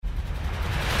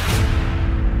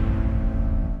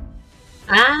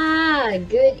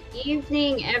Good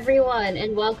evening, everyone,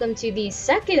 and welcome to the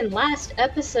second last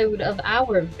episode of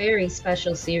our very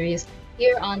special series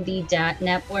here on the DAT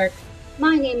Network.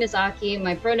 My name is Aki,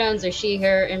 my pronouns are she,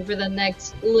 her, and for the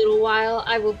next little while,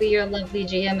 I will be your lovely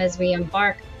GM as we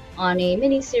embark on a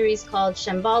mini-series called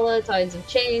Shambhala, Tides of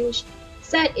Change,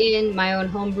 set in my own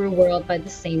homebrew world by the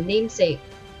same namesake.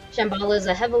 Shambhala is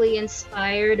heavily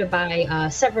inspired by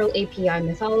several API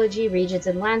mythology, regions,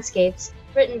 and landscapes,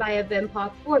 written by a BIMPOC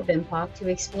for BIMPOC to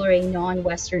exploring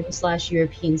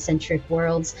non-Western/European-centric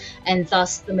worlds, and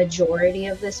thus the majority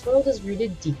of this world is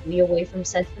rooted deeply away from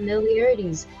said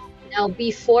familiarities. Now,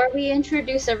 before we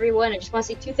introduce everyone, I just want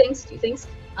to say two things.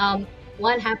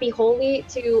 One, happy Holi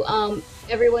to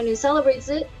everyone who celebrates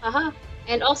it,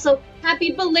 and also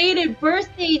happy belated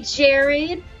birthday,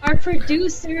 Jared, our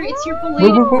producer. It's your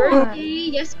belated birthday.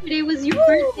 Yesterday was your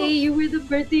birthday. You were the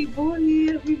birthday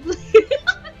boy. Happy belated.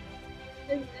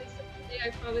 And someday I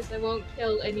promise I won't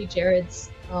kill any Jareds.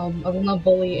 I will not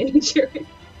bully any Jareds.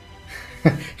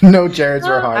 No Jareds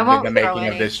were harmed in the making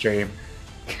of this stream.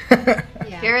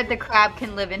 Jared the Crab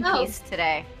can live in peace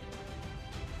today.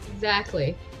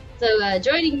 Exactly. So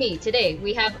joining me today,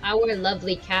 we have our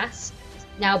lovely cast.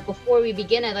 Now, before we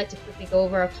begin, I'd like to quickly go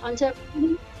over our content.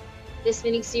 This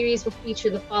mini-series will feature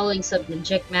the following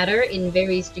subject matter in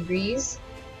various degrees.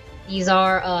 These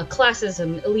are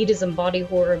classism, elitism, body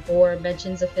horror, gore,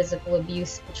 mentions of physical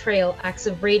abuse, betrayal, acts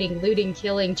of raiding, looting,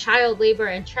 killing, child labor,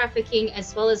 and trafficking,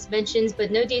 as well as mentions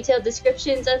but no detailed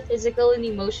descriptions of physical and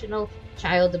emotional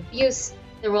child abuse.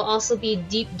 There will also be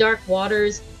deep, dark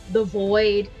waters, the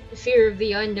void, the fear of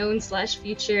the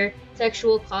unknown/future,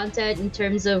 sexual content in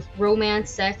terms of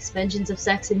romance, sex, mentions of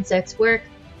sex and sex work,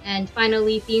 and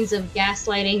finally themes of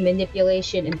gaslighting,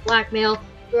 manipulation, and blackmail.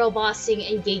 Girl bossing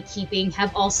and gatekeeping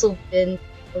have also been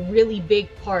a really big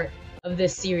part of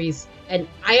this series, and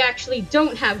I actually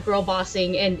don't have girl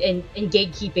bossing and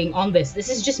gatekeeping on this. This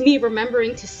is just me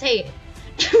remembering to say it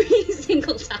every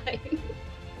single time.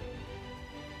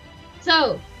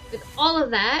 So, with all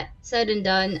of that said and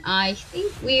done, I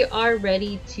think we are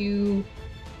ready to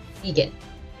begin.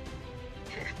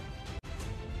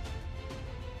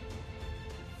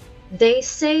 They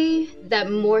say that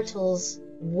mortals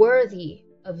worthy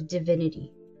of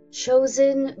divinity,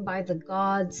 chosen by the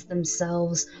gods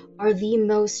themselves, are the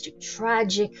most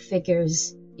tragic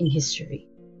figures in history.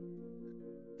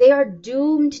 They are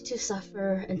doomed to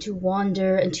suffer and to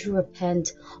wander and to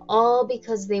repent, all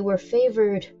because they were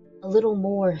favored a little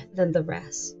more than the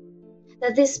rest.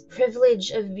 That this privilege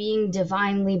of being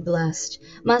divinely blessed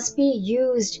must be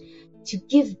used to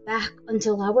give back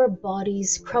until our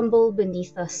bodies crumble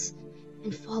beneath us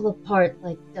and fall apart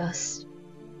like dust.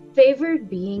 Favored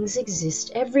beings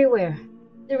exist everywhere.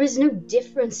 There is no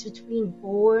difference between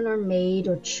born or made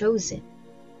or chosen.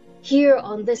 Here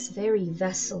on this very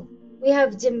vessel, we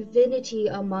have divinity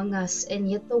among us,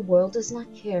 and yet the world does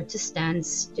not care to stand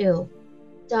still.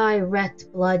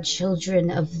 Direct blood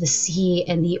children of the sea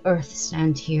and the earth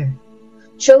stand here.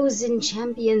 Chosen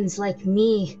champions like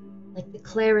me, like the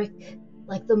cleric,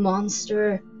 like the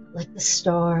monster, like the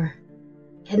star.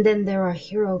 And then there are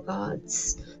hero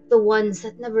gods, the ones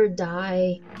that never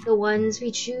die, the ones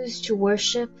we choose to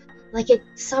worship, like it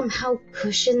somehow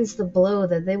cushions the blow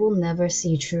that they will never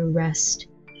see true rest.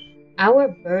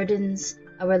 Our burdens,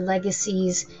 our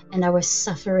legacies, and our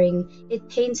suffering, it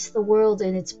paints the world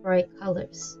in its bright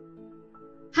colors.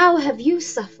 How have you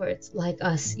suffered like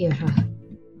us, Ira?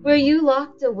 Were you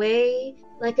locked away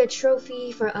like a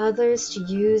trophy for others to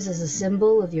use as a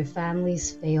symbol of your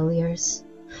family's failures?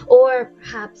 Or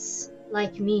perhaps,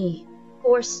 like me,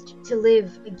 forced to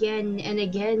live again and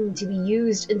again to be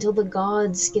used until the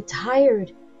gods get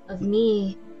tired of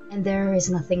me and there is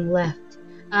nothing left?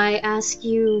 I ask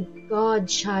you,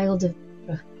 godchild of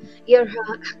Irha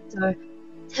Akhtar,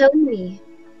 tell me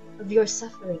of your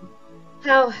suffering.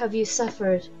 How have you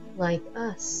suffered like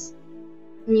us?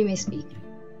 You may speak.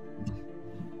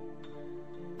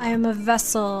 I am a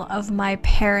vessel of my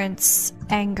parents'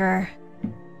 anger,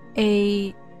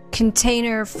 a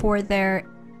container for their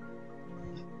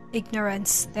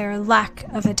ignorance, their lack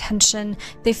of attention.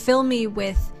 They fill me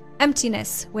with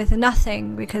emptiness, with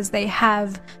nothing, because they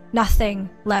have nothing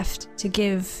left to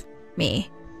give me.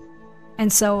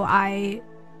 And so I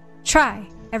try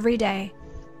every day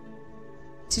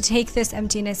to take this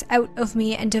emptiness out of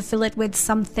me and to fill it with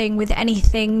something, with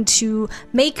anything, to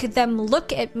make them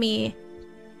look at me,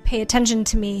 pay attention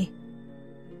to me,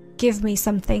 give me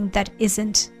something that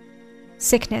isn't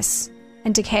sickness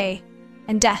and decay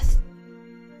and death.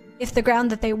 If the ground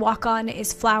that they walk on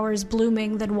is flowers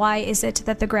blooming, then why is it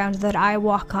that the ground that I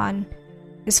walk on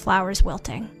is flowers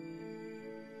wilting?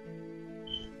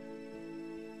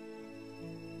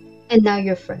 And now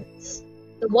your friends.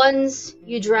 The ones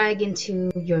you drag into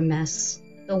your mess.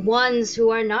 The ones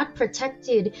who are not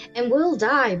protected and will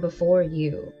die before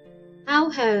you. How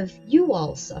have you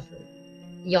all suffered?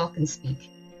 Y'all can speak.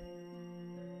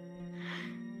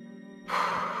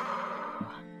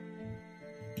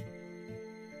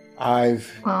 I've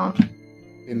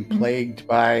been plagued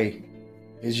by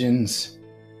visions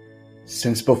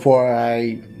since before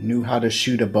I knew how to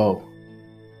shoot a bow.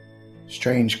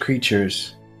 Strange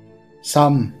creatures,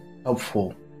 some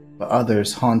helpful, but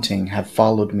others haunting, have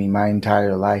followed me my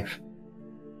entire life.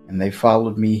 And they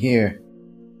followed me here,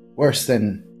 worse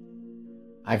than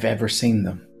I've ever seen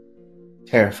them.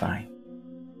 Terrifying.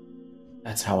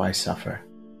 That's how I suffer.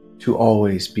 To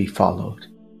always be followed,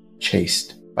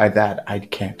 chased by that I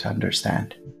can't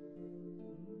understand.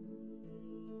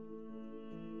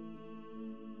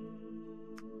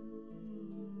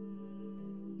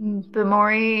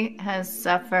 Bamori has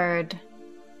suffered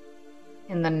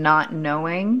in the not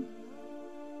knowing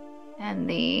and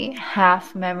the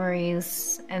half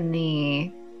memories and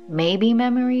the maybe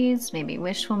memories, maybe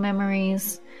wishful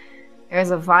memories.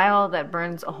 There's a vial that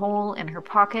burns a hole in her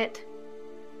pocket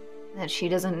that she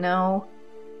doesn't know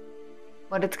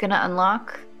what it's going to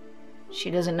unlock. She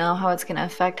doesn't know how it's going to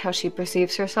affect how she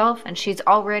perceives herself, and she's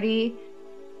already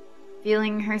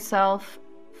feeling herself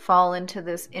fall into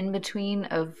this in-between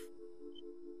of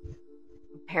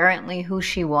apparently who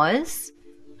she was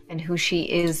and who she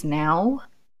is now.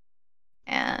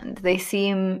 And they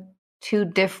seem too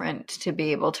different to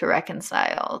be able to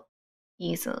reconcile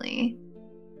easily.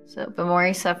 So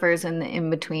Bamori suffers in the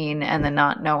in-between and the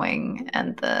not knowing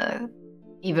and the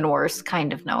even worse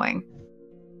kind of knowing.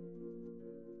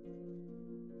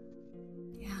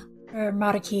 Yeah. For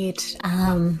Marikit,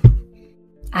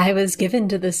 I was given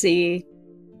to the sea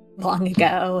long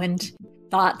ago and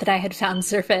thought that I had found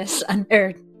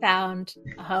found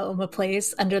a home, a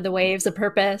place under the waves, a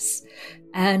purpose.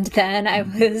 And then I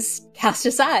was cast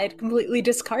aside, completely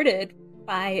discarded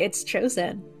by its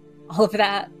chosen. All of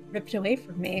that ripped away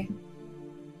from me.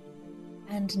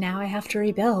 And now I have to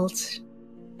rebuild.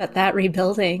 But that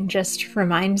rebuilding just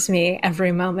reminds me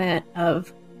every moment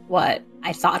of what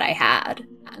I thought I had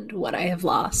and what I have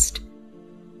lost.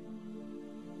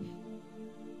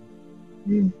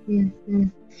 Mm-hmm.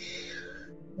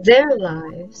 Their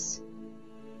lives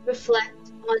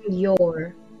reflect on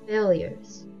your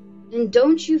failures. And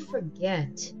don't you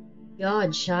forget,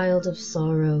 God, child of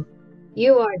sorrow,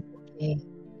 you are decay,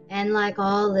 and like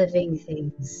all living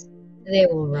things, they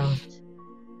will rot.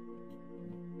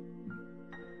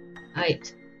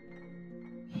 Right.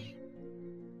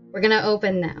 We're gonna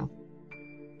open now.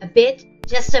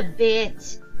 Just a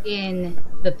bit in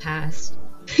the past.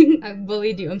 I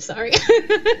bullied you, I'm sorry.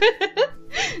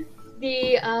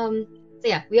 So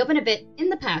yeah, we open a bit in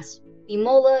the past. The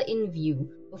Mola in view.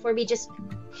 Before we just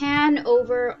pan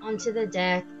over onto the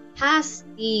deck, past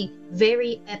the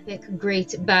very epic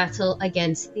great battle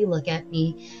against the Look at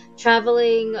Me,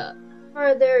 traveling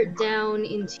further down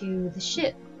into the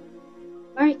ship.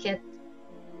 Marikit,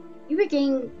 you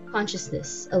regain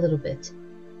consciousness a little bit.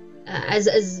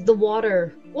 As the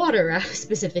water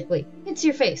specifically, hits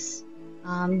your face.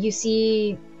 You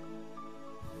see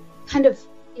kind of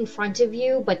in front of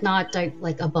you, but not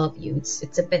like above you.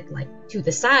 It's a bit like to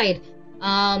the side.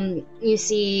 You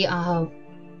see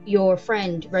your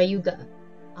friend Ryuga.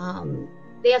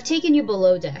 They have taken you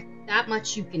below deck. That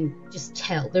much you can just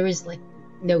tell. There is like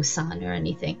no sun or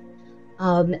anything.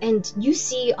 And you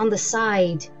see on the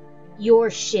side your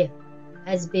ship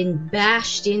has been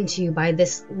bashed into by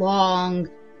this long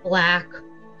black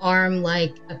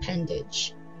arm-like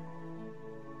appendage.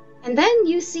 And then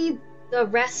you see the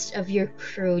rest of your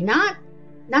crew, not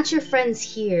your friends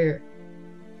here,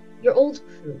 your old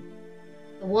crew,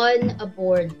 the one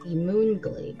aboard the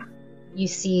Moonglade. You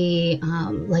see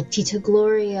like Tita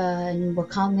Gloria and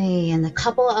Wakame and a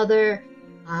couple other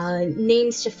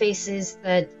names to faces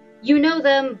that you know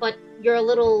them, but you're a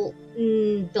little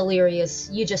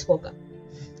delirious. You just woke up.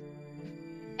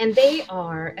 And they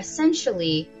are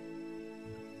essentially,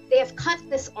 they have cut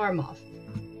this arm off.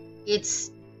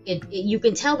 You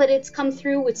can tell that it's come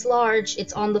through, it's large,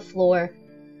 it's on the floor.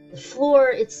 The floor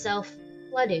itself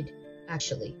flooded,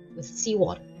 actually, with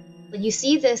seawater. But you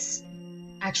see this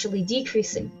actually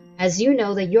decreasing, as you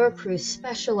know that your crew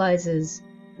specializes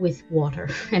with water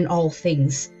and all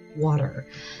things water.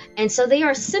 And so they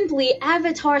are simply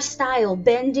Avatar-style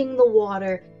bending the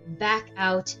water back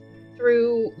out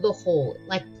through the hole,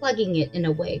 like plugging it in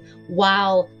a way,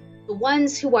 while the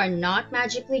ones who are not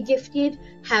magically gifted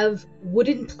have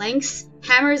wooden planks,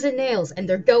 hammers, and nails, and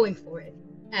they're going for it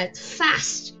at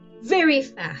fast, very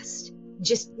fast,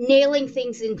 just nailing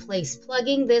things in place,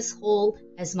 plugging this hole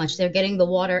as much. They're getting the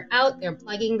water out, they're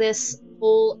plugging this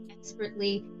hole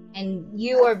expertly, and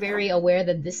you are very aware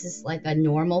that this is like a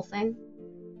normal thing,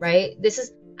 right? This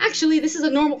is a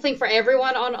normal thing for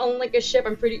everyone on like a ship.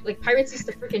 I'm pretty, like, pirates used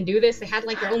to freaking do this. They had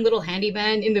like their own little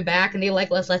handyman in the back, and they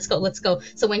like, let's go.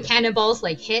 So when cannonballs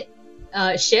like hit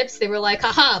ships, they were like,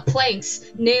 haha,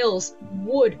 planks, nails,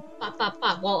 wood, pop,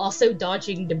 while also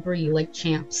dodging debris like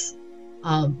champs.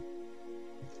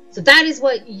 So that is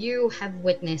what you have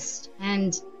witnessed.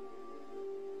 And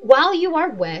while you are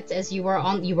wet, as you were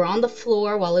on the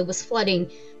floor while it was flooding,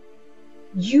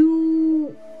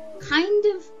 you kind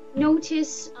of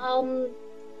notice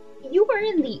you were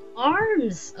in the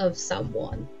arms of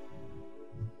someone.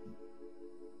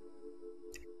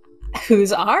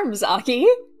 Whose arms, Aki?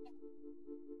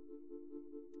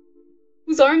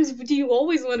 Whose arms do you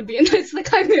always want to be in? It's the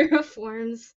chimera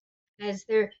forms, as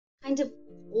they're kind of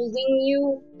holding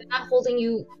you. They're not holding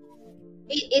you.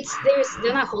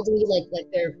 They're not holding you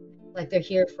like they're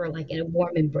here for like a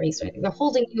warm embrace or anything. They're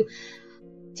holding you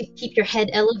to keep your head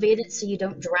elevated so you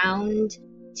don't drown.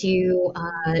 To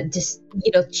just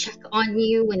check on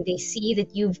you when they see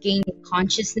that you've gained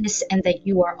consciousness and that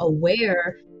you are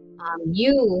aware.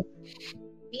 You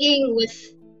being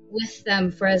with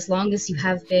them for as long as you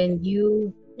have been,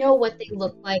 you know what they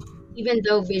look like, even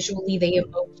though visually they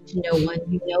emote to no one.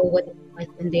 You know what it's like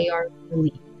when they are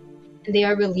relieved. And they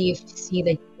are relieved to see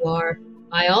that you are,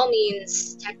 by all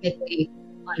means, technically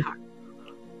unharmed.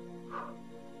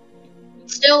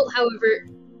 Still, however,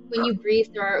 when you breathe,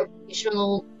 there are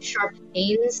occasional sharp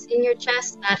pains in your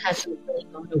chest. That hasn't really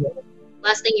gone away.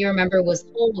 Last thing you remember was,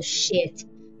 oh shit,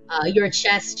 your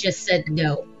chest just said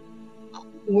no.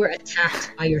 You were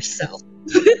attacked by yourself.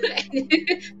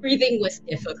 Breathing was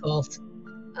difficult.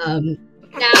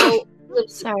 Now,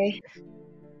 sorry.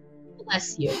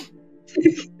 Bless you.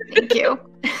 Thank you.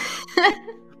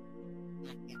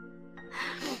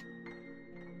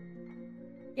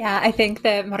 Yeah, I think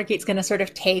that Margit's gonna sort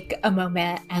of take a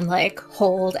moment and like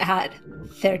hold at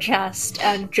their chest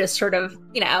and just sort of,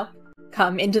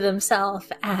 come into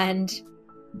themselves, and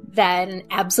then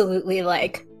absolutely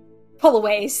like pull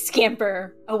away,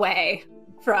 scamper away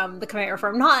from the chimera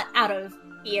form. Not out of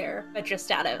fear, but just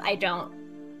out of, I don't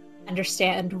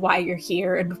understand why you're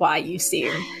here and why you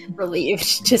seem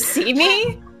relieved to see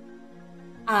me.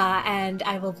 And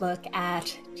I will look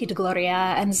at Tita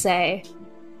Gloria and say,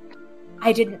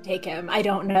 I didn't take him. I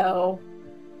don't know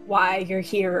why you're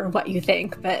here or what you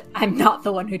think, but I'm not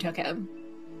the one who took him.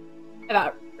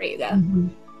 About Rhaegar.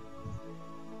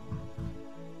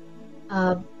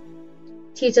 Mm-hmm.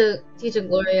 Tita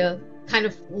Gloria kind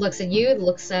of looks at you,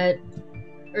 looks at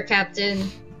her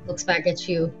captain, looks back at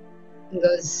you, and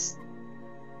goes,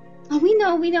 "Oh, we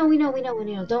know.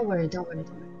 Don't worry.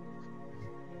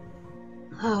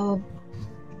 Oh,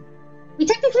 we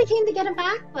technically came to get him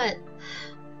back, but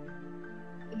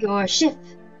your ship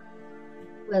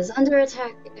was under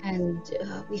attack, and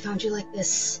we found you like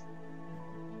this.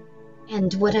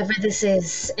 And whatever this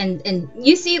is," and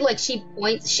you see, like, she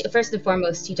points. First and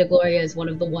foremost, Tita Gloria is one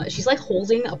of the ones. She's like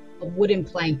holding a wooden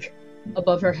plank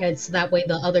above her head, so that way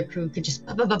the other crew could just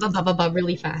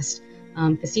really fast.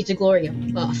 Because Tita Gloria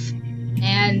buff,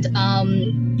 and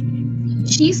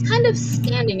she's kind of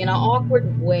standing in an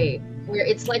awkward way, where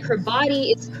it's like her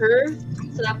body is curved,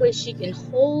 so that way she can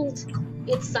hold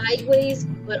it sideways,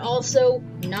 but also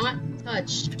not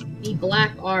touch the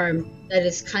black arm that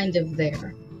is kind of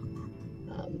there.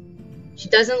 She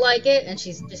doesn't like it, and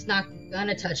she's just not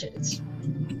gonna touch it.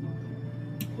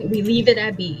 We leave it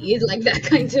at be, like that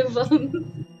kind of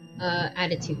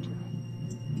attitude.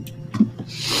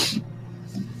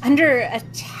 Under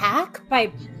attack?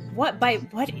 By what? By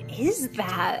what is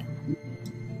that?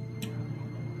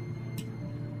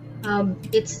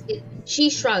 She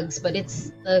shrugs, but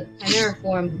it's the chimera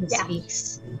form who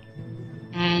speaks.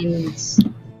 And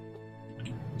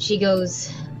she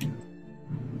goes,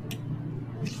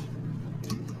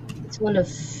 "It's one of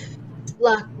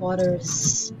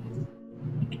Blackwater's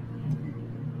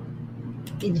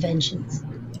inventions."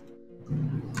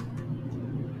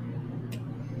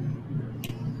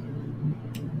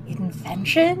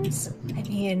 Inventions? I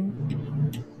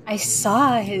mean, I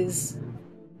saw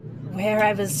where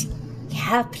I was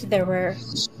kept, there were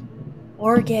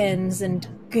organs and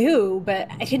goo, but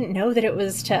I didn't know that it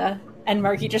was to... And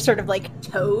Marky just sort of, like,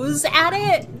 toes at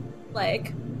it?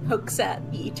 Like, pokes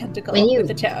at the tentacle with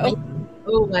the toe.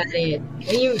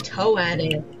 When you toe at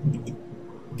it,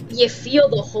 you feel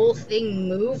the whole thing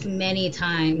move many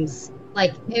times.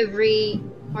 Like, every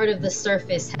part of the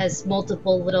surface has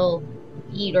multiple little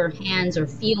feet or hands or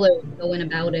feelers going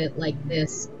about it like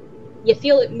this. you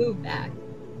feel it move back,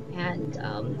 and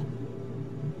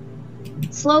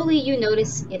slowly you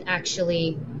notice it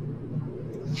actually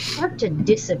start to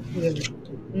disappear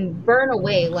and burn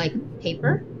away like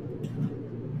paper.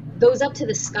 Goes up to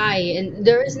the sky, and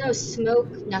there is no smoke,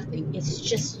 nothing. It's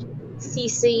just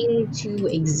ceasing to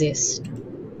exist.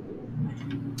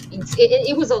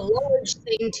 It was a large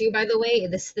thing too, by the way.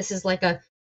 This is like a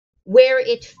where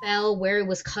it fell, where it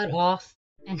was cut off,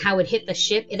 and how it hit the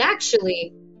ship. It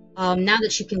actually, now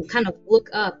that you can kind of look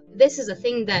up, this is a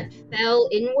thing that fell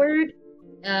inward,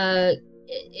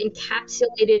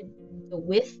 encapsulated the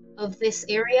width of this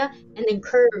area, and then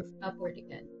curved upward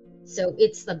again. So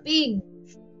it's the big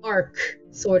arc,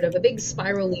 sort of a big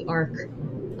spirally arc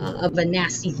of a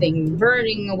nasty thing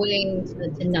burning away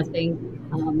to nothing,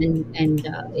 and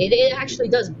it actually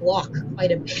does block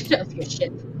quite a bit of your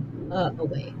ship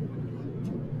away.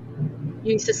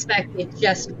 You suspect it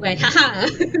just went, haha!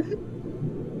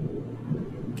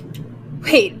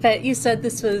 Wait, but you said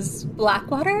this was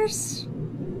Blackwater's?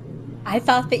 I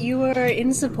thought that you were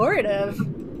in support of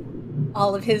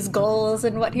all of his goals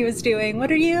and what he was doing.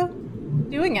 What are you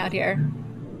doing out here?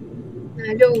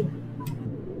 I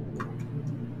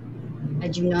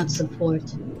do not support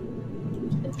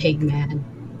the pig man.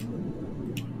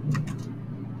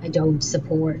 I don't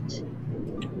support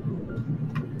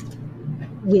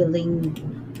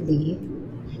willingly.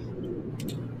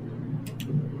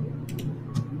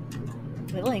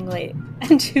 Willingly?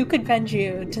 And who could bend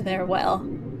you to their will?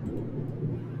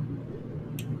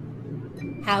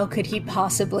 How could he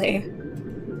possibly?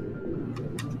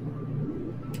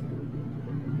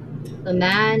 The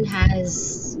man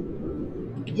has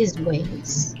his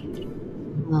ways.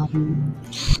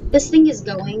 This thing is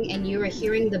going, and you are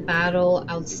hearing the battle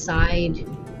outside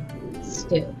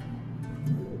still.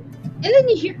 And then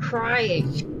you hear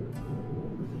crying.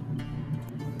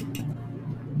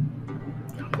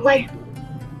 Like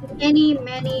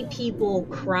many people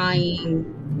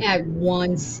crying at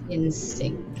once in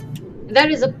sync. That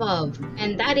is above,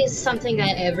 and that is something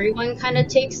that everyone kind of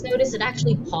takes notice. It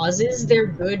actually pauses their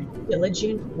good,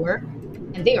 diligent work,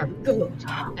 and they are good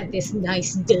at this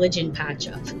nice, diligent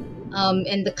patch-up.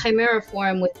 And the Chimera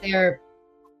form, with their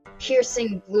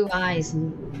piercing blue eyes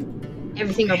and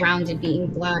everything around it being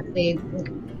black,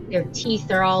 their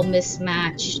teeth are all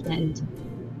mismatched and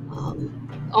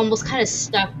almost kind of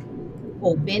stuck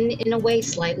open in a way,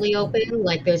 slightly open,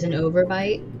 like there's an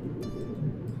overbite.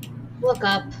 Look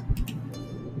up.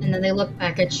 And then they look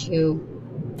back at you,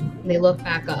 and they look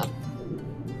back up.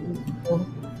 And, well,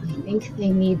 I think they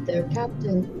need their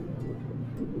captain.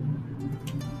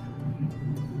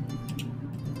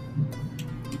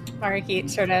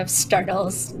 Margit sort of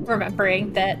startles,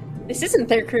 remembering that this isn't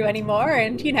their crew anymore,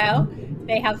 and,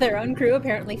 they have their own crew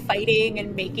apparently fighting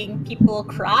and making people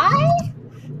cry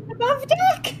above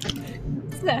deck.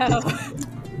 So,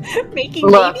 making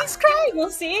babies cry,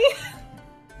 we'll see.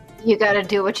 You gotta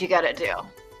do what you gotta do.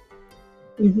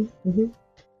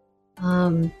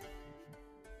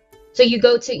 So you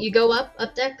go up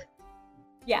deck?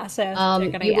 Yeah, so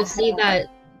you will see that.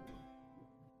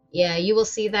 Yeah, you will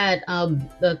see that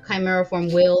the Chimera form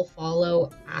will follow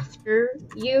after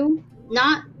you.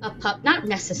 Not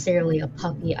necessarily a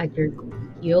puppy at your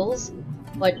heels,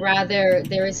 but rather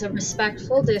there is a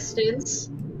respectful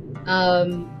distance.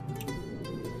 But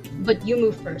you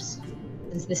move first,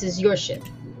 since this is your ship,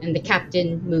 and the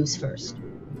captain moves first.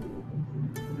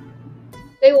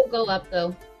 They will go up,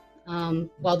 though,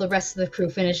 while the rest of the crew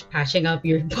finish patching up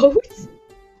your boats.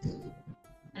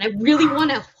 And I really want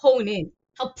to hone in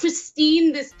how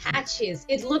pristine this patch is.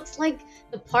 It looks like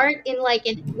the part in,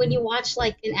 when you watch,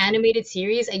 an animated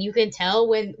series, and you can tell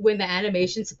when the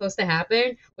animation's supposed to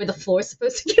happen, where the floor's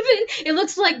supposed to give in. It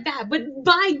looks like that, but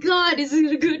by God, is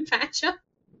it a good patch-up?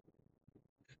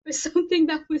 For something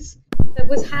that was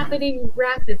happening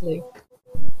rapidly.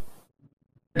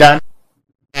 Done.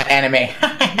 Anime.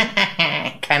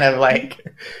 Kind of like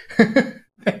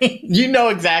you know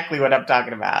exactly what I'm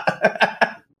talking about.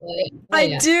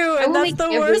 I do, and that's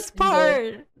the worst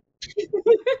part.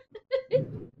 I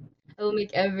will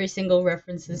make every single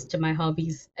references to my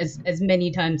hobbies as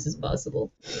many times as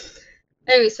possible.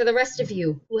 Anyways, for the rest of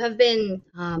you who have been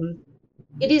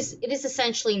it is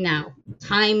essentially now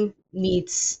time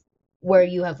meets where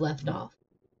you have left off.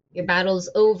 Your battle's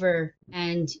over,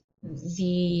 and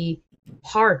the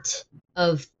part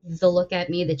of the look at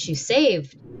me that you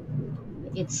saved,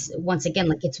 it's once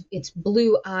again its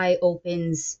blue eye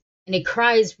opens and it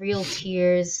cries real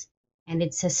tears, and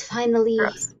it says, finally,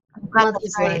 love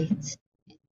is light.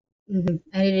 And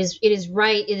it is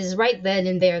right then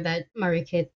and there that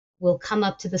Marikit will come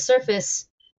up to the surface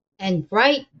And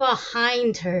right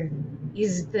behind her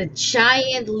is the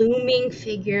giant looming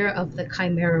figure of the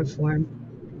chimera form.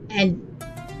 And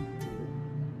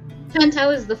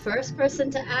Chantal is the first person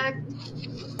to act.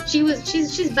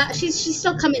 She's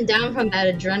still coming down from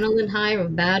that adrenaline high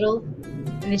of battle,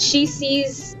 and then she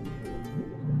sees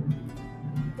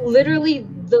literally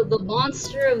the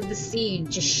monster of the sea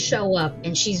just show up,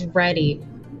 and she's ready.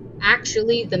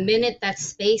 Actually, the minute that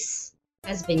space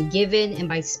has been given, and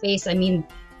by space I mean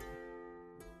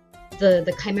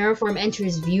the chimera form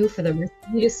enters view for the rest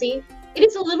of you to see, it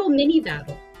is a little mini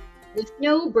battle with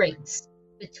no breaks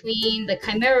between the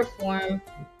chimera form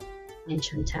and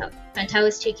Chantal. Chantal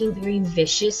is taking very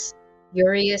vicious,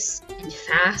 furious, and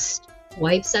fast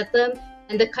swipes at them,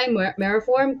 and the chimera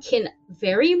form can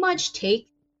very much take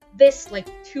this like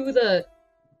to the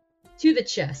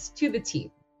chest, to the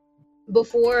teeth,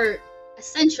 before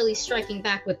essentially striking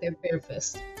back with their bare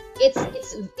fist.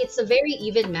 It's a very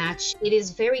even match. It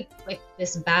is very quick,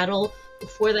 this battle,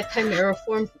 before the chimera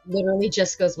form literally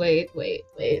just goes, wait.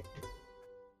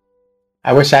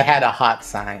 I wish I had a hot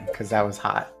sign, because that was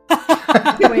hot.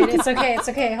 Wait, it's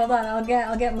okay. Hold on, I'll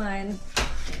get mine.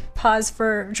 Pause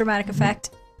for dramatic effect.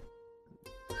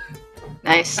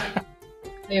 Nice.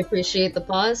 I appreciate the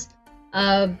pause.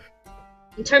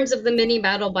 In terms of the mini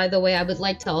battle, by the way, I would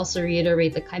like to also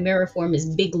reiterate the chimera form is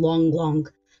big, long.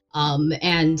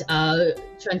 And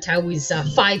Chantal is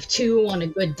 5'2" on a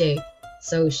good day.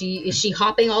 So is she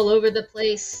hopping all over the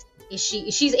place?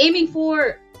 She's aiming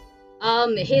for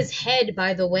his head,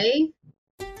 by the way.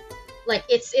 Like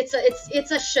it's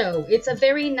a show. It's a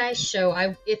very nice show.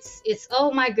 It's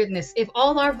oh my goodness. If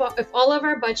all of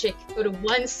our budget could go to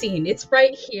one scene, it's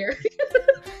right here.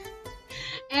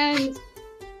 And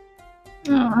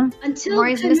until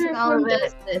Maury's missing all Form of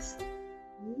does it. this,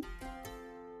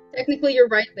 technically you're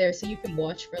right there, so you can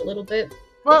watch for a little bit.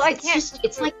 Well,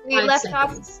 It's like we 5 left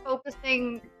seconds. off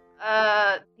focusing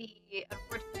the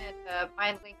unfortunate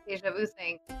mind link deja vu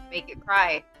thing to make it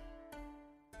cry.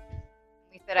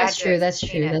 We said That's true. That's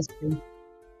true.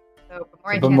 So,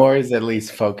 But Maury's at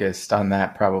least focused on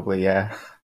that, probably, yeah.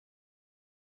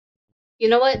 You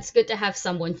know what? It's good to have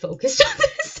someone focused on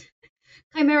this.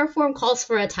 Chimera form calls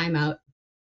for a timeout.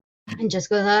 And just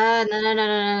goes,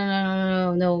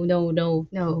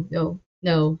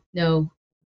 no.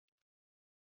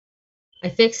 I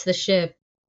fixed the ship.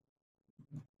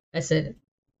 That's it.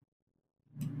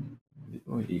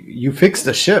 You fixed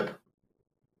the ship.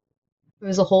 There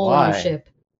was a hole in Why? your ship.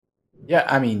 Yeah,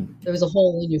 I mean... There was a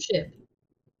hole in your ship.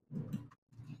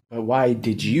 But why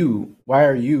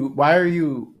are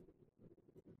you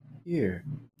here?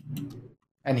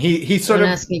 And he's sort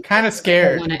of kind of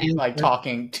scared, like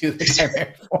talking to the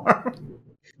chimera form.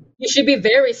 You should be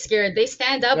very scared. They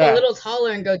stand up a little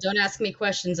taller and go, "Don't ask me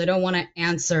questions. I don't want to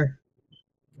answer."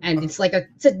 And it's a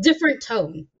different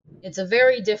tone. It's a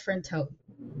very different tone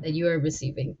that you are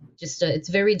receiving. Just it's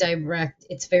very direct.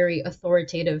 It's very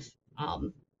authoritative.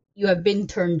 You have been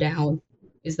turned down,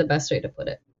 is the best way to put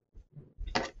it.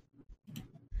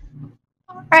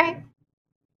 All right.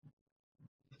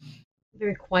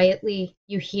 Very quietly,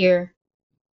 you hear,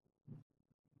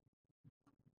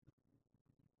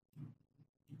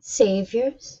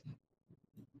 "Saviors?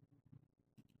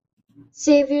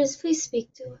 Saviors, please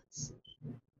speak to us."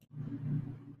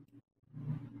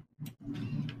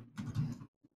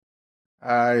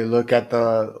 I look at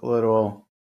the little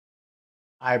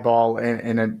eyeball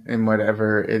in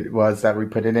whatever it was that we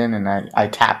put it in, and I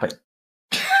tap it.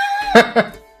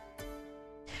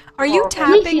 Are you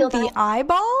tapping the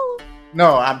eyeball?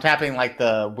 No, I'm tapping like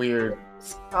the weird.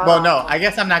 Well, no, I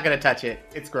guess I'm not gonna touch it.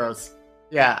 It's gross.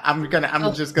 Yeah, I'm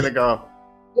just gonna go.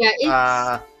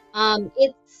 Yeah,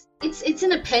 it's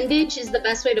an appendage is the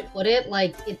best way to put it.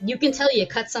 Like you can tell you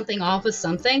cut something off of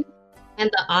something,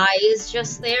 and the eye is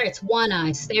just there. It's one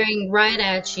eye staring right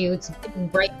at you. It's a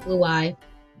big, bright blue eye.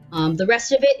 The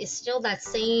rest of it is still that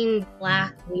same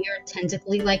black, weird,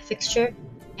 tentacly-like fixture.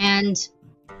 And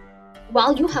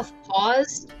while you have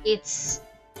paused, it's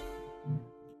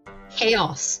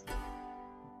chaos.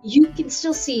 You can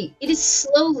still see it is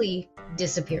slowly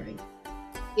disappearing.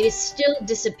 It is still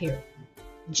disappearing.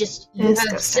 Just you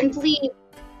have simply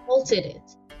halted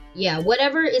it. Yeah,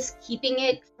 whatever is keeping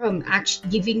it from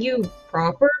actually giving you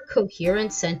proper,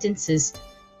 coherent sentences,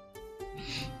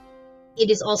 it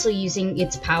is also using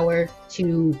its power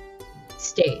to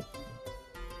stay.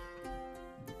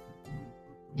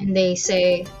 And they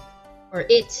say, or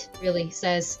it really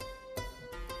says,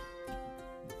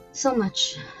 "So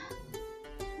much.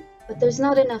 But there's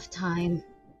not enough time.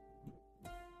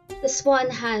 This one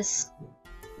has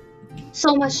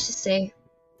so much to say."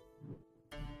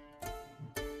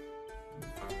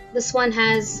 This one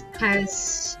has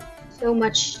so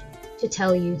much to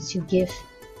tell you, to give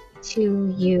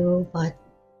to you, but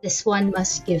this one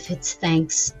must give its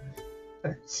thanks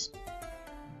first.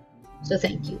 So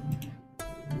thank you.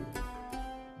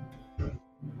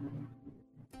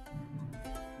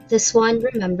 This one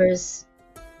remembers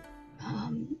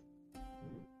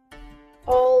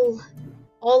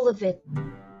all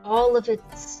of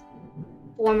its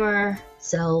former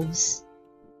selves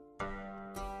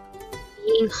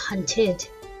being hunted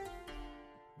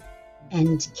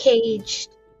and caged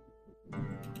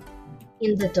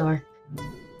in the dark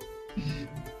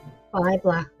by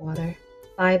Blackwater,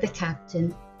 by the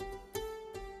captain,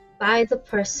 by the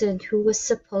person who was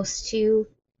supposed to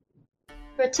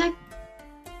protect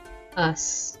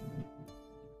us.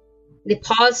 They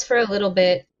pause for a little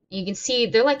bit. You can see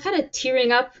they're like kind of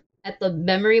tearing up at the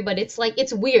memory, but it's like,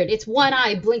 it's weird. It's one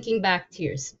eye blinking back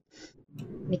tears.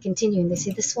 They continue and they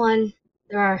say, this one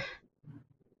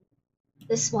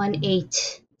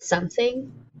ate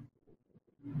something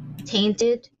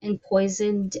tainted and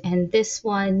poisoned, and this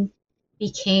one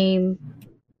became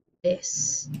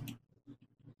this.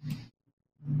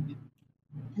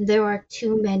 And there are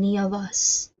too many of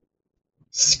us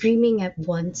screaming at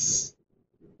once.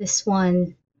 This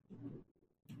one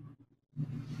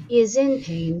is in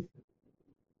pain,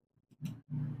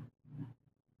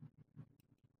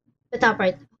 but not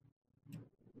right now.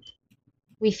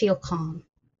 We feel calm.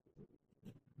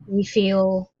 We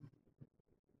feel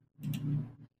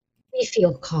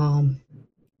calm.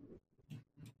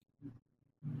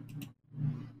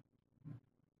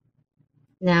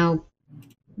 Now,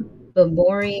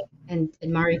 Bamori and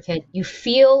Mariket, you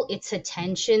feel its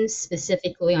attention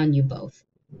specifically on you both.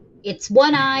 It's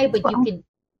one eye, but you could,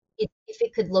 if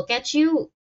it could look at you,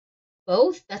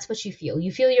 both, that's what you feel.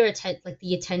 You feel your like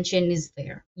the attention is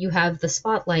there. You have the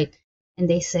spotlight, and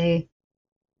they say,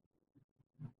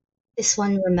 this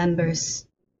one remembers.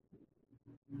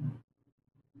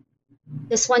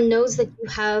 This one knows that you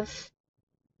have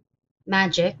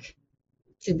magic,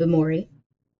 to Bamori,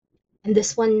 and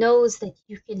this one knows that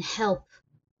you can help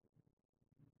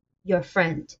your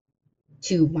friend,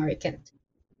 to Mariket.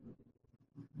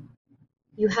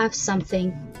 You have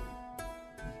something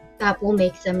that will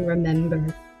make them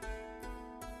remember.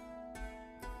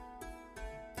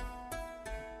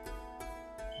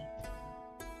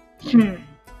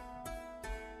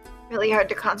 Really hard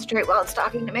to concentrate while it's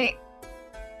talking to me.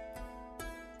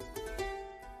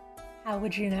 How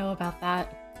would you know about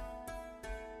that?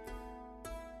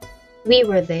 We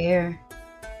were there.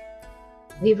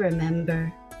 We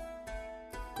remember.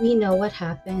 We know what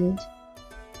happened.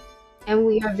 And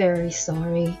we are very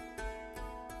sorry.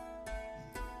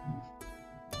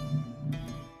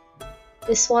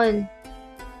 This one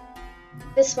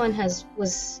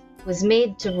was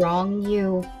made to wrong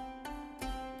you.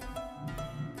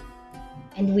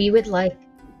 And we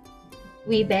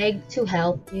beg to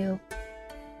help you.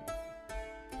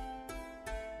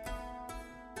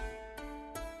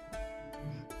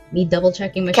 Me double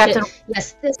checking my Captain. shit.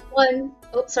 Yes, this one.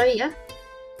 Oh, sorry, yeah?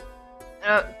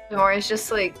 Nori's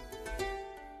just like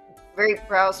very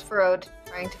brows furrowed,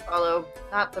 trying to follow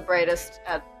not the brightest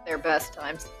at their best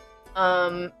times.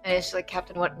 And it's just like,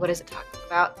 Captain, what is it talking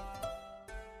about?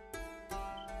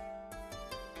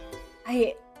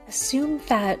 I assumed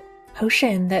that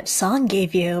potion that Song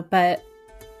gave you, but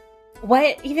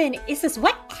what even is this?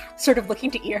 What? Sort of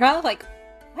looking to Ira, like,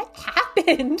 what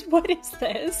happened? What is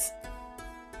this?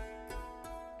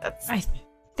 I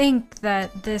think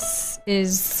that this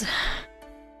is...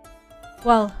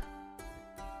 Well,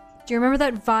 do you remember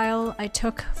that vial I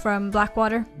took from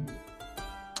Blackwater?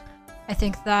 I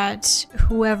think that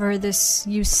whoever this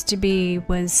used to be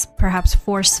was perhaps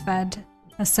force-fed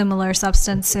a similar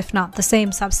substance, if not the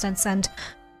same substance, and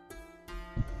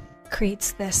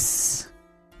creates this.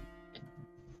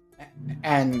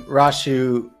 And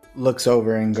Rashu looks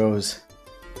over and goes,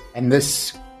 and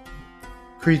this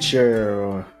creature,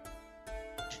 or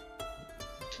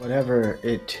whatever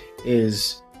it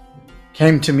is,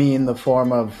 came to me in the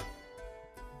form of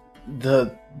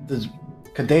the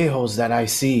cadejos that I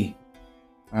see.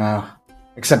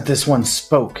 Except this one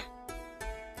spoke.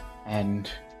 And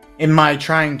in my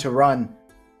trying to run,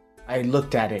 I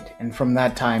looked at it, and from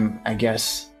that time, I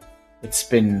guess it's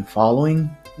been following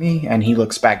me, and he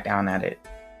looks back down at it.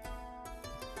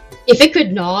 If it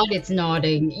could nod, it's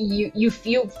nodding. You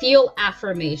feel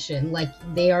affirmation, like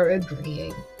they are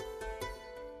agreeing.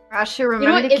 Rashu,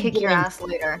 remember to kick your blinks. ass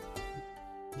later.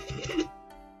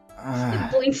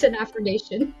 It blinks in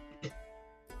affirmation.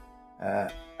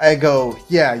 I go,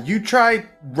 yeah, you tried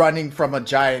running from a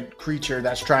giant creature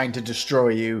that's trying to destroy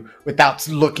you without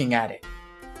looking at it.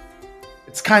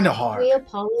 It's kind of hard. We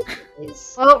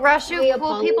apologize. Well, Rashu, We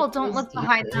cool people don't apologize look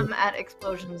behind deeply. them at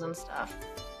explosions and stuff.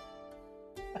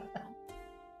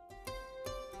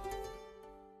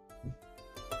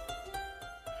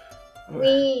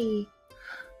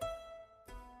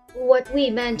 What we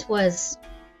meant was,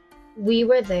 we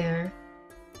were there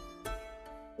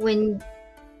when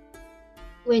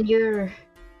you,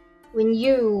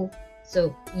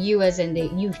 so you as in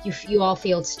you all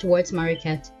feel towards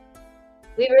Mariquette.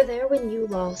 We were there when you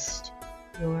lost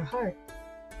your heart.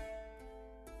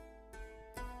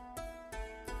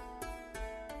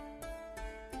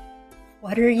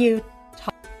 What are you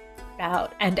talking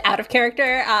about? And out of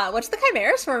character, what's the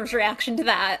Chimera Swarm's reaction to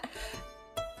that?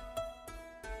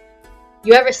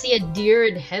 You ever see a deer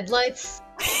in headlights?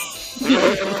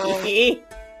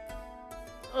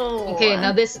 Oh. Okay,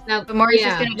 now The more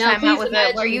yeah, just gonna now chime out please with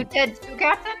it. Were imagine- you dead too,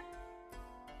 Captain?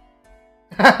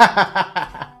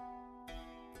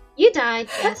 You died,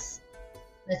 yes.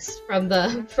 That's from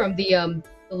the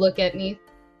look at me.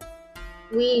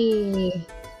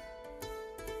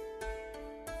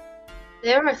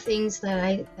 There are things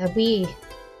that we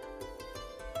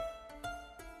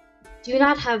do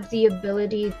not have the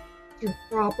ability to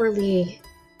properly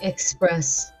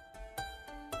express.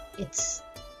 It's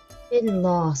been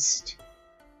lost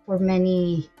for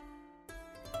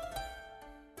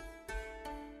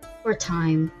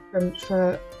time,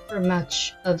 for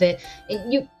much of it.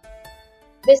 And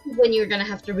this is when you're gonna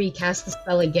have to recast the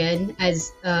spell again,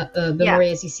 as Memory,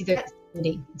 as you see they're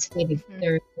fading. It's fading.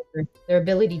 Mm-hmm. Their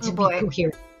ability to be boy.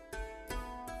 coherent.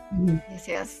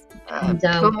 Yes. And,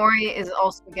 Gomori is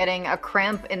also getting a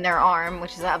cramp in their arm,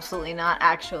 which is absolutely not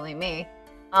actually me.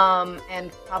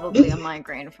 And probably a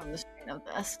migraine from the strain of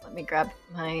this. Let me grab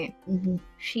my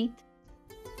sheet.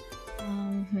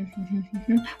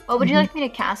 What would you like me to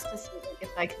cast to see if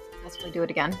I can successfully do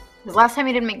it again? Because last time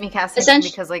you didn't make me cast it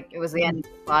because it was the end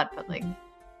of the plot, but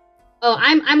Oh,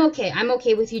 I'm okay. I'm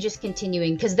okay with you just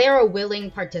continuing because they're a willing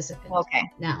participant. Okay.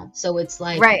 Now, so it's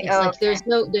like right. It's like there's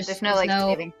no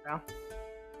saving throw.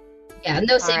 Yeah,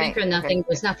 no saving throw. Okay, Nothing. okay.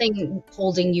 There's nothing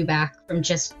holding you back from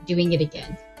just doing it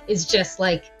again. It's just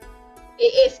like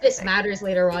if this matters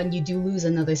later on, you do lose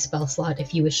another spell slot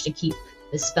if you wish to keep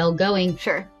the spell going.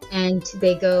 Sure. And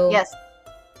they go. Yes.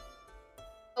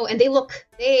 Oh, and they look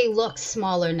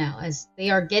smaller now as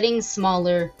they are getting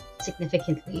smaller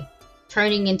significantly,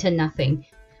 turning into nothing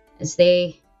as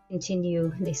they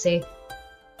continue. They say,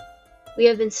 "We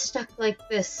have been stuck like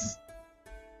this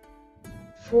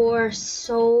for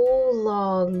so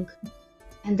long,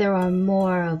 and there are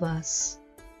more of us.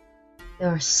 There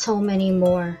are so many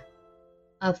more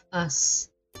of us.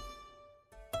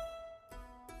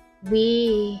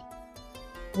 We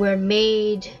were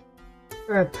made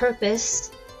for a purpose,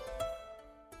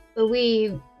 but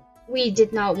we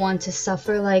did not want to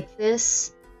suffer like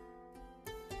this.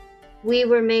 We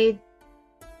were made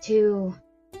to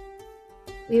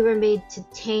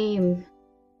tame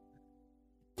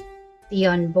the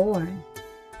unborn,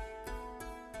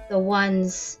 the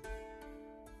ones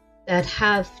that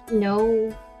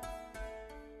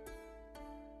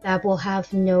will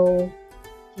have no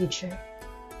future.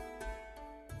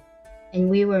 And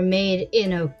we were made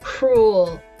in a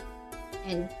cruel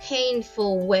and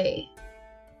painful way.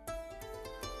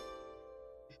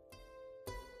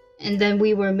 And then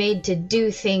we were made to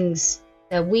do things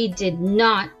that we did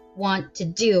not want to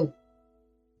do.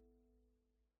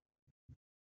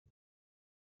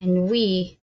 And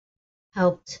we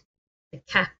helped the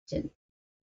captain,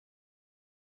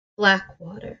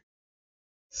 Blackwater,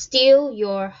 steal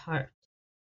your heart."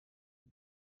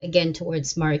 Again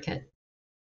towards Mariquette.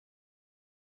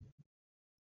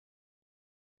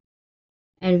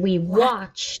 And we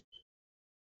watched.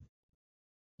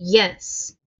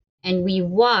 Yes. And we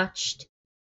watched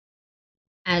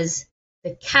as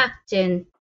the captain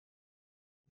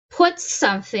put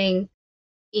something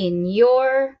in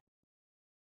your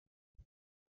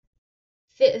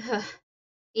god,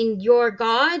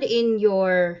 and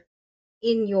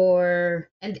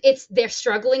they're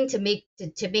struggling to make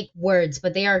words,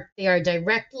 but they are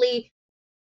directly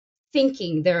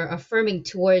thinking, they're affirming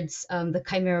towards the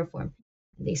chimera form.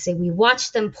 They say, "We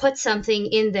watched them put something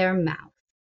in their mouth.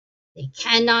 They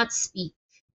cannot speak.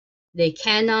 They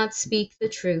cannot speak the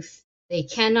truth. They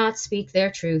cannot speak their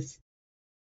truth.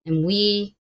 And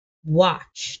we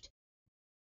watched."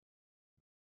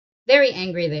 Very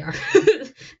angry they are.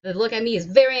 The look at me is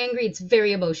very angry. It's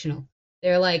very emotional.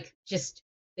 They're like,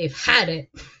 they've had it.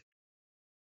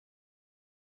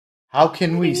 How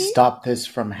can we stop this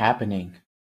from happening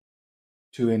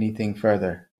to anything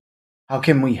further? How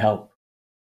can we help?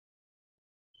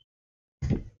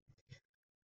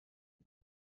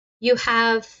 you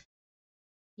have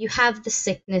the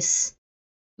sickness.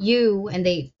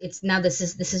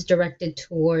 This is directed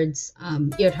towards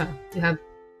Irha. You have,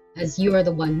 as you are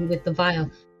the one with the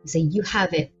vial, you say you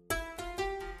have it.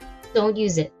 Don't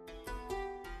use it.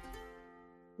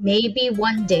 Maybe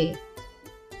one day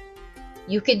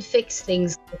you could fix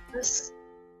things like this.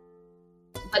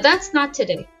 But that's not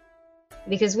today.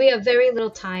 Because we have very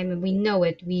little time and we know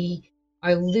it. We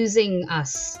are losing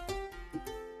us.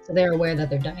 So they're aware that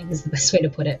they're dying is the best way to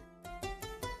put it.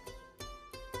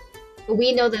 But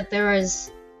we know that there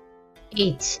is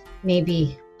 8,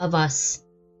 maybe, of us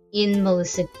in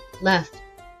Melissa left.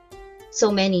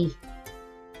 So many.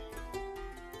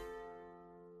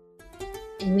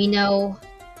 And we know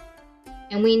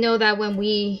that when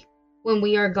we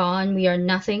are gone, we are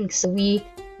nothing. So we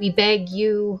beg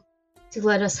you to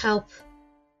let us help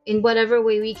in whatever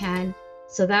way we can.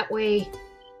 So that way,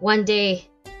 one day,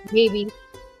 maybe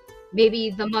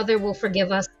the mother will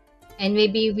forgive us, and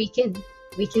maybe we can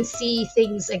see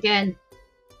things again.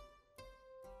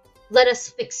 Let us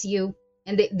fix you.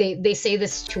 And they say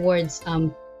this towards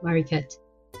Mariket.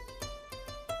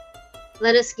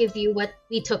 Let us give you what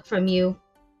we took from you.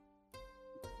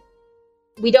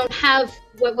 We don't have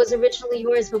what was originally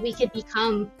yours, but we can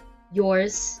become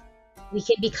yours. We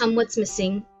can become what's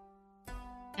missing.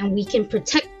 And we can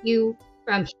protect you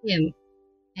from him.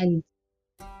 And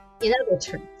in other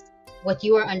terms, what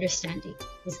you are understanding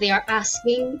is they are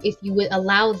asking if you would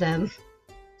allow them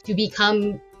to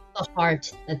become the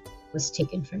heart that was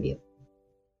taken from you.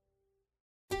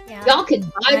 Yeah. Y'all can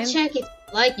vibe check if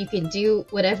you like. You can do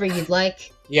whatever you'd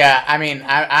like. Yeah, I mean,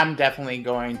 I'm definitely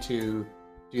going to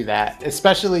do that,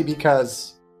 especially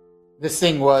because this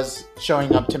thing was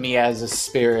showing up to me as a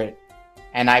spirit,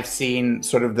 and I've seen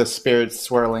sort of the spirits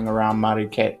swirling around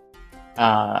Mariket.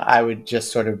 I would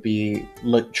just sort of be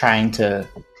trying to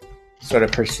sort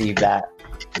of perceive that.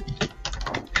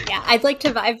 Yeah, I'd like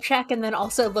to vibe check and then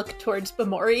also look towards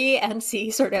Bamori and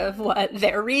see sort of what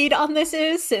their read on this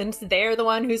is, since they're the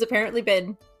one who's apparently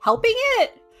been helping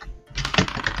it.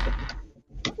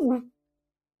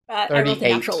 I rolled a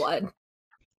natural 1.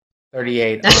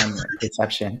 38 on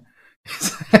perception.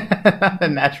 Not a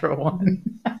natural one.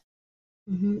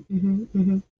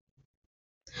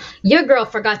 Your girl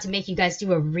forgot to make you guys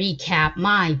do a recap.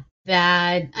 My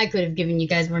bad. I could have given you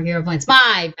guys more hero points.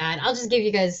 My bad. I'll just give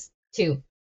you guys 2.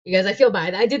 You guys, I feel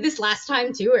bad. I did this last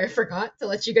time too, where I forgot to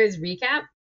let you guys recap.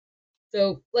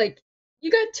 So, like, you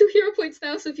got 2 hero points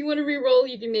now, so if you want to reroll,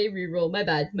 you can maybe reroll. My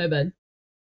bad.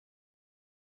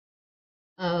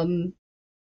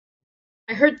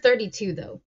 I heard 32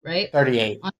 though, right?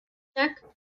 38. On check?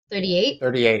 38?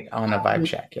 38 on a vibe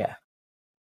check, yeah.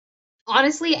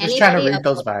 Honestly, just trying to read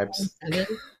those vibes.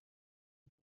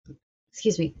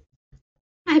 Excuse me.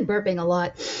 I'm burping a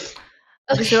lot.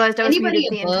 I just realized I was Anybody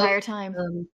muted the above, entire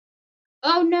time.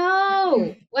 Oh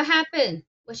no! What happened?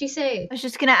 What'd she say? I was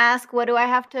just gonna ask, what do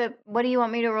you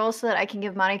want me to roll so that I can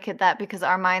give Monica that, because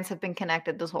our minds have been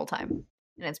connected this whole time.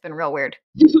 And it's been real weird.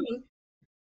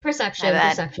 Perception.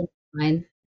 Fine.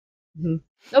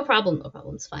 No problem,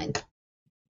 it's fine.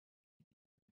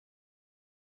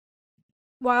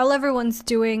 While everyone's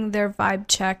doing their vibe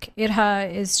check, Irha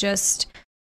is just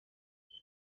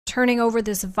turning over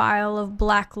this vial of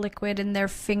black liquid in their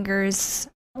fingers,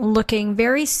 looking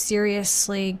very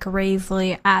seriously,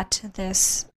 gravely at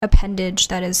this appendage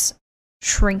that is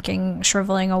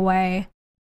shriveling away.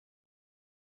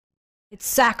 It's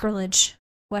sacrilege,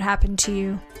 what happened to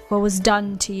you, what was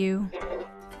done to you.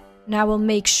 And I will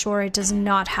make sure it does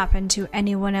not happen to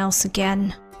anyone else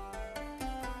again.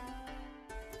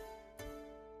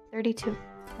 32,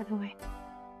 by the way.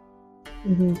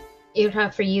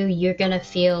 Irha, for you, you're gonna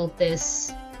feel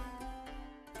this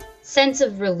sense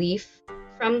of relief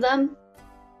from them.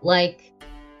 Like,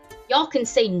 y'all can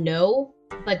say no,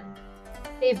 but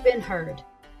they've been heard.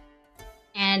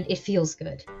 And it feels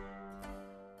good.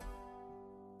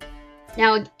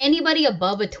 Now, anybody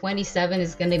above a 27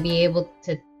 is gonna be able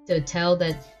to tell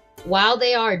that while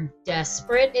they are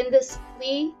desperate in this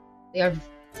plea, they are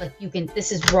like,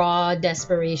 this is raw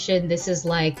desperation. This is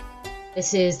like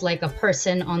a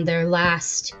person on their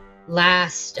last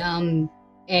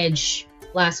edge,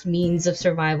 last means of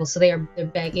survival. So they're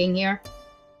begging here.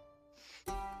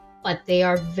 But they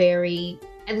are very,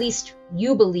 at least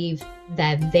you believe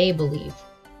that they believe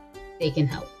they can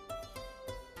help.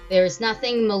 There's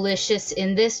nothing malicious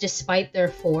in this, despite their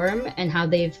form and how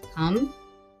they've come.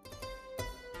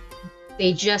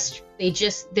 They're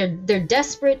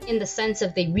desperate in the sense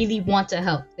of they really want to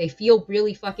help. They feel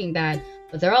really fucking bad,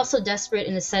 but they're also desperate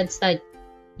in the sense that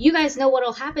you guys know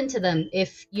what'll happen to them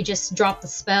if you just drop the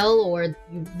spell or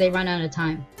they run out of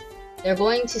time. they're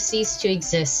going to cease to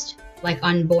exist like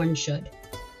unborn should.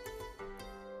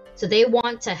 So they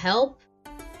want to help,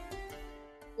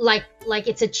 like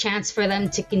it's a chance for them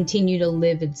to continue to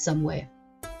live in some way.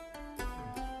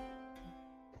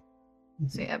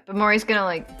 So yeah, but Maury's gonna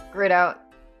like grit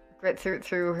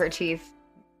through her teeth.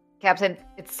 Captain,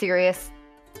 it's serious.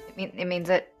 It means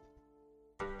it.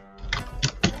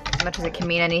 As much as it can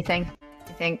mean anything,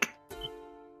 I think.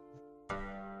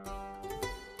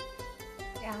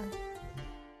 Yeah.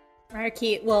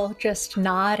 Marquis will just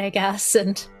nod, I guess,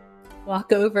 and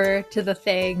walk over to the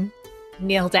thing,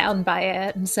 kneel down by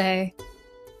it, and say,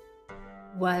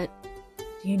 "What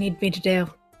do you need me to do?"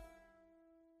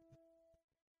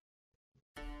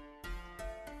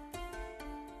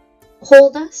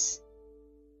 Hold us.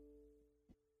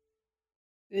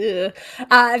 They will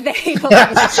that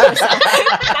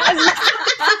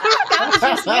was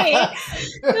just me.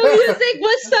 The music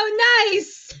was so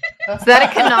nice. Is that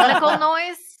a canonical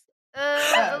noise,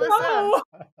 Alyssa? No.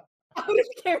 Out of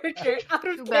character. Out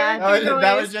of Too bad. character.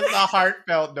 That was just a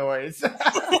heartfelt noise.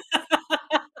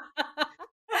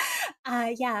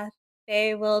 Yeah,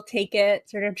 they will take it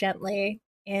sort of gently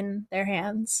in their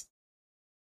hands.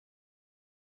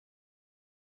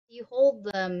 You hold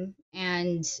them,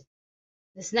 and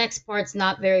this next part's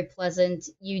not very pleasant.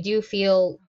 You do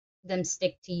feel them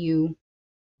stick to you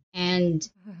and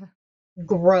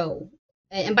grow.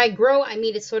 And by grow, I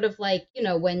mean it's sort of like,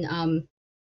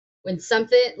 when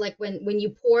something, like when you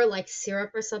pour like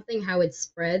syrup or something, how it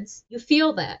spreads, you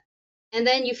feel that. And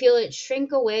then you feel it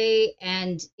shrink away,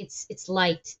 and it's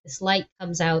light. This light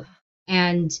comes out,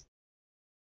 and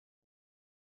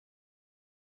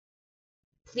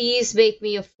please make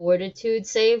me a fortitude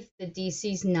save. The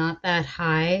DC's not that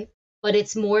high, but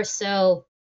it's more so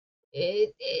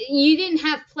you didn't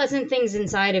have pleasant things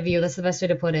inside of you. That's the best way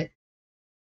to put it.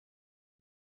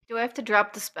 Do I have to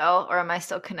drop the spell, or am I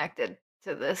still connected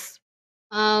to this?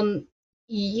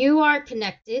 You are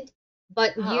connected,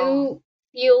 but you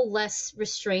feel less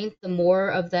restraint the more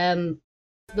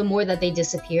that they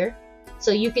disappear.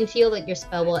 So you can feel that your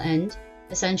spell will end,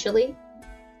 essentially.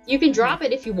 You can drop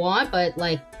it if you want, but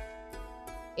like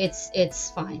it's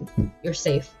fine. You're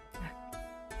safe.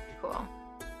 Cool.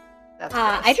 That's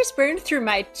I just burned through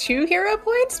my 2 hero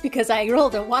points because I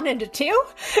rolled a 1 and a 2.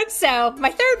 So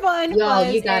my third one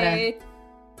was you gotta.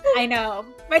 I know.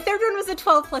 My third one was a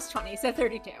 12 plus 20, so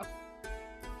 32.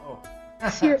 Oh.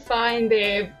 You're fine,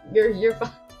 babe. You're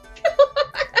fine.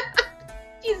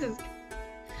 Jesus.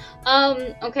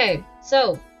 Okay.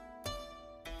 So,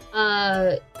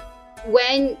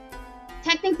 when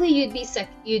technically you'd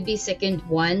be sickened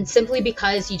 1 simply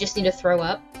because you just need to throw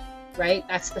up, right?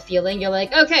 That's the feeling. You're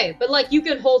like, okay, but like you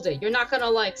can hold it. You're not gonna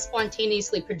like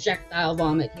spontaneously projectile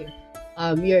vomit here.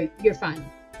 You're fine.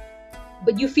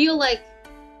 But you feel like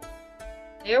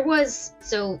there was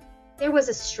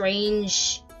a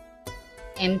strange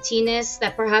emptiness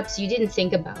that perhaps you didn't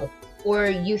think about, or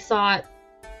you thought,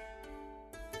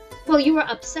 well, you were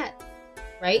upset,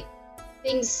 right?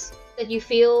 Things that you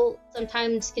feel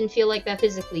sometimes can feel like that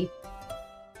physically.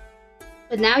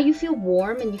 But now you feel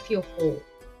warm and you feel whole.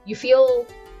 You feel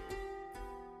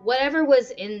whatever was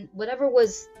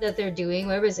that they're doing,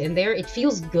 whatever's in there, it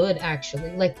feels good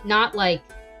actually. Like not like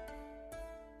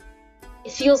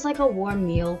it feels like a warm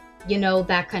meal,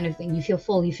 that kind of thing. You feel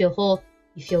full, you feel whole,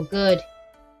 you feel good,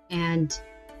 and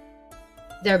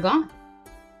they're gone.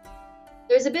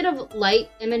 There's a bit of light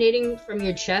emanating from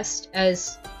your chest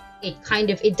as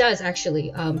it does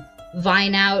actually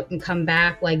vine out and come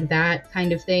back like that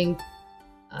kind of thing.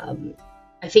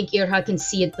 I think Irha can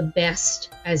see it the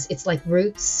best as it's like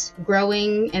roots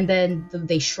growing and then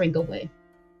they shrink away.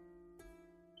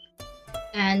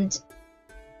 And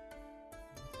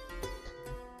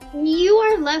you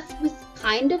are left with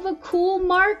kind of a cool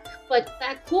mark, but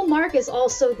that cool mark is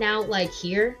also now like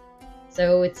here.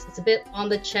 So it's a bit on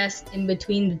the chest, in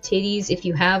between the titties, if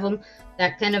you have them,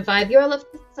 that kind of vibe. You're left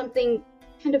with something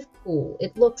kind of cool.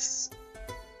 It looks,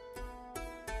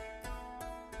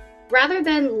 rather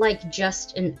than like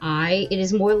just an eye, it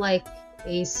is more like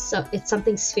it's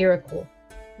something spherical.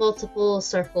 Multiple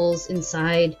circles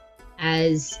inside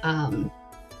as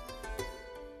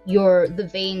the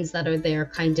veins that are there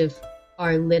kind of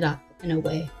are lit up in a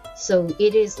way. So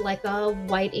it is like a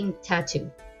white ink tattoo.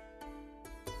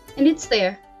 And it's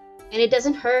there. And it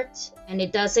doesn't hurt. And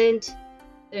there's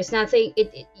nothing,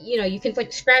 you can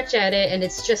like scratch at it and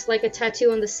it's just like a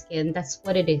tattoo on the skin. That's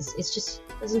what it is. It's just,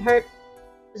 doesn't hurt.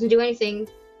 Doesn't do anything.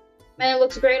 Man, it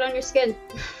looks great on your skin.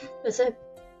 That's it.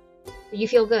 You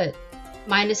feel good.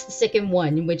 Minus the second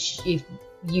one, in which you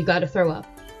gotta throw up.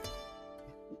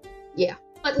 Yeah.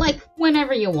 But like,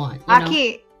 whenever you want.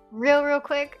 Aki, real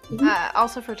quick,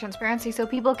 also for transparency, so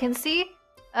people can see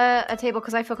a table,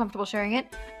 because I feel comfortable sharing it.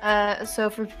 So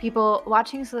for people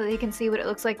watching, so that they can see what it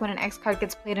looks like when an X card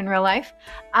gets played in real life.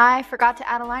 I forgot to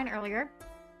add a line earlier,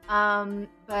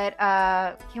 but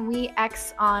can we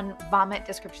X on vomit,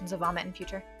 descriptions of vomit in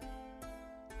future?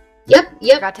 Yep.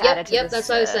 Forgot to add it to Yep. this, That's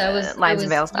what I said. Lines and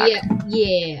Veils doc.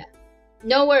 Yeah.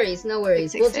 No worries. Six,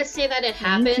 We'll six. just say that it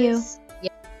Thank happens.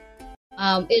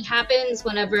 Yeah. It happens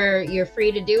whenever you're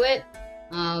free to do it.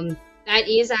 That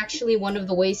is actually one of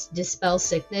the ways to dispel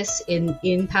sickness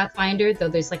in Pathfinder, though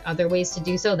there's like other ways to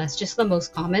do so. That's just the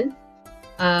most common.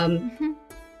 So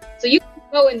you can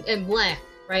go and bleh,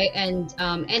 right? And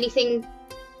anything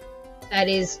that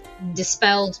is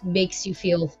dispelled makes you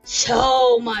feel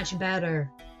so much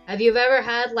better. Have you ever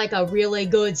had like a really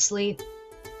good sleep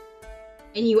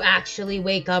and you actually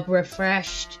wake up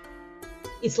refreshed?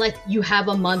 It's like you have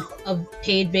a month of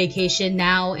paid vacation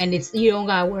now, and you don't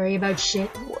gotta worry about shit.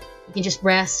 You can just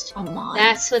rest. Come on.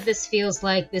 That's what this feels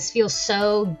like. This feels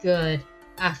so good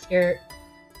after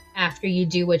you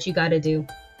do what you gotta do.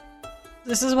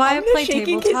 This is why I play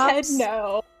tabletops. His head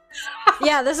no.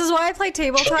 Yeah, this is why I play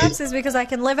tabletops, is because I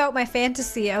can live out my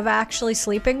fantasy of actually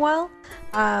sleeping well.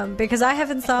 Because I have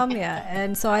insomnia,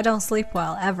 and so I don't sleep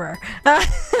well ever.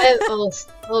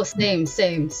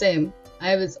 Same.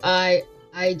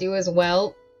 I do as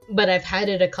well, but I've had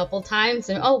it a couple times,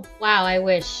 and oh wow, I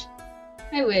wish.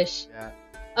 Yeah.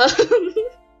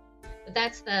 But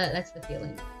that's the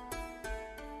feeling.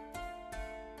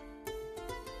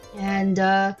 And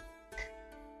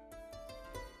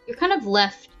you're kind of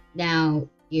left now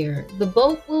here. The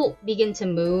boat will begin to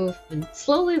move, and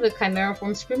slowly the Chimera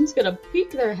form scream's gonna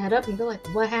peek their head up and go like,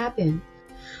 "What happened?"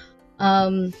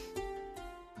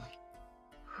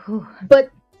 But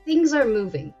things are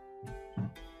moving.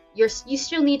 You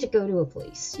still need to go to a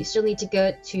place. You still need to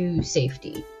get to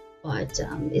safety. But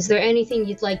is there anything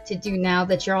you'd like to do now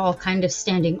that you're all kind of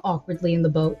standing awkwardly in the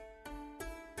boat?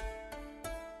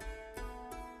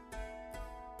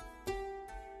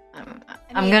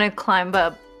 I'm gonna climb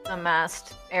up the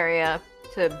mast area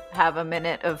to have a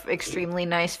minute of extremely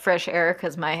nice fresh air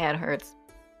because my head hurts.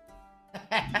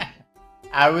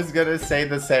 I was gonna say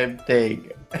the same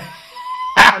thing.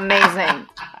 Amazing.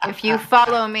 If you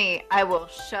follow me, I will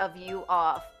shove you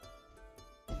off.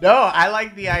 No, I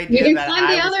like the idea can that climb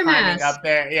the I was other climbing mast. up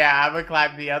there. Yeah, I'm gonna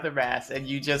climb the other mast, and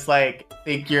you just like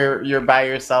think you're by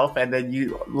yourself, and then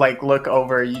you like look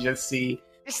over, you just see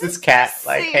this cat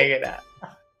like hanging out.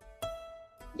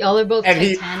 Y'all are both And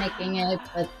Titanicing it,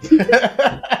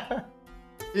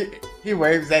 but he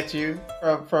waves at you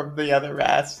from the other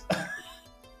mast.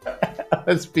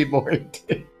 As people wave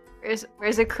too.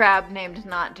 Where's a crab named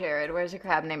not Jared? Where's a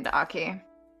crab named Aki?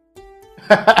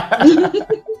 there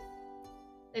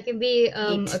can be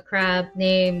a crab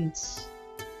named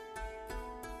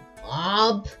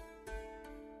Bob.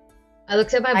 I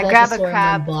looked at my grab a Bulbasaur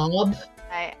crab. and Bob.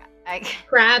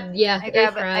 Crab, yeah.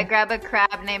 I grab a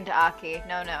crab named Aki.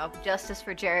 No, justice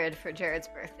for Jared's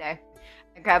birthday.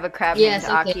 I grab a crab named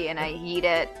Aki and I eat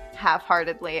it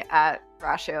half-heartedly at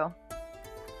Rashu.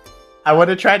 I want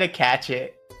to try to catch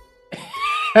it.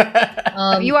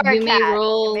 You are a cat.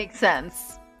 Roll, it makes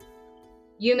sense.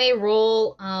 You may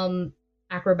roll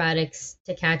acrobatics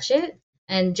to catch it,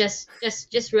 and just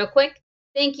real quick.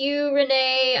 Thank you,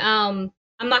 Renee. I'm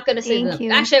not gonna say Thank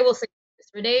you. Actually, I will say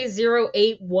this. Renee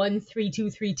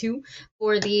 08313232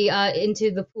 for the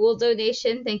into the pool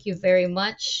donation. Thank you very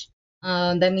much.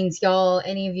 That means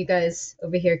any of you guys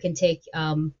over here can take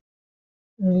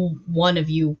one of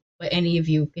you, but any of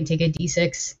you can take a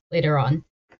d6 later on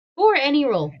for any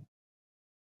roll.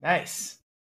 Nice.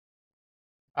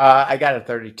 I got a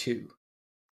 32.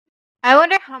 I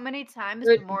wonder how many times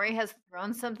Mori has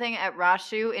thrown something at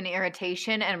Rashu in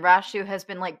irritation, and Rashu has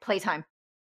been like, playtime.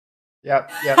 Yep.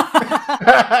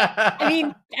 I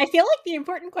mean, I feel like the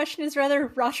important question is whether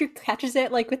Rashu catches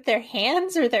it like with their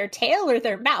hands or their tail or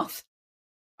their mouth.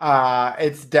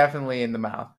 It's definitely in the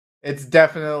mouth. It's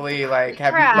definitely like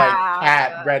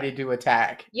cat ready to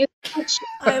attack. You catch.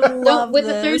 I love with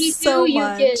this the 32 so you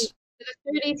much. can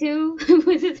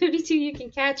with the 32 you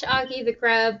can catch Aki the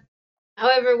crab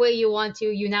however way you want to.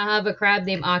 You now have a crab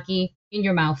named Aki in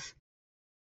your mouth.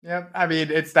 Yep. I mean,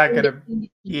 it's not gonna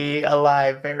be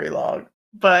alive very long,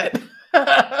 but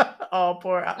oh,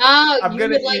 poor. I'm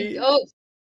gonna eat.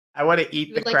 I want to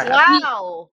eat the crab.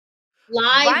 Wow.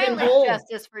 Live and whole.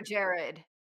 Justice for Jared.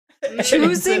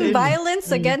 Choosing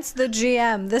violence against the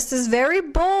GM. This is very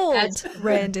bold,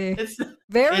 Randy.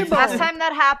 Very bold. Last time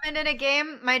that happened in a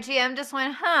game, my GM just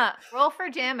went, roll for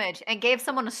damage, and gave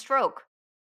someone a stroke.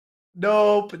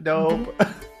 Nope.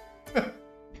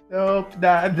 Nope,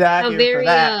 not How here very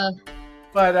for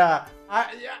that.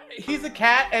 But he's a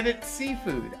cat and it's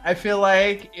seafood. I feel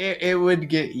like it would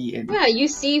get eaten. yeah, you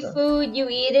see food, you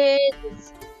eat it,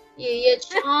 you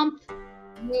chomp,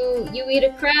 you eat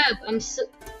a crab.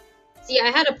 See,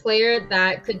 I had a player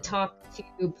that could talk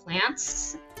to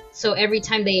plants, so every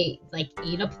time they like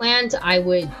eat a plant, I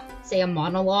would say a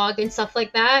monologue and stuff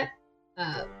like that.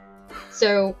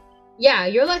 So yeah,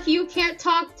 you're lucky you can't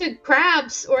talk to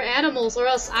crabs or animals, or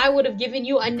else I would have given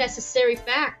you unnecessary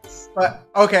facts. But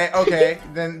okay,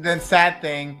 then sad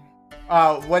thing.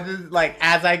 What is like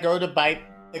as I go to bite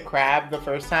the crab the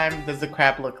first time? Does the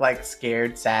crab look like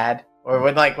scared, sad, or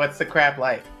what's the crab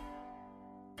like?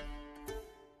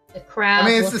 The crab. I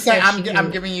mean, it's the same. I'm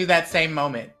you. giving you that same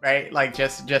moment, right? Like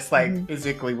just like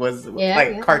physically was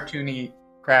cartoony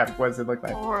crab. What does it look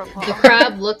like? Horrible. The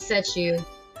crab looks at you,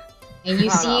 and you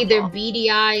see their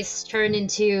beady eyes turn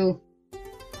into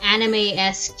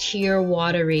anime-esque tear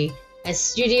watery as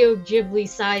Studio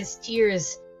Ghibli-sized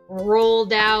tears roll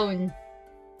down.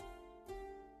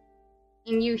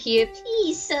 And you hear,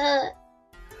 please.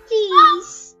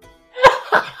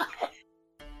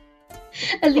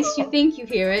 At least you think you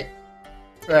hear it.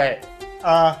 Right.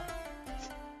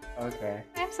 Okay.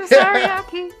 I'm so sorry,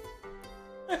 Aki.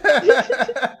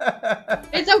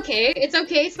 It's okay. It's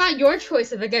okay. It's not your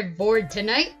choice if I get bored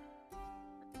tonight.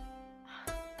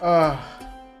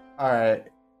 Alright.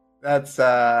 That's,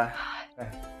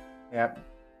 yep.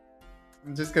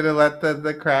 I'm just gonna let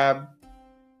the crab...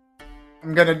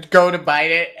 I'm gonna go to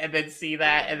bite it, and then see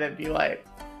that, and then be like...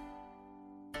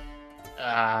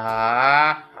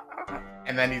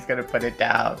 And then he's gonna put it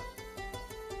down.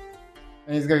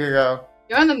 And he's gonna go...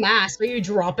 You're on the mast. Are you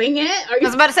dropping it? Are you... I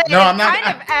was about to say, No, I'm not.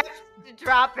 kind of asked to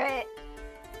drop it.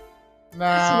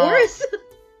 No. It's worse.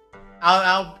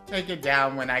 I'll take it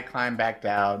down when I climb back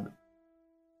down.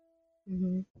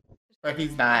 Mm-hmm. But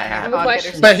he's not I have happy. a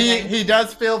question. But he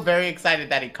does feel very excited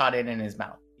that he caught it in his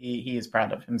mouth. He is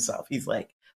proud of himself. He's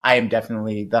like, I am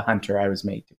definitely the hunter I was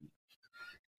made to be.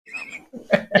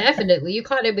 Definitely. You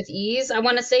caught it with ease. I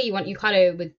want to say you caught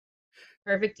it with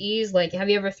perfect ease. Like, have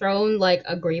you ever thrown like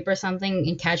a grape or something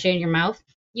and catch it in your mouth?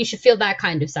 You should feel that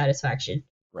kind of satisfaction.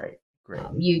 Great.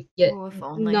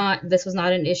 This was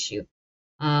not an issue.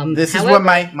 This is what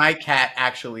my cat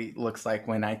actually looks like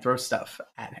when I throw stuff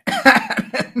at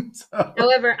him. So.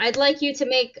 However, I'd like you to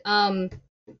make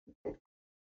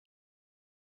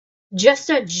just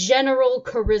a general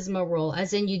charisma roll,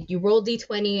 as in you roll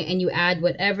d20 and you add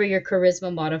whatever your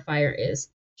charisma modifier is.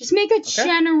 Just make a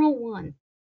general one.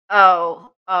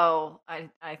 Oh, I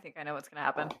think I know what's gonna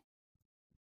happen.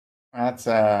 That's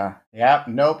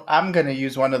nope. I'm gonna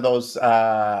use one of those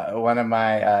one of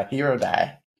my hero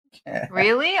die.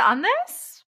 Really? On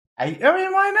this? I mean,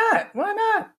 why not? Why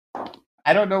not?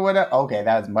 I don't know what okay,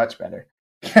 that was much better.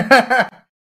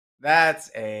 That's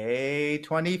a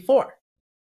 24.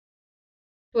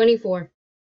 24.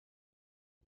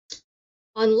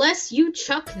 Unless you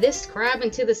chuck this crab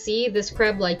into the sea, this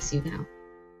crab likes you now.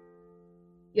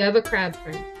 You have a crab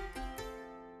friend.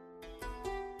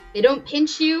 They don't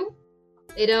pinch you.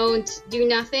 They don't do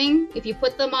nothing. If you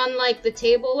put them on, like, the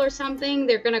table or something,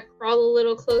 they're gonna crawl a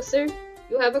little closer.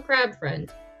 You have a crab friend.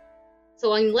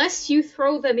 So unless you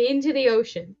throw them into the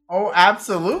ocean... Oh,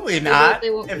 absolutely not. They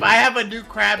won't if I have a new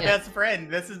crab best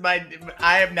friend,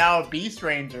 I am now a beast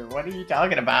ranger. What are you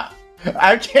talking about?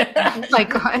 I can't... Oh my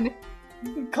god.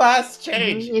 Class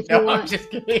change. I'm just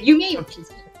kidding. You may...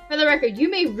 For the record, you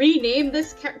may rename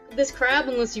this crab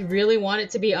unless you really want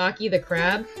it to be Aki the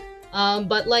crab.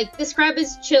 But, like, this crab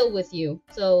is chill with you.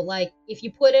 So, like, if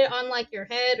you put it on, like, your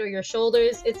head or your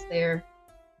shoulders, it's there.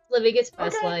 It's living its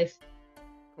best life.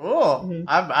 Cool.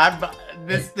 Mm-hmm.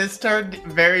 This turned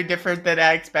very different than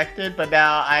I expected, but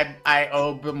now I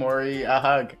owe Bamori a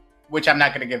hug, which I'm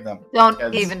not going to give them.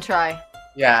 Don't even try.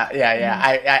 Yeah.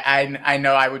 Mm-hmm. I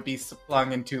know I would be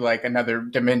flung into, like, another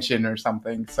dimension or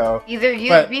something, so... Either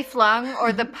you'd be flung,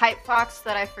 or the pipe fox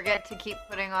that I forget to keep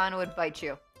putting on would bite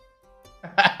you.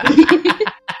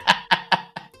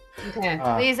 Okay.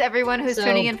 Please, everyone who's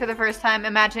tuning in for the first time,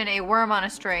 imagine a worm on a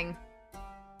string.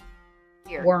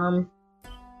 Here. Worm.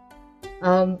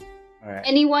 Right.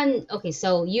 Anyone... Okay,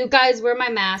 so you guys were my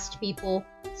masked people.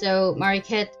 So,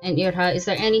 Mariket and Irha, is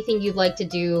there anything you'd like to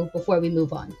do before we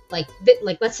move on? Like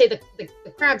let's say the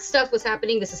crab stuff was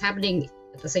happening, this is happening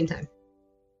at the same time.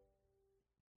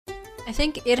 I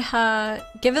think Irha,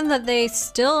 given that they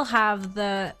still have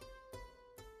the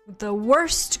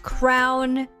worst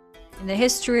crown in the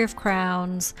history of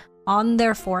crowns on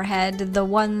their forehead, the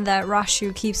one that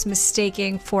Rashu keeps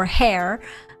mistaking for hair.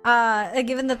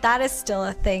 Given that that is still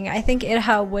a thing, I think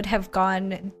Irha would have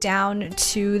gone down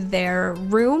to their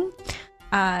room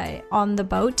on the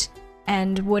boat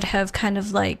and would have kind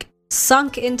of like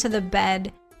sunk into the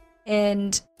bed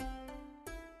and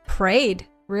prayed,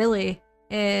 really,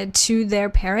 to their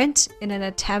parent in an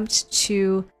attempt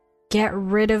to get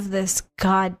rid of this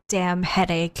goddamn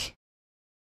headache.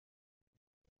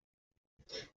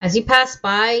 As you pass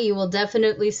by, you will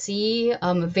definitely see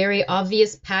a very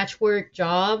obvious patchwork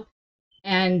job,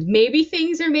 and maybe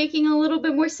things are making a little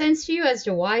bit more sense to you as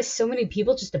to why so many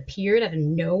people just appeared out of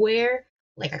nowhere,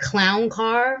 like a clown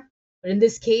car. But in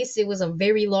this case, it was a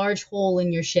very large hole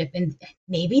in your ship, and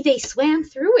maybe they swam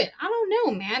through it. I don't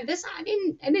know, man.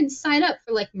 I didn't sign up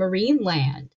for like marine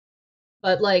land,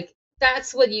 but like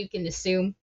that's what you can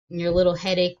assume in your little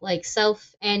headache-like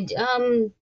self. And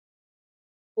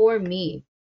for me.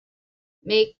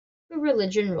 Make a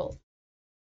religion roll.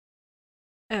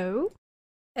 Oh.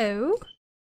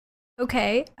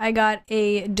 Okay, I got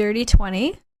a dirty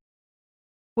 20,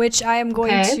 which I am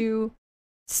going to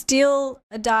steal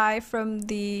a die from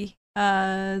the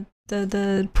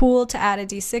pool to add a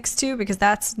d6 to, because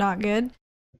that's not good.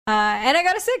 And I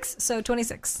got a 6, so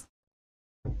 26.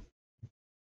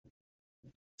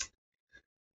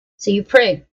 So you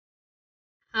pray.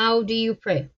 How do you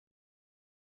pray?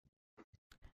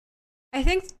 I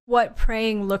think what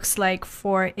praying looks like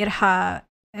for Irha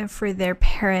and for their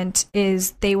parent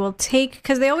is they will take,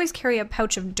 because they always carry a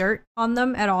pouch of dirt on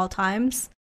them at all times,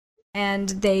 and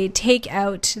they take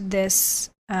out this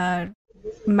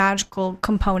magical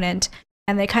component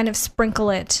and they kind of sprinkle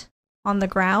it on the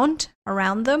ground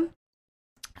around them.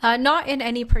 Not in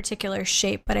any particular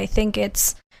shape, but I think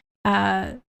it's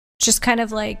just kind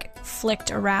of like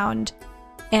flicked around,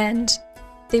 and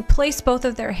they place both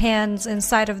of their hands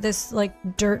inside of this like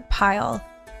dirt pile,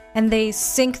 and they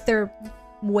sink their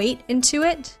weight into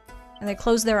it, and they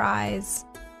close their eyes,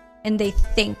 and they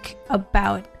think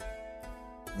about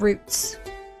roots,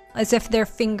 as if their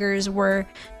fingers were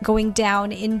going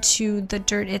down into the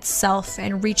dirt itself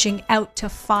and reaching out to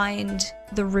find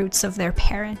the roots of their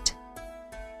parent.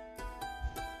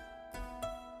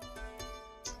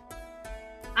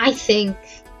 I think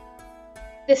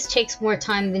this takes more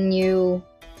time than you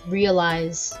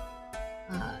realize.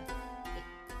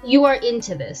 You are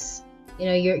into this. You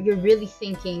know, you're really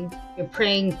thinking, you're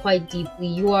praying quite deeply,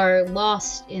 you are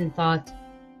lost in thought.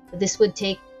 But this would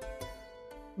take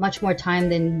much more time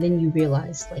than you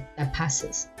realize, like that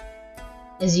passes.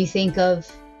 As you think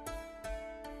of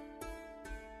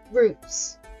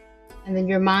roots, and then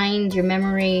your mind, your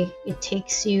memory, it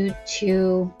takes you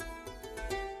to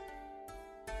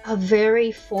a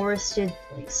very forested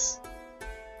place.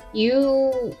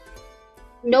 You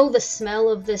know the smell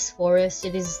of this forest.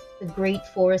 It is the great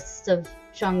forests of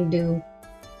Shangdu,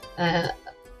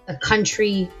 a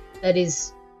country that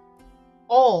is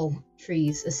all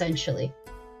trees, essentially.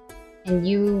 And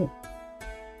you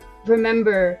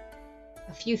remember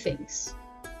a few things.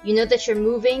 You know that you're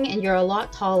moving and you're a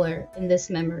lot taller in this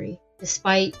memory,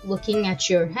 despite looking at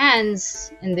your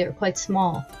hands and they're quite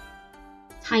small.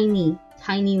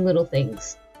 Tiny little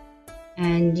things.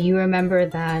 And you remember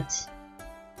that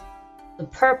the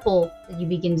purple that you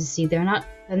begin to see, they're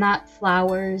not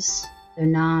flowers, they're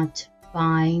not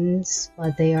vines,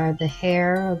 but they are the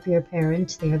hair of your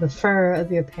parent, they are the fur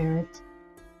of your parent.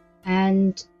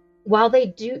 And while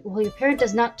your parent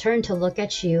does not turn to look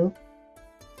at you,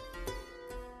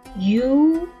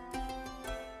 you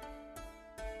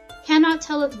cannot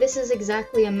tell if this is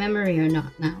exactly a memory or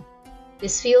not now.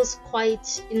 This feels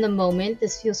quite in the moment,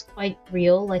 this feels quite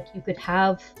real, like you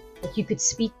could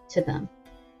speak to them,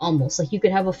 almost, like you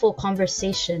could have a full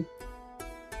conversation.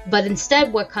 But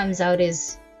instead what comes out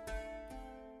is,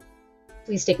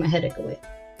 please take my headache away.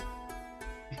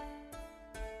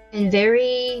 And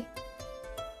very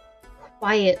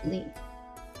quietly,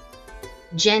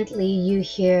 gently you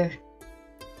hear,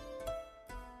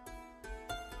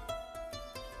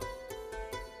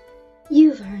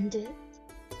 "You've earned it.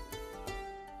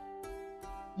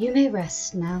 You may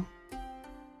rest now."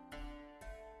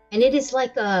 And it is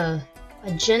like a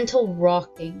gentle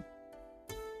rocking.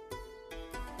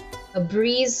 A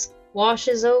breeze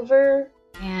washes over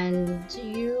and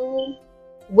you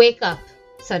wake up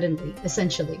suddenly,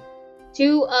 essentially,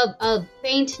 to a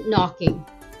faint knocking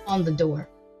on the door.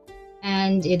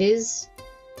 And it is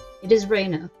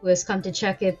Reyna, who has come to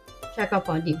check up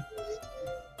on you.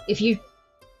 If you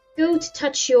go to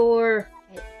touch your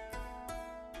head,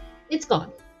 it's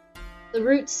gone. The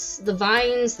roots, the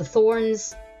vines, the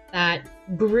thorns that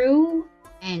grew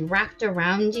and wrapped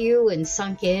around you and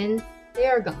sunk in, they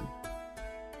are gone.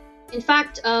 In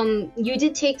fact, you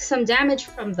did take some damage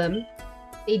from them.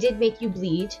 They did make you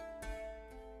bleed.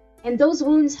 And those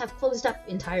wounds have closed up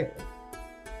entirely.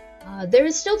 There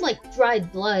is still like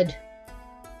dried blood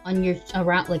on your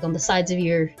around, like on the sides of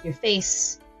your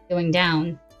face going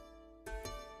down.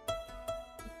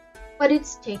 But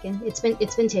it's taken. It's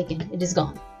been taken. It is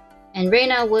gone. And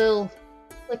Reyna will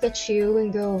look at you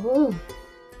and go, "Oh,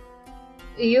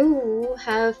 you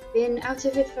have been out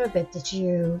of it for a bit. Did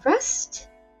you rest?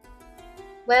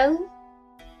 Well?"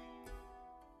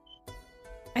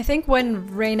 I think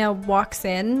when Reyna walks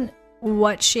in,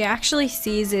 what she actually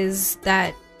sees is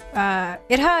that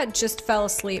it had just fell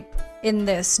asleep in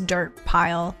this dirt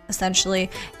pile, essentially.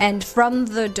 And from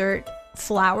the dirt,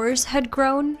 flowers had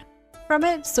grown from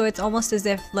it. So it's almost as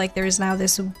if like there's now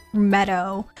this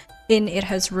meadow in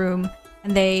Itha's room.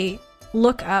 And they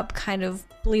look up kind of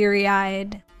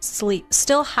bleary-eyed,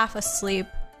 still half asleep.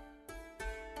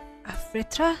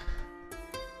 Afritra?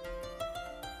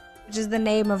 Which is the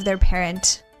name of their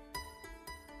parent.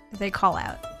 They call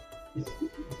out.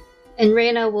 And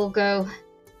Reyna will go,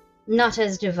 "Not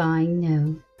as divine,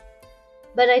 no.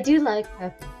 But I do like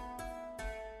her."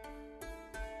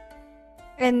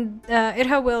 And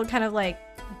Itha will kind of like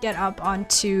get up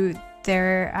onto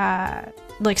their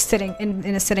like sitting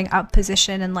in a sitting up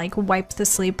position and like wipe the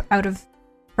sleep out of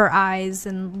her eyes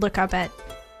and look up at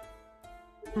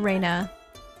Reyna.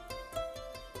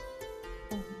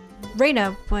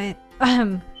 Reyna, but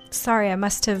sorry, I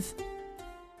must have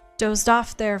dozed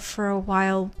off there for a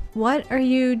while. What are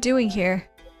you doing here?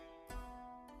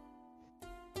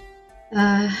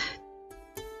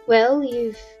 Well,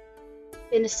 you've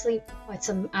been asleep for quite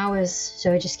some hours,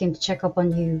 so I just came to check up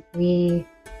on you.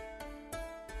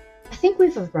 I think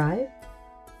we've arrived,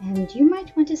 and you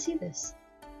might want to see this.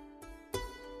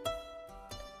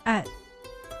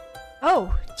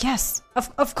 Oh, yes,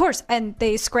 of course. And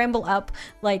they scramble up,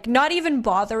 like, not even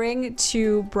bothering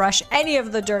to brush any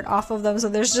of the dirt off of them. So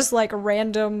there's just, like,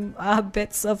 random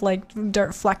bits of, like,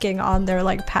 dirt flecking on their,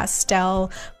 like,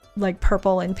 pastel, like,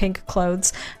 purple and pink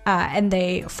clothes. And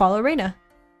they follow Reyna.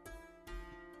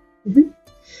 Mm-hmm.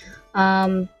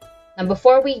 Now,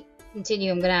 before we continue,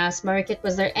 I'm going to ask Marikit,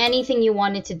 was there anything you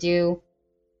wanted to do?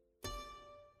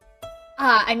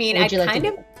 I mean,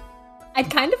 I'd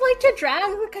kind of like to drag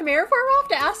the Chimera form off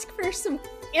to ask for some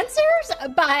answers,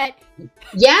 but...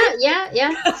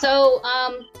 Yeah. So,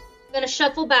 I'm gonna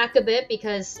shuffle back a bit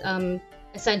because,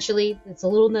 essentially, it's a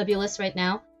little nebulous right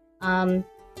now.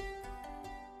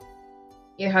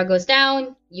 Your heart goes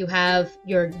down, you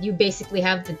basically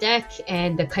have the deck,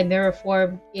 and the Chimera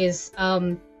form is,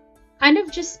 kind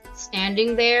of just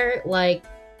standing there like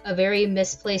a very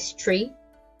misplaced tree,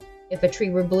 if a tree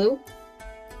were blue.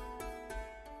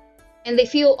 And they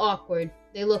feel awkward.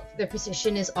 Their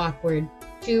position is awkward.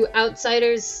 To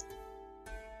outsiders,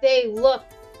 they look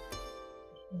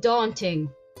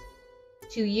daunting.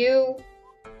 To you,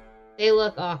 they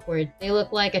look awkward. They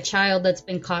look like a child that's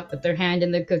been caught with their hand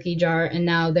in the cookie jar and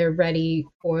now they're ready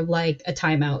for, like, a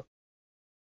timeout.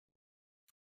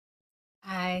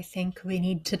 I think we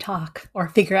need to talk, or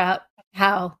figure out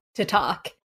how to talk.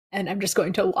 And I'm just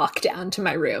going to walk down to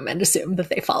my room and assume that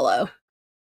they follow.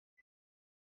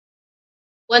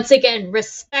 Once again,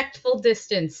 respectful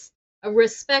distance. A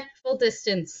respectful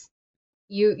distance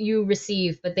you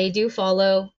receive, but they do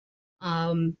follow.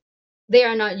 They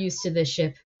are not used to this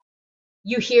ship.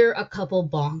 You hear a couple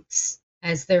bonks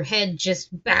as their head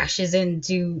just bashes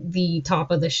into the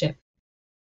top of the ship.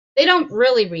 They don't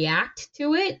really react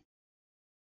to it,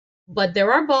 but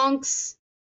there are bonks.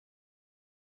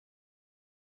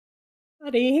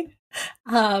 Buddy.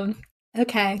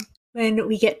 Okay. When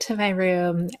we get to my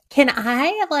room, can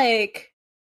I, like,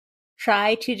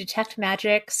 try to detect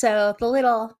magic? So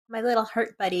my little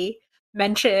hurt buddy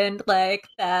mentioned, like,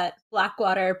 that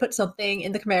Blackwater put something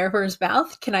in the Chimera form's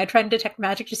mouth. Can I try and detect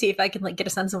magic to see if I can, like, get a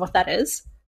sense of what that is?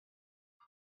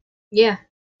 Yeah.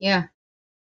 It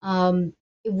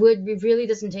really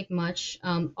doesn't take much.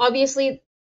 Obviously,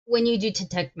 when you do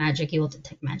detect magic, you will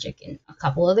detect magic in a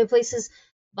couple other places.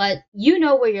 But you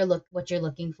know what you're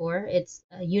looking for. It's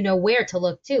you know where to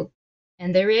look too,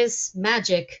 and there is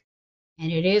magic,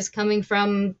 and it is coming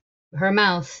from her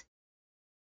mouth.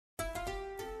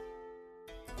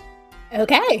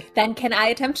 Okay, then can I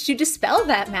attempt to dispel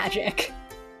that magic?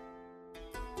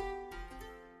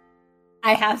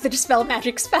 I have the dispel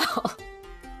magic spell.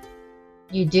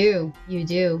 You do. You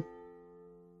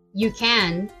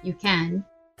can.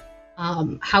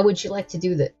 How would you like to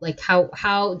do that? Like,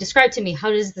 how describe to me, how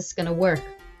is this gonna work?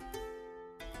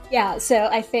 Yeah, so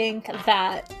I think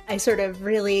that I sort of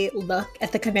really look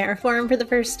at the chimera form for the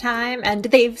first time, and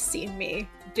they've seen me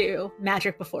do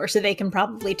magic before, so they can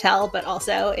probably tell, but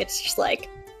also it's just like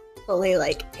fully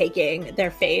like taking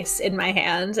their face in my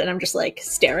hands, and I'm just like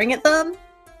staring at them.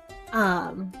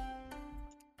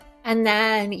 And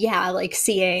then, yeah, like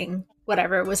seeing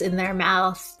whatever was in their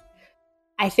mouth,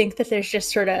 I think that there's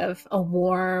just sort of a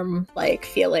warm, like,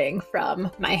 feeling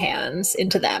from my hands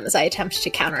into them as I attempt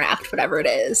to counteract whatever it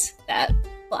is that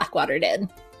Blackwater did.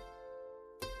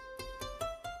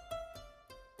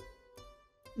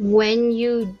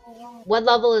 What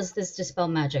level is this Dispel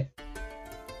Magic?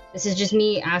 This is just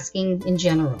me asking in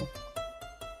general.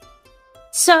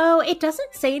 So it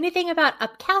doesn't say anything about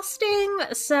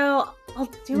upcasting, so I'll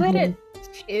do it at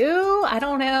 2. I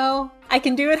don't know. I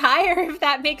can do it higher if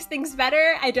that makes things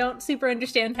better. I don't super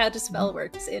understand how Dispel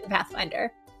works in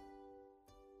Pathfinder.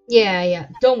 Yeah.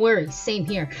 Don't worry. Same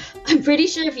here. I'm pretty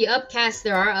sure if you upcast,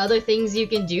 there are other things you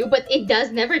can do, but it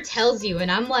never tells you.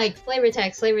 And I'm like, flavor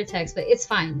text, but it's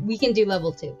fine. We can do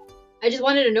level 2. I just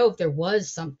wanted to know if there was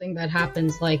something that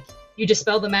happens, like you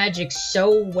dispel the magic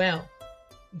so well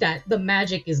that the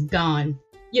magic is gone,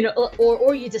 you know,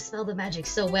 or you dispel the magic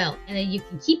so well and then you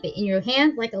can keep it in your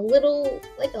hand like a little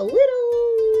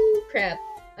crab.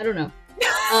 I don't know.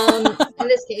 In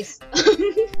this case,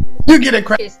 you get a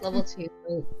crab. Case level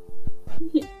 2.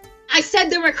 I said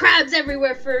there were crabs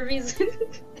everywhere for a reason.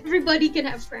 Everybody can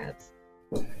have crabs.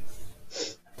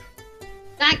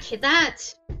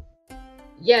 That.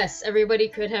 Yes, everybody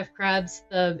could have crabs.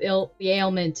 The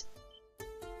ailment,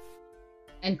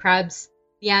 and crabs.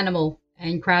 The animal,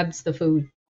 and crabs the food.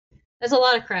 There's a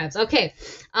lot of crabs. Okay.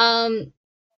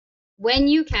 When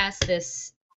you cast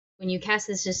this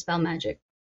dispel magic,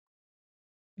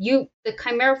 the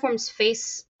chimera form's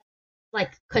face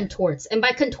like contorts. And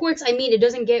by contorts I mean it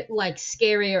doesn't get like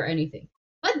scary or anything.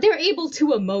 But they're able to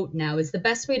emote now is the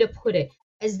best way to put it.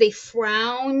 As they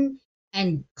frown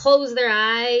and close their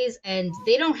eyes, and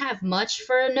they don't have much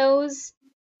for a nose,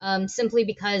 simply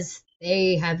because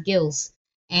they have gills.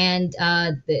 And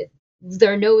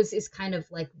their nose is kind of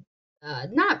like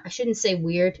I shouldn't say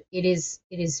weird. It is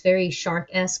very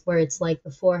shark-esque, where it's like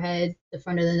the forehead, the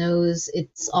front of the nose,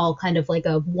 it's all kind of like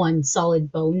a one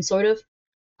solid bone sort of.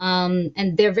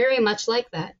 And they're very much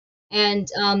like that. And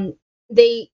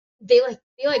they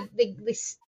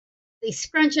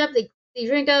scrunch up, they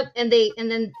drink up, and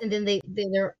then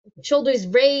their shoulders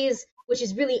raise, which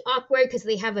is really awkward because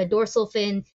they have a dorsal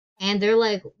fin, and they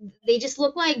look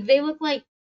like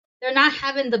they're not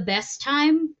having the best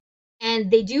time, and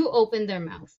they do open their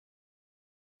mouth.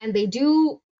 And they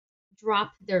do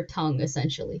drop their tongue,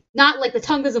 essentially. Not like the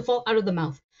tongue doesn't fall out of the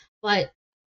mouth, but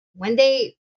when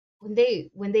they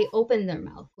open their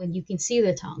mouth, when you can see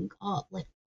the tongue, like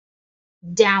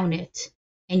down it,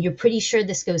 and you're pretty sure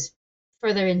this goes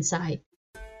further inside,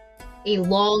 a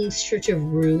long stretch of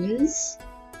runes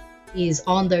is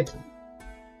on their tongue.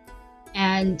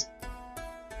 And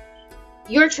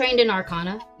you're trained in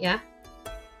Arcana, yeah?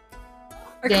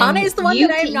 Arcana is the one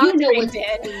that I'm not trained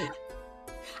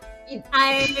in.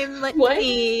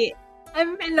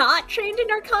 I'm not trained in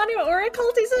Arcana or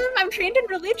occultism. I'm trained in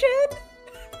religion.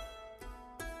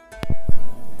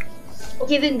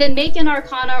 Okay, then make an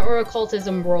Arcana or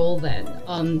occultism roll then.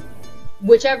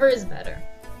 Whichever is better.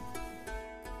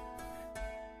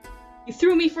 You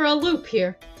threw me for a loop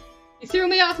here. You threw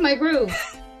me off my groove.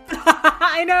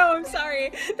 I know, I'm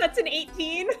sorry. That's an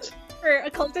 18 for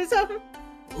occultism.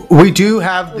 We do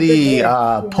have the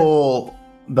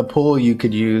pool you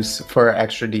could use for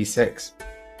extra D6.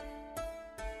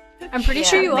 I'm pretty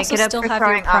sure you also still have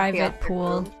your private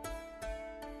pool.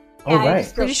 Oh, right.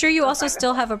 Pretty sure you also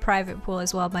still have a private pool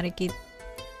as well, Marikit.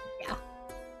 Yeah.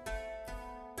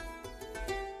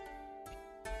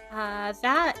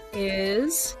 That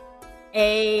is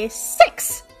a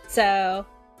 6. So,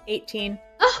 18.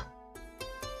 Oh!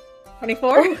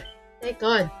 24? Oh, thank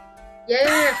God.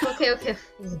 Yeah. Okay.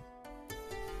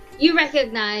 You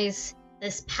recognize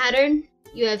this pattern.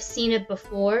 You have seen it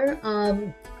before.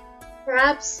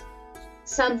 Perhaps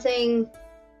something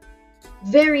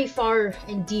very far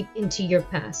and deep into your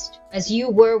past, as you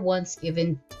were once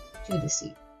given to the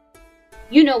sea.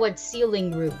 You know what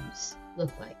sealing rooms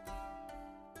look like.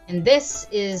 And this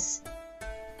is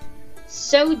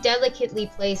so delicately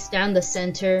placed down the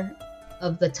center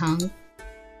of the tongue.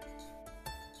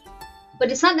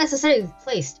 But it's not necessarily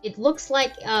placed. It looks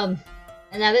like, and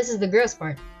now this is the gross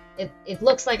part, it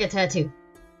looks like a tattoo.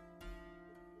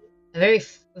 A very,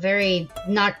 very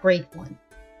not great one.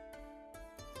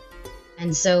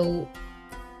 And so,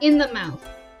 in the mouth,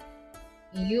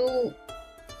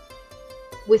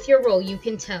 with your roll, you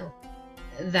can tell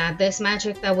that this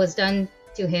magic that was done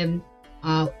to him,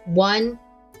 one,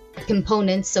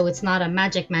 components, so it's not a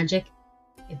magic,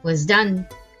 it was done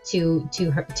to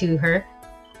her,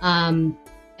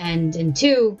 and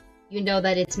two, you know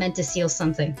that it's meant to seal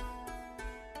something.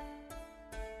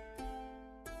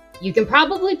 You can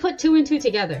probably put two and two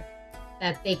together,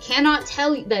 that they cannot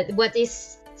tell you that what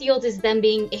is sealed is them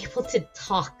being able to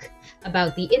talk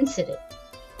about the incident,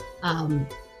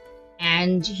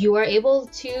 and you are able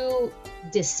to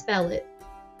dispel it.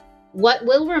 What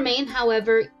will remain,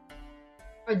 however,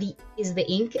 is the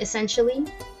ink, essentially.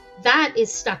 That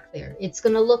is stuck there. It's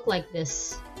gonna look like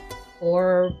this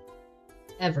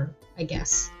forever, I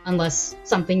guess, unless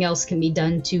something else can be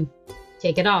done to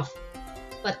take it off.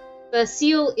 But the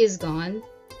seal is gone,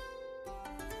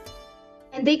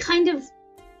 and they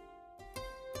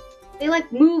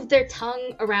like move their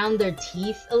tongue around their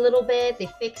teeth a little bit. They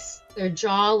fix their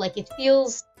jaw, like it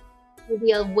feels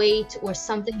maybe a weight or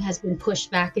something has been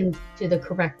pushed back into the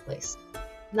correct place.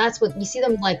 And that's what you see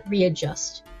them like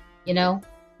readjust, you know?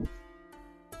 And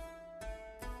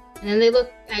then they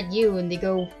look at you and they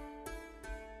go,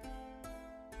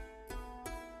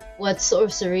 "What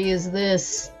sorcery is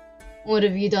this? What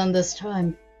have you done this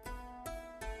time?"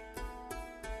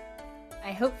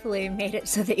 I hopefully made it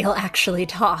so that you'll actually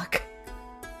talk.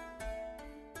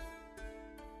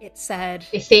 It said...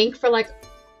 They think for like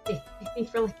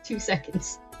 2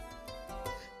 seconds.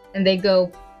 And they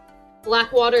go,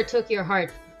 "Blackwater took your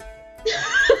heart."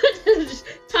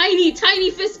 Tiny,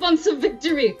 tiny fist bumps of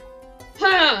victory.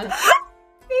 Ha!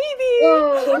 Baby!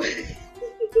 Whoa.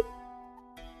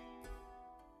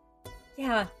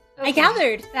 Yeah, Okay. I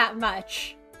gathered that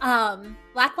much.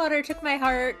 Blackwater took my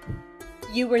heart.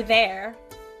 You were there.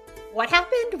 What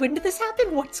happened? When did this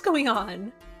happen? What's going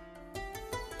on?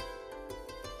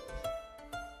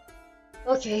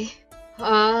 Okay.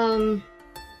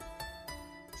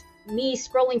 Me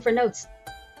scrolling for notes.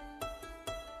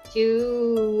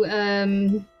 2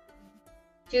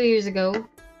 years ago,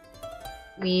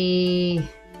 we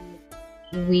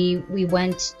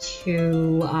went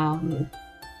to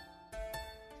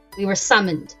we were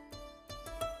summoned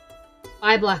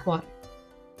by Blackwater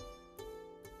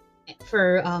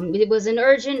for it was an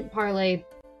urgent parlay,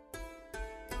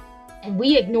 and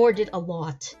we ignored it a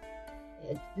lot.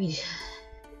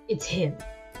 It's him.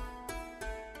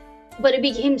 But it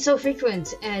became so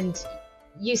frequent, and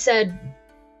you said,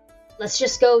 "Let's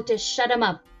just go to shut him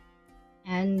up."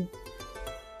 And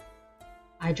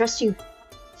I trust you.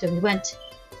 So we went.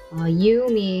 You,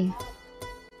 me,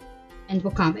 and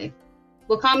Wakame.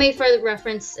 Wakame, for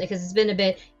reference, because it's been a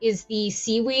bit, is the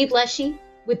seaweed leshy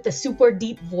with the super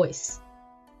deep voice.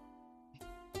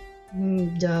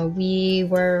 And we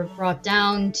were brought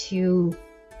down to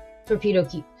Torpedo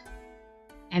Keep.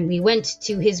 And we went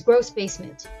to his gross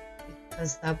basement,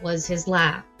 because that was his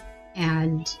lab.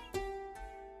 And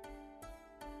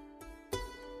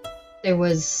it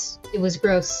was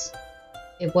gross.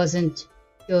 It wasn't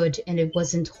good, and it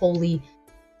wasn't holy.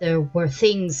 There were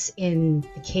things in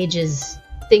the cages,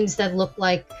 things that looked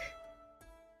like,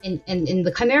 in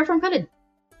the Chimera form kind of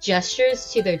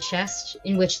gestures to their chest,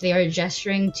 in which they are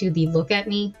gesturing to the "look at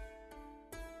me,"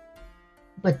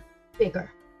 but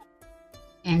bigger.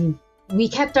 And we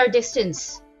kept our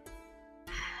distance.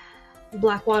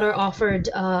 Blackwater offered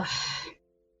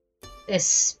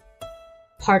this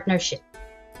partnership.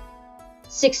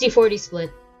 60-40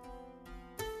 split.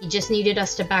 He just needed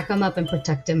us to back him up and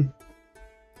protect him.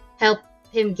 Help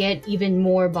him get even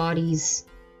more bodies.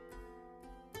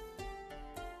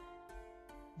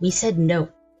 We said no.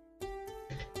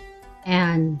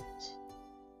 And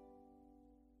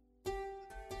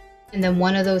then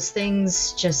one of those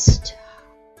things just...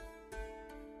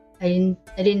 I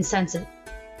didn't sense it.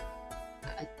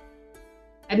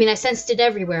 I mean, I sensed it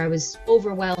everywhere. I was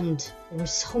overwhelmed. There were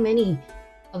so many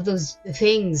of those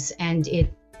things, and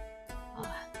it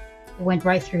went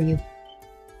right through you.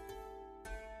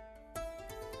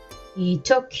 He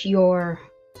took your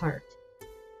heart.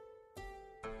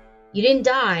 You didn't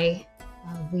die.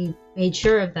 We made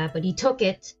sure of that, but he took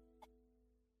it,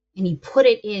 and he put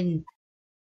it in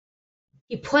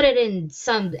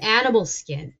some animal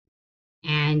skin,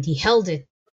 and he held it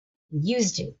and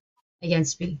used it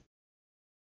against me.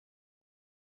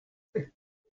 For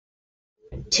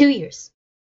 2 years.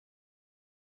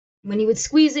 When he would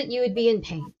squeeze it, you would be in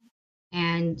pain.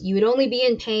 And you would only be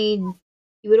in pain,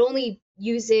 you would only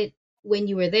use it when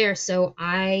you were there, so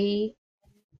I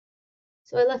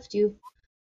left you.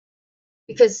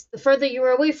 Because the further you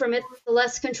were away from it, the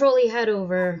less control he had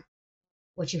over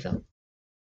what you felt.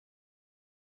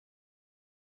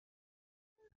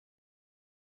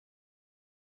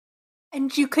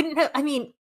 And you couldn't have,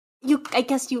 I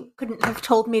guess you couldn't have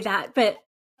told me that, but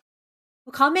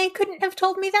Wakame couldn't have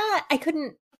told me that.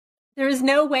 There was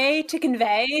no way to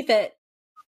convey that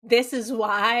this is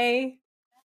why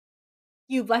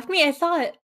you left me. I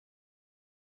thought,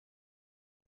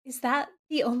 is that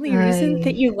the only reason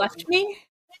that you left me?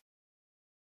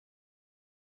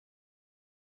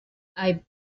 I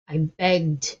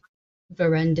begged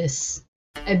Verendis.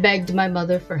 I begged my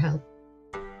mother for help.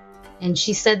 And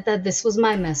she said that this was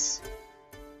my mess.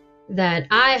 That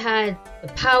I had the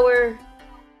power,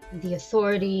 and the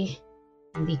authority,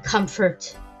 and the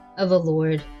comfort of a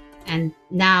lord, and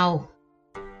now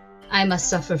I must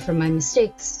suffer for my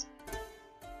mistakes.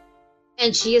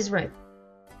 And she is right.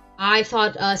 I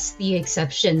thought us the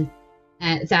exception,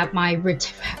 that my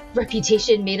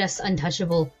reputation made us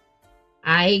untouchable.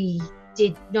 I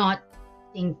did not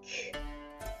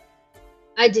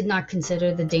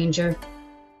consider the danger.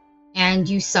 And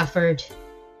you suffered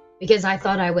because I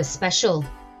thought I was special.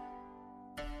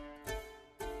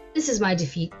 This is my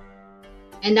defeat.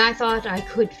 And I thought I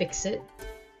could fix it.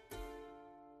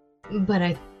 But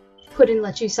I couldn't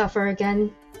let you suffer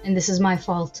again, and this is my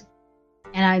fault.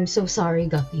 And I'm so sorry,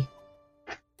 Guppy.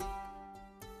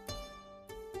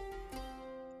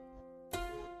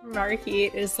 Marquis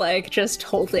is just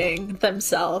holding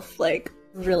themselves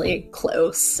really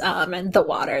close, and the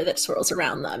water that swirls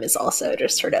around them is also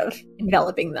just sort of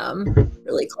enveloping them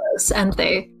really close. And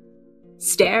they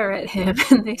stare at him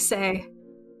and they say,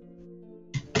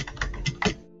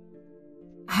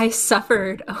 I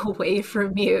suffered away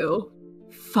from you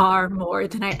far more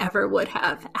than I ever would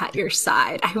have at your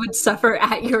side. I would suffer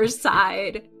at your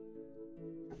side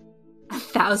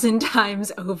 1,000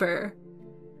 times over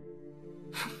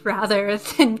rather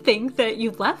than think that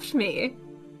you left me.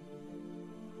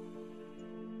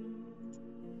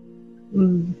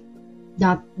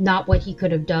 Not what he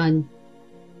could have done.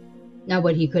 Not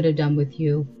what he could have done with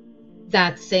you.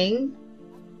 That thing,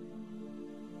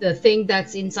 the thing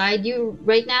that's inside you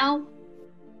right now,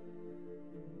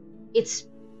 it's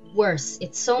worse.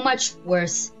 It's so much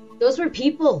worse. Those were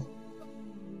people.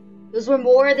 Those were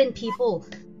more than people.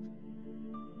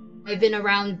 I've been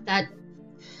around that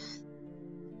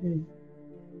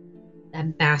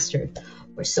bastard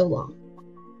for so long.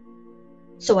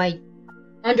 So I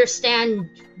understand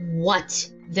what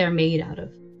they're made out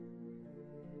of.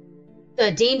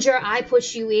 The danger I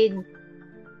put you in,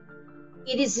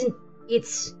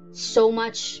 it's so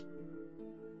much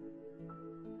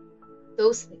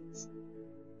those things.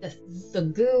 The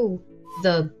goo,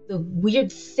 the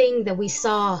weird thing that we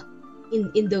saw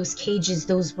in those cages,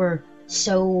 those were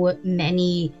so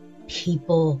many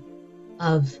people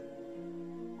of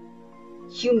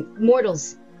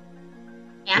mortals,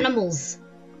 animals,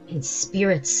 and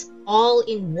spirits, all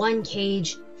in one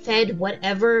cage, fed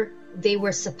whatever they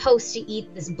were supposed to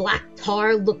eat, this black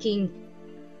tar looking,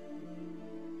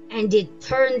 and it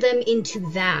turned them into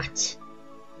that.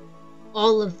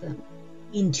 All of them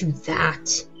into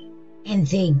that. And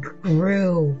they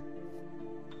grew.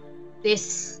 He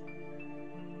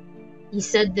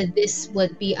said that this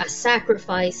would be a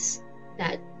sacrifice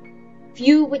that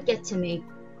few would get to make.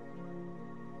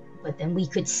 But then we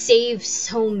could save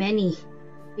so many,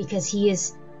 because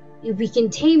we can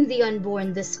tame the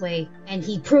unborn this way, and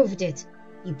he proved it.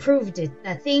 He proved it.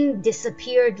 That thing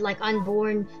disappeared like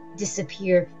unborn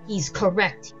disappear. He's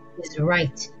correct. He's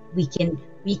right. We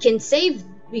can save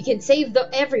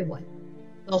everyone.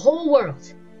 The whole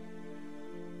world.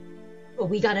 But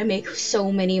we gotta make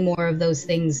so many more of those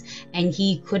things, and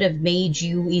he could have made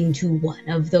you into one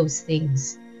of those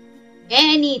things.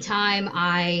 Anytime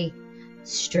I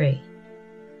stray.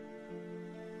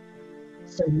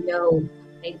 So no,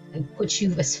 I put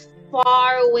you as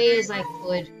far away as I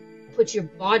could. Put your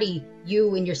body,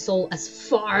 you and your soul, as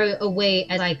far away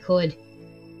as I could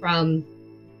from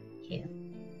him.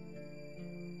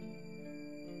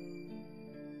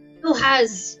 Still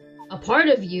has a part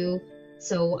of you,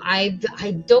 so I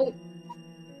don't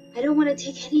want to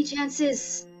take any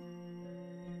chances.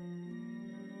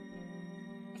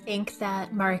 I think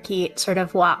that Marquis sort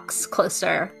of walks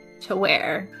closer to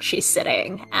where she's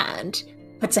sitting and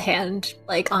puts a hand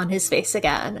on his face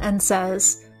again and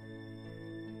says,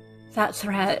 that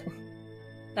threat,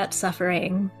 that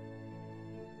suffering,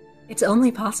 it's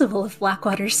only possible if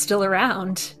Blackwater's still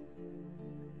around.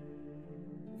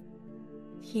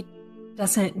 He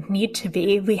doesn't need to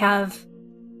be. We have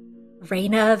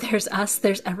Reyna, there's us,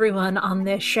 there's everyone on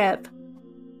this ship.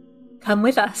 Come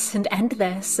with us and end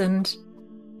this, and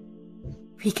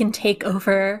we can take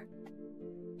over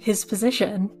his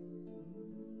position.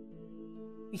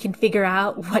 We can figure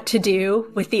out what to do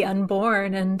with the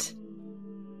unborn, and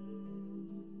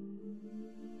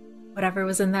whatever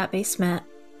was in that basement,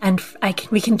 and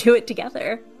we can do it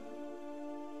together.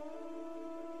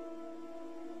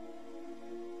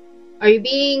 Are you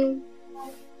being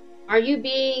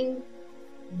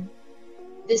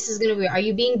this is gonna be, are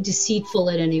you being deceitful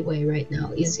in any way right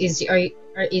now? Is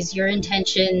your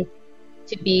intention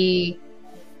to be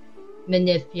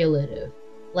manipulative?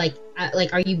 Like,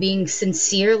 are you being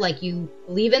sincere, like you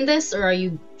believe in this, or are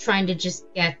you trying to just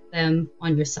get them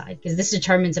on your side? Because this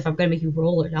determines if I'm gonna make you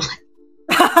roll or not.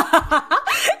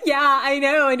 Yeah, I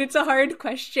know, and it's a hard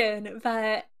question,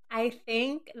 but I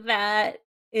think that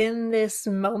in this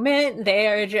moment, they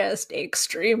are just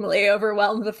extremely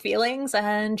overwhelmed with feelings,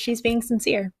 and she's being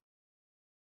sincere.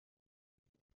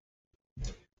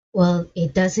 Well,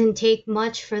 it doesn't take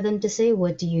much for them to say,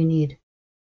 "What do you need?"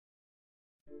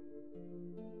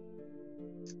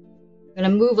 We're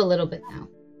going to move a little bit now.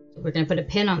 So we're going to put a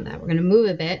pin on that. We're going to move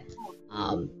a bit.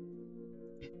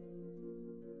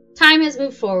 Time has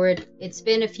moved forward. It's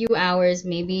been a few hours,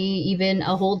 maybe even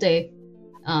a whole day.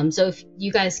 So if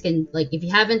you guys can, like, if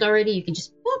you haven't already, you can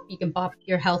just you can bop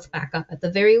your health back up at the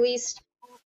very least.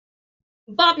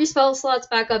 Bop your spell slots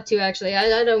back up too, actually.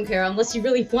 I don't care, unless you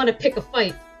really want to pick a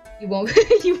fight. You won't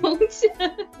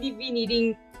be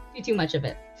needing too much of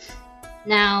it.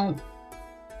 Now,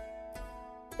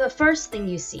 the first thing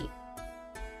you see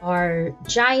are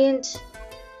giant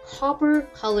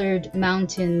copper-colored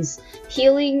mountains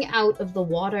peeling out of the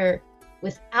water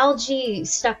with algae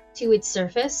stuck to its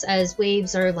surface as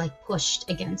waves are like pushed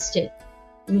against it.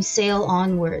 And you sail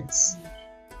onwards.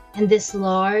 And this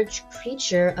large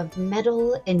creature of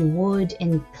metal and wood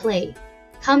and clay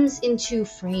comes into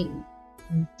frame,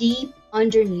 deep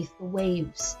underneath the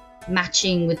waves,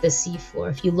 matching with the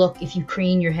seafloor. If you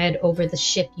crane your head over the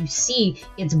ship, you see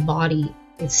its body,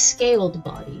 its scaled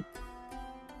body.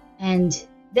 And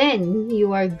then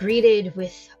you are greeted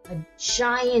with a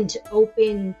giant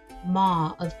open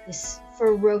maw of this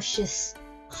ferocious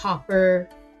copper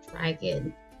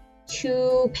dragon.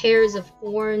 2 pairs of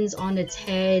horns on its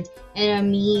head and a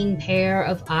mean pair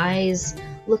of eyes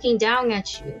looking down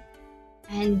at you.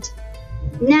 And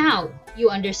now you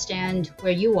understand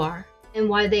where you are and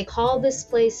why they call this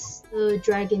place the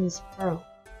Dragon's Pearl.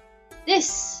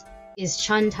 This is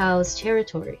Chuntao's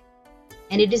territory,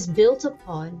 and it is built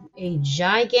upon a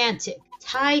gigantic,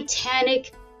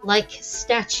 Titanic-like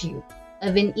statue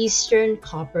of an eastern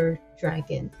copper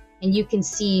dragon. And you can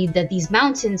see that these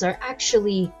mountains are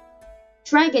actually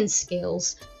dragon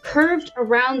scales curved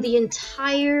around the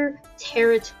entire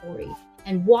territory,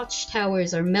 and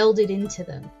watchtowers are melded into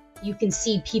them. You can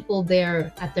see people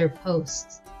there at their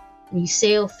posts. And you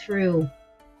sail through,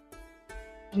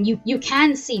 and you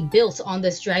can see built on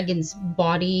this dragon's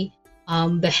body.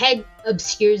 The head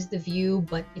obscures the view,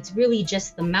 but it's really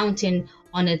just the mountain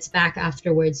on its back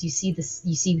afterwards. You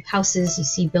see houses, you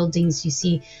see buildings, you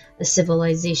see a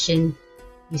civilization,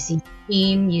 you see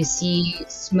steam, you see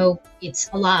smoke. It's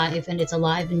alive, and it's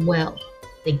alive and well.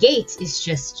 The gate is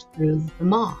just through the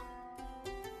maw.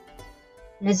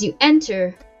 And as you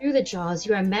enter through the jaws,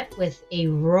 you are met with a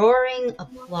roaring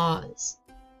applause.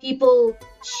 People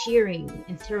cheering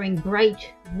and throwing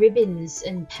bright ribbons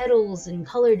and petals and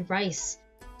colored rice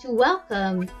to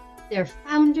welcome their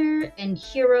founder and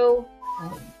hero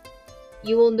home.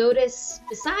 You will notice,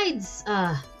 besides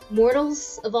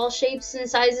mortals of all shapes and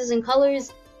sizes and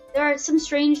colors, there are some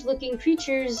strange-looking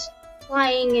creatures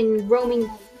flying and roaming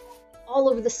all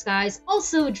over the skies,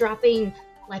 also dropping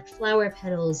like flower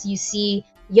petals. You see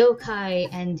yokai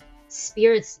and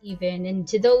spirits even, and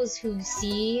to those who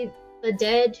see the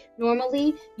dead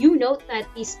normally, you note that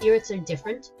these spirits are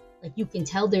different. Like, you can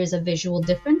tell there's a visual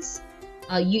difference.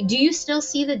 Do you still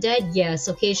see the dead? Yes,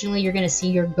 occasionally you're gonna see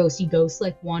your ghosty ghost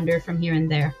like wander from here and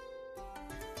there.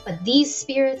 But these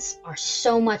spirits are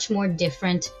so much more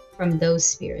different from those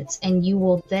spirits, and you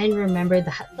will then remember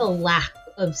the lack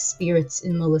of spirits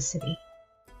in Melicity.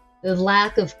 The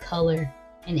lack of color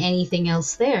and anything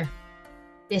else there.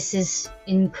 This is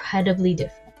incredibly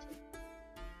different.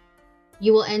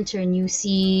 You will enter and you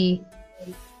see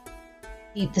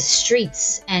the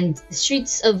streets, and the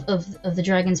streets of the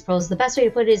Dragon's Pearls. The best way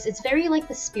to put it is it's very like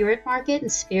the spirit market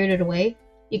and Spirited Away.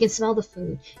 You can smell the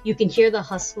food. You can hear the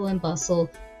hustle and bustle.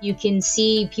 You can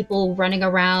see people running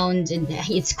around, and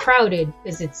it's crowded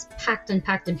because it's packed and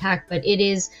packed and packed, but it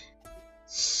is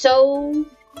so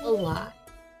alive.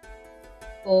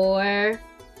 For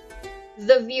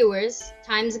the viewers,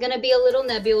 time's gonna be a little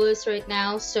nebulous right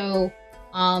now, so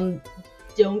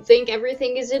don't think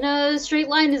everything is in a straight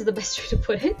line is the best way to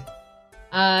put it.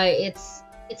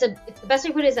 The best way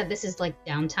to put it is that this is like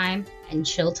downtime and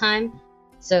chill time.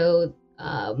 So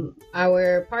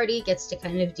our party gets to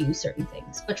kind of do certain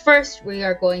things. But first, we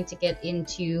are going to get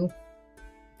into...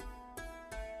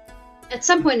 At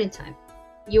some point in time,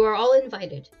 you are all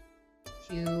invited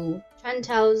to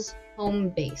Chantao's home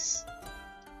base.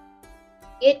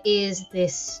 It is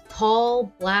this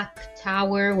tall black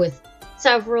tower with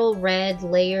several red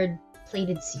layered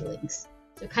plated ceilings.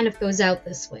 So it kind of goes out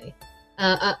this way.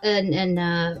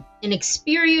 An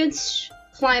experienced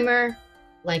climber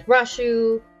like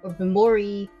Rashu or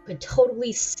Bimori could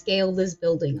totally scale this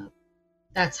building up.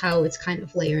 That's how it's kind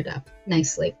of layered up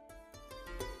nicely.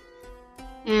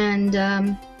 And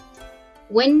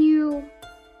when you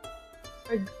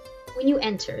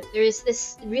enter, there is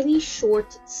this really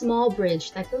short, small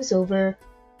bridge that goes over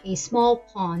a small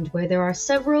pond where there are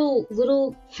several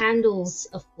little candles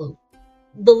afloat.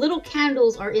 The little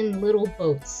candles are in little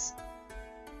boats,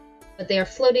 but they are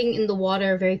floating in the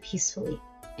water very peacefully.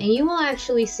 And you will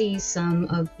actually see some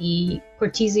of the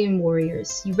Cortesian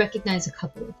warriors. You recognize a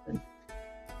couple of them,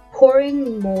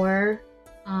 pouring more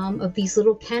of these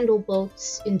little candle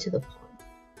boats into the pond.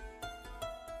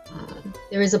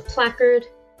 There is a placard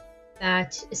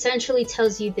that essentially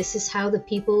tells you this is how the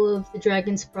people of the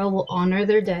Dragon's Pearl will honor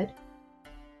their dead.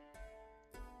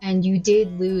 And you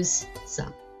did lose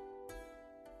some.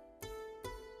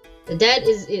 The dead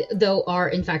are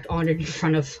in fact honored in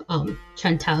front of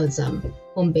Chantao's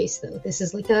home base, though. This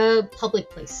is like a public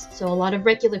place, so a lot of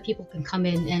regular people can come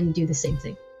in and do the same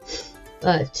thing.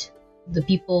 But the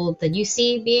people that you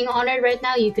see being honored right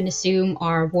now, you can assume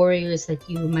are warriors that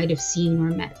you might have seen or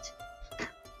met.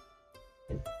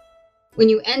 When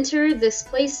you enter, this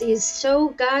place is so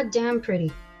goddamn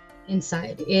pretty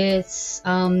inside. It's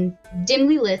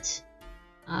dimly lit.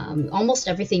 Almost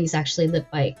everything is actually lit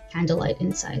by candlelight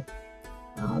inside.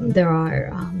 There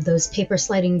are those paper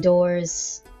sliding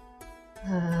doors,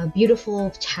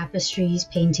 beautiful tapestries,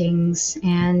 paintings,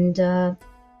 and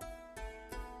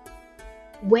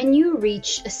when you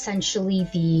reach essentially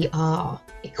the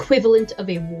equivalent of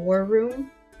a war room,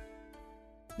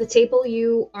 the table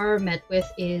you are met with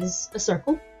is a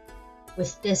circle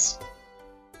with this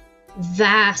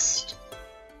vast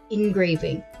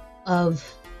engraving of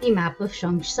the map of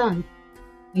Shangshan.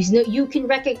 You can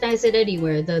recognize it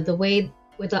anywhere, the way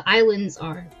where the islands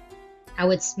are,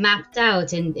 how it's mapped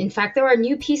out, and in fact there are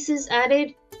new pieces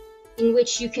added in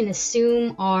which you can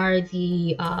assume are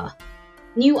the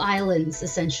new islands,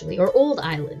 essentially, or old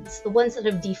islands, the ones that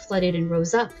have deflooded and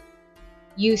rose up.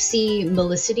 You see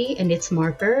Melicity and its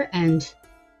marker and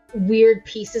weird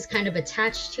pieces kind of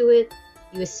attached to it.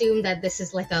 You assume that this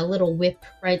is like a little whip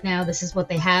right now. This is what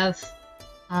they have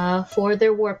for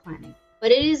their war planning.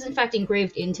 But it is in fact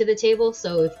engraved into the table,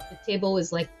 so if the table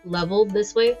is like leveled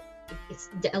this way, it's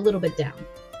a little bit down.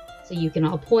 So you can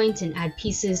all point and add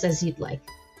pieces as you'd like.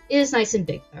 It is nice and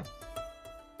big though.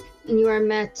 And you are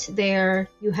met there.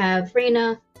 You have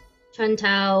Reina,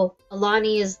 Chantao,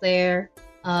 Alani is there,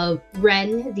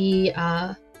 Ren, the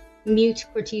mute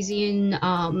Cortesian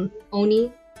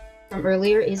Oni from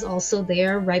earlier, is also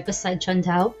there right beside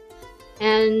Chantao.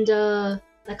 And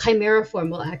the Chimera form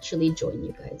will actually join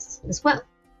you guys as well.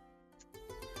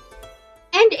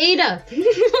 And Ada!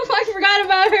 I forgot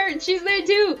about her! She's there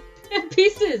too!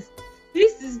 Pieces,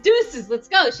 deuces, let's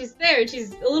go! She's there,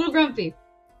 she's a little grumpy.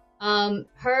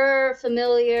 Her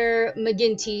familiar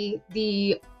McGinty,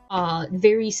 the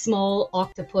very small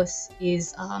octopus,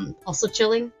 is also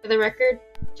chilling, for the record.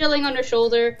 Chilling on her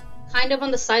shoulder, kind of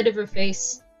on the side of her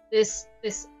face. This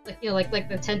like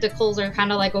the tentacles are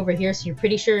kind of like over here, so you're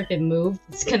pretty sure if it moved,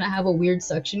 it's gonna have a weird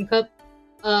suction cup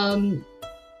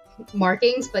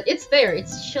markings, but it's there,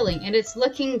 it's chilling, and it's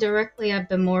looking directly at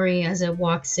Bimori as it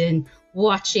walks in,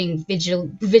 watching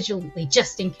vigilantly,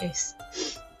 just in case.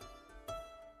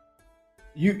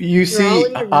 You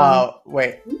see,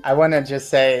 wait, I want to just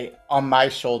say, on my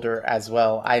shoulder as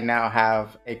well, I now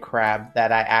have a crab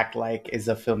that I act like is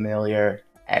a familiar,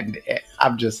 and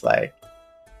I'm just like,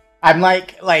 I'm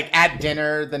like at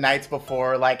dinner the nights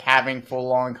before, like having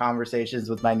full-on conversations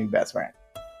with my new best friend.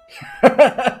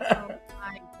 Oh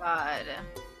my god.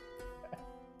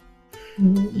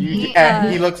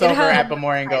 He looks over at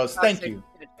Bimori and goes, "Thank you.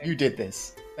 You did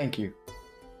this. Thank you."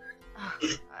 Oh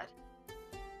god.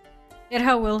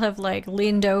 Irha will have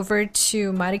leaned over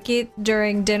to Marikit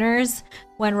during dinners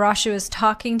when Rashu was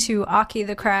talking to Aki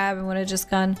the crab and would have just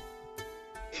gone,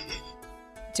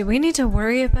 "Do we need to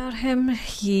worry about him?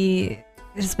 He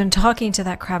has been talking to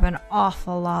that crab an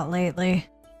awful lot lately."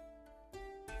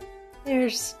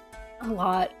 There's a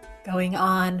lot going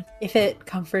on. If it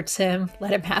comforts him,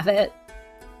 let him have it.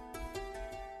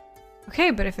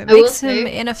 Okay, but if it makes him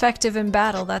ineffective in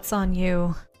battle, that's on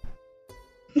you.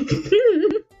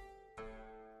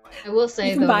 I will say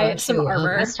You can though, buy some Rashu,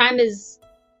 armor. as time is,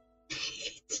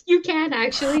 you can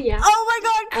actually, yeah. Oh my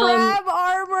god, crab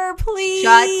armor, please!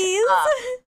 Shut up.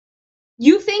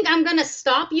 You think I'm gonna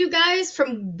stop you guys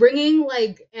from bringing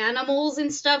like animals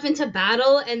and stuff into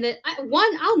battle, and then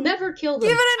I'll never kill them.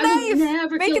 Give it a I will knife!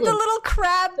 never Make kill it the them. little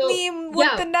crab So, meme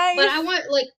with the knife. But I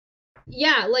want like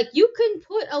you can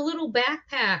put a little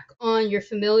backpack on your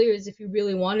familiars if you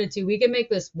really wanted to. We can make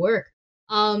this work.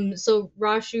 So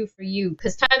Rashu, for you,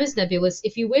 because time is nebulous.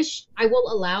 If you wish, I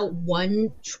will allow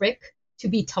one trick to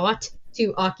be taught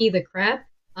to Aki the crab.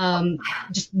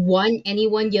 Just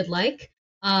anyone you'd like.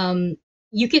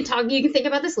 You can think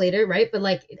about this later, right? But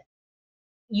like,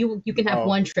 you can have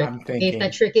one trick. I'm Okay? If thinking.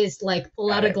 that trick is like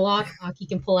pull out a Glock, Aki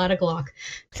can pull out a Glock.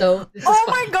 So this is Oh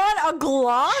fine. my god, a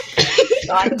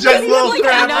Glock? Just little Like a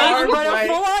crab knife, arms, but a like-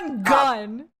 full-on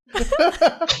gun.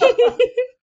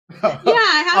 Yeah,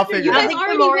 I have I'll to. figure You it I guys out. think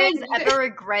already Dolores went. ever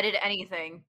regretted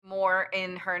anything more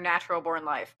in her natural born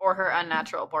life, or her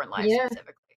unnatural born life Yeah.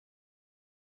 specifically.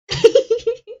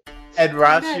 And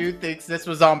Rashu thinks this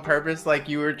was on purpose, like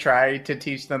you were trying to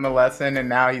teach them a lesson, and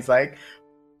now he's like,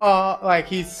 oh, like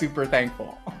he's super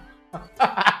thankful.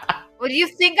 Well, do you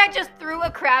think I just threw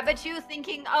a crab at you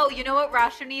thinking, oh, you know what,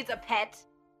 Rashu needs a pet?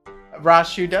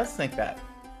 Rashu does think that.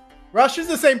 Rashu's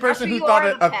the same person Rashu, who you thought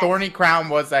are a the pet. thorny crown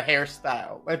was a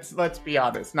hairstyle. Let's be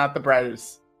honest, not the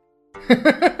brightest.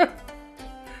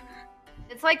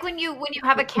 It's like when you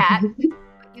have a cat,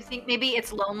 you think maybe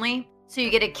it's lonely, so you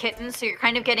get a kitten, so you're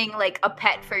kind of getting like a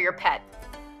pet for your pet.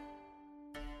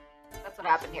 That's what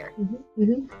happened here.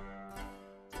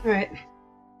 All right.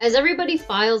 As everybody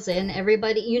files in,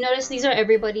 you notice these are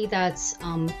everybody that's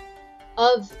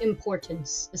of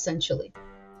importance, essentially.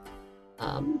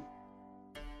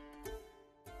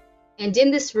 And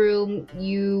in this room,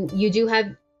 you do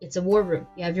have, it's a war room.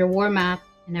 You have your war map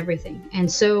and everything.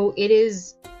 And so it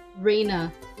is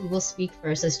Reina who will speak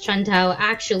first, as Chantao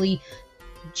actually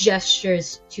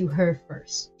gestures to her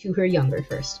first, to her younger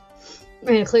first.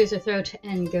 Reina clears her throat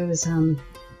and goes,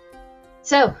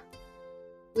 so,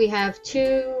 we have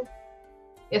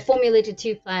formulated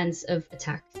two plans of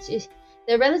attack.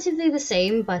 They're relatively the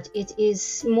same, but it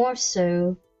is more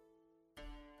so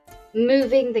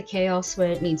moving the chaos where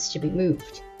it needs to be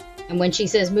moved. And when she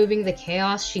says moving the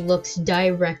chaos, she looks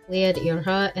directly at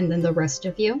Irha and then the rest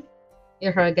of you.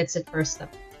 Irha gets it first, though.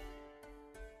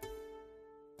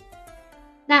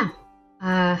 Now,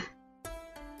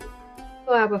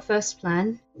 for our first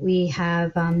plan, we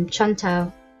have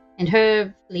Chantao and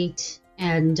her fleet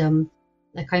and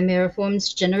the Chimera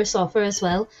Form's generous offer as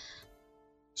well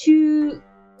to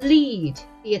lead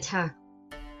the attack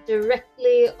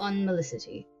directly on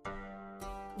Melicity.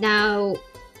 Now,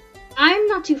 I'm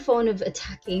not too fond of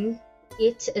attacking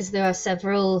it, as there are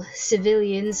several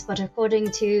civilians, but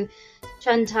according to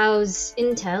Chantao's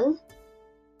intel,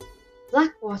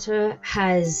 Blackwater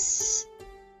has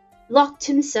locked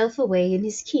himself away in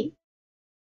his keep.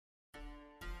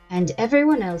 And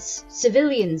everyone else,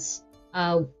 civilians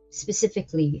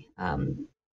specifically,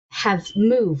 have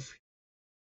moved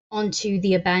onto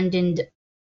the abandoned,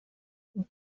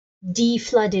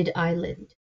 deflooded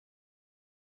island.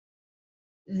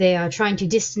 They are trying to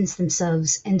distance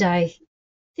themselves, and I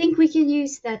think we can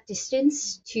use that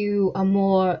distance to a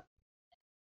more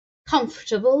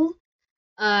comfortable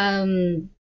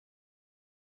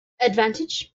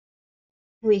advantage.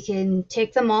 We can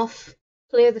take them off,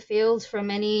 clear the field from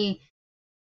any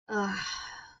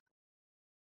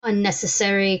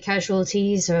unnecessary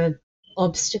casualties or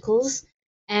obstacles,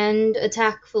 and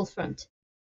attack full front.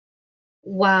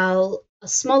 While a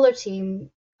smaller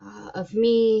team of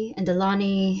me and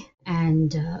Alani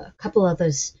and a couple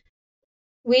others,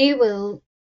 we will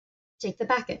take the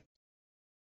back end,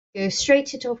 go straight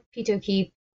to Torpedo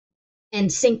Keep,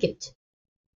 and sink it.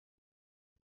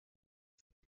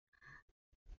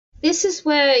 This is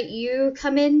where you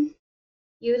come in,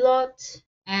 you lot,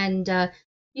 and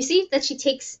you see that she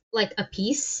takes like a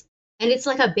piece, and it's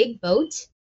like a big boat.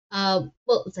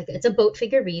 It's a boat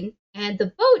figurine, and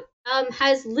the boat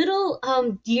has little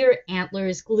deer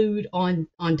antlers glued on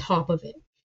top of it,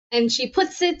 and she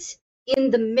puts it in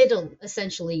the middle.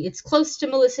 Essentially, it's close to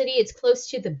Melicity. It's close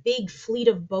to the big fleet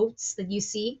of boats that you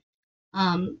see,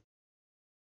 and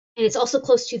it's also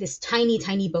close to this tiny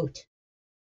boat,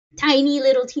 tiny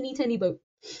boat.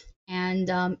 And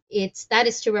that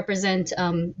is to represent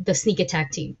the sneak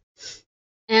attack team.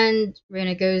 And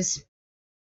Rena goes,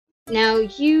 now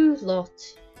you lot,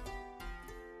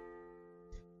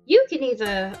 you can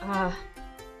either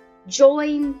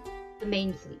join the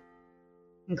main fleet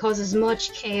and cause as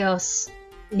much chaos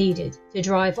needed to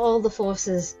drive all the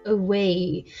forces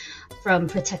away from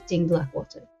protecting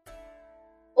Blackwater,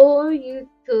 or you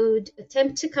could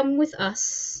attempt to come with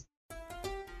us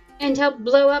and help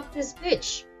blow up this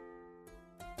bitch.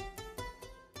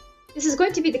 This is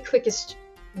going to be the quickest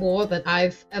war that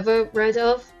I've ever read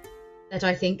of, that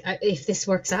I think, if this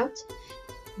works out.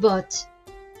 But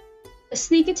a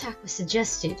sneak attack was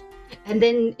suggested, and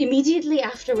then immediately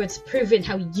afterwards proven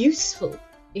how useful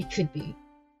it could be.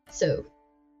 So,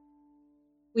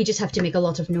 we just have to make a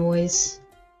lot of noise.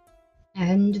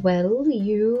 And, well,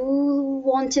 you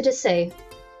wanted to say.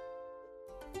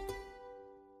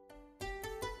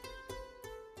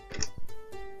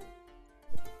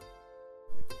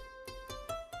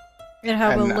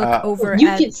 Irha will look over you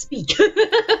at... can speak.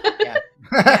 Yeah.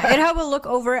 Irha will look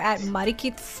over at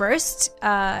Marikit first.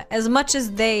 As much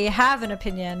as they have an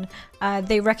opinion,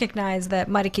 they recognize that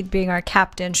Marikit being our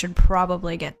captain should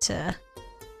probably get to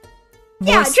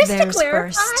voice just to theirs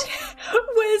clarify, first.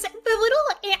 was the little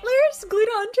antlers glued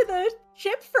onto the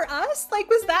ship for us? Like,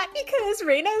 was that because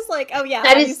Reyna's like, oh yeah,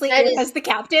 obviously as the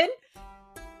captain?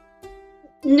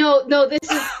 No,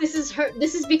 this is her.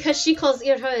 This is because she calls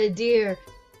Irha a deer,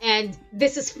 and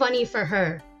this is funny for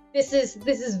her. This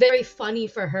is very funny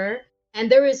for her, and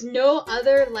there is no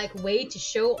other way to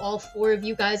show all four of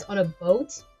you guys on a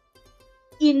boat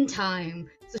in time.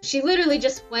 So she literally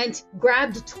just went,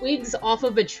 grabbed twigs off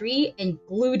of a tree, and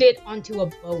glued it onto a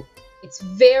boat. It's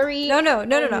very No.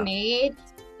 made.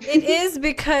 It is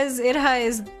because Irha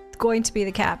is going to be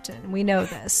the captain. We know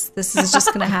this. This is just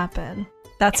going to happen.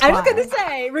 That's why. I was gonna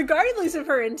say, regardless of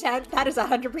her intent, that is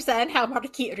 100% how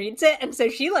Marikit reads it, and so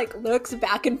she looks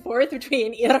back and forth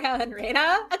between Irha and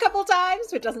Reyna a couple times,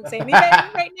 which doesn't say anything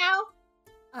right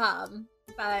now.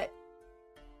 But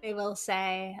they will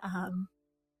say,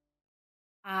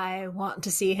 I want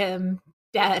to see him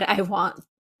dead. I want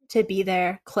to be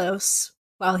there close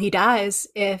while he dies.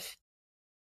 If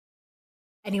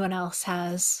anyone else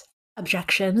has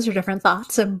objections or different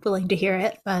thoughts, I'm willing to hear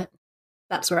it, but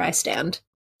that's where I stand.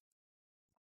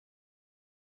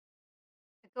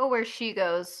 Go where she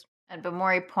goes, and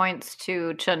Bamori points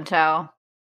to Chuntao.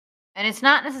 And it's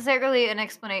not necessarily an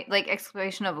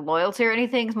explanation of loyalty or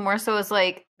anything. It's more so as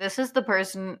this is the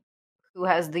person who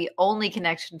has the only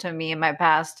connection to me in my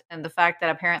past, and the fact that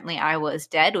apparently I was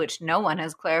dead, which no one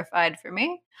has clarified for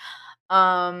me.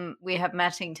 We have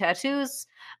matching tattoos.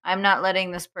 I'm not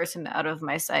letting this person out of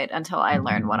my sight until I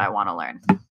learn what I want to learn.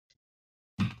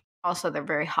 Also, they're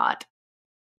very hot.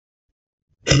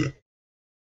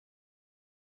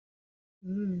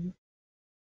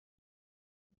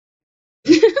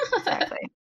 Exactly.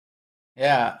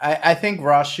 Yeah, I think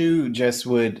Rashu just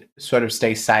would sort of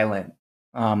stay silent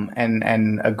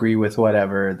and agree with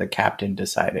whatever the captain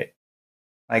decided.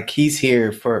 He's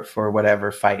here for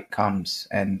whatever fight comes,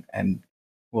 and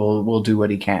will do what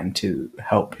he can to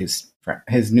help his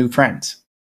new friends.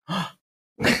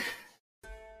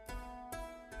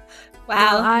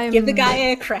 Wow, give the guy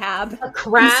a crab. A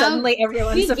crab? And suddenly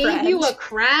everyone's a friend. He gave you a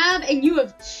crab and you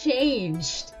have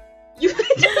changed. You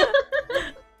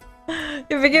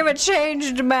became a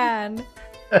changed man.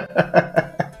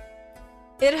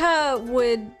 Irha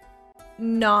would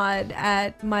nod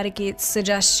at Marikit's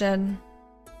suggestion.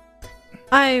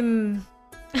 I'm,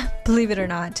 believe it or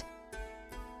not,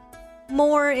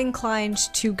 more inclined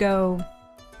to go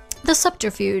the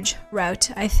subterfuge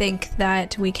route. I think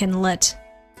that we can let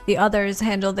the others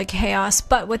handle the chaos.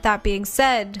 But with that being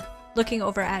said, looking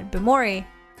over at Bamori,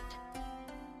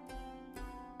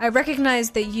 I recognize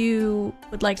that you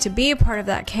would like to be a part of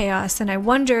that chaos, and I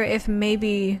wonder if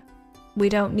maybe we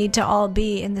don't need to all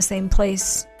be in the same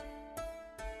place.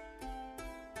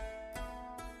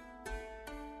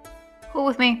 Cool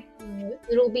with me.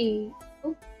 It'll be...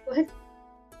 Oh, go ahead.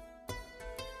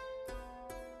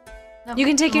 No, You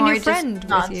can take your Bamori new just friend with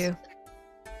nods. you.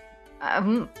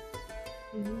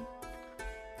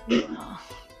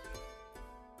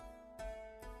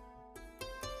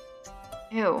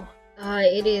 Ew.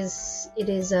 It is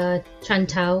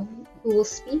Chantao who will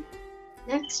speak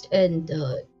next, and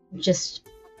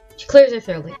she clears her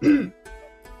throat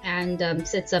and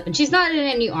sits up, and she's not in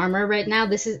any armor right now.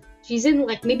 She's in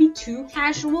maybe too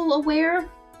casual aware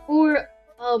for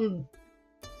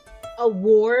a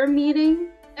war meeting.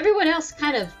 Everyone else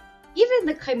kind of, even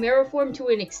the Chimera form to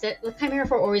an extent, the Chimera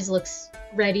form always looks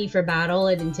ready for battle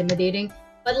and intimidating,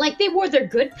 but they wore their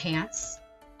good pants.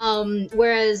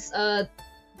 Whereas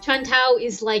Chantao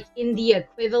is in the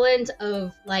equivalent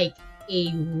of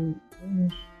a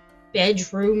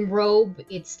bedroom robe.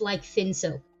 It's thin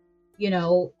silk,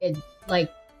 and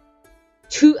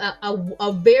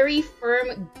a very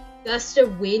firm gust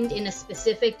of wind in a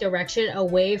specific direction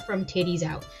away from titties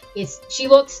out. She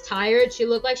looks tired. She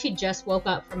looked like she just woke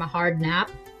up from a hard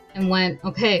nap, and went,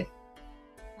 okay,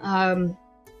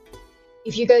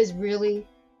 if you guys really,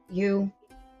 the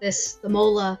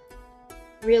Mola,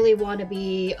 really want to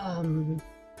be,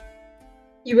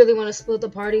 you really want to split the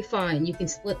party, fine, you can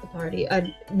split the party.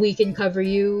 We can cover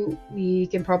you, we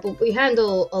can probably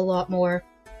handle a lot more,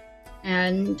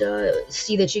 and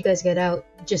see that you guys get out.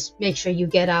 Just make sure you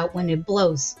get out when it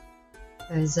blows.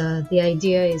 Because the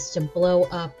idea is to blow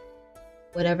up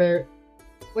whatever.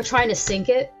 We're trying to sink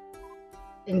it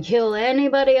and kill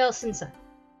anybody else inside.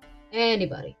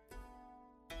 Anybody.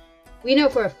 We know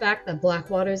for a fact that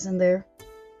Blackwater's in there.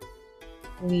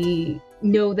 We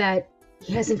know that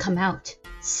he hasn't come out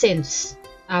since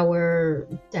our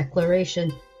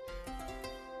declaration.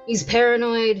 He's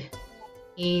paranoid.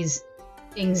 He's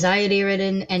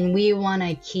anxiety-ridden, and we want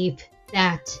to keep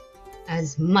that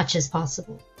as much as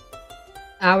possible.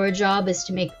 Our job is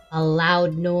to make a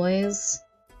loud noise.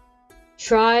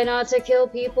 Try not to kill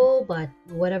people, but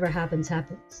whatever happens,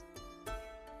 happens.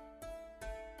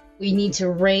 We need to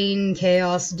rain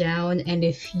chaos down, and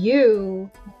if you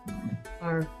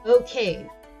are okay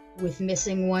with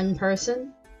missing one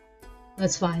person,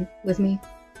 that's fine with me.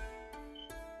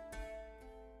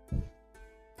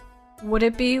 Would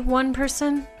it be one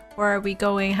person, or are we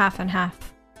going half and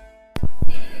half?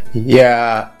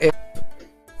 Yeah, if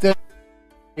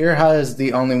Irha is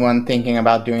the only one thinking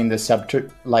about doing the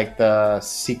the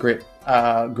secret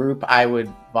group, I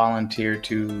would volunteer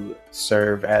to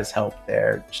serve as help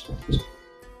there.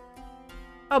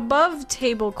 Above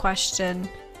table question.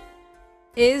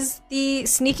 Is the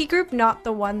sneaky group not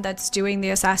the one that's doing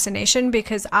the assassination?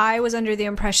 Because I was under the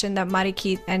impression that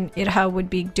Marikit and Irha would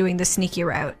be doing the sneaky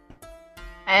route.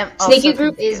 Sneaky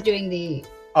group is doing the...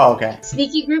 Oh, okay.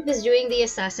 Sneaky group is doing the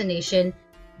assassination.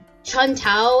 Chun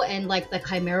Tao and like the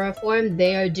Chimera form,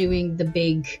 they are doing the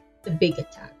big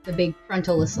attack, the big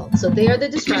frontal assault. So they are the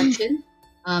distraction.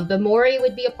 Bamori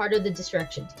would be a part of the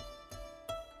distraction team.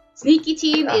 Sneaky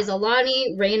team is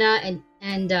Alani, Reina, and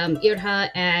Irha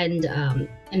and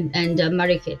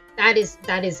Marikit. That is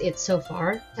it so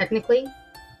far, technically.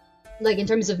 Like in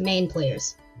terms of main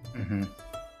players. Mm-hmm.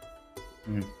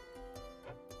 Mm-hmm.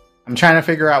 I'm trying to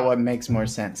figure out what makes more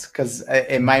sense, because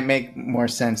it might make more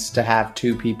sense to have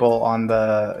two people on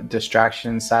the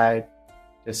distraction side,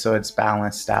 just so it's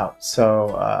balanced out.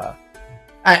 So,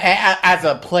 as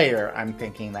a player, I'm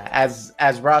thinking that as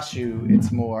Rashu,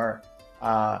 it's more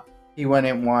he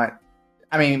wouldn't want.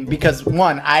 I mean, because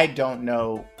one, I don't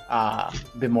know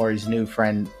Bimori's new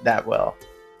friend that well.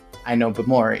 I know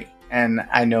Bimori, and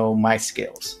I know my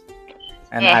skills,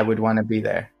 and I would want to be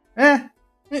there.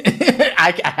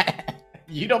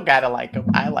 You don't gotta like him.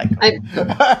 I like him.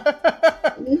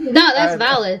 No, that's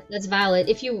valid. That's valid.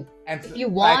 If you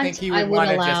want, I think he would want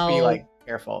to just be like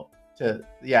careful.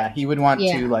 He would want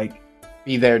to like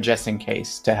be there just in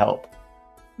case to help.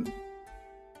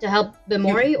 To help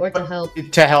Bimori or to help?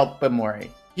 To help Bimori.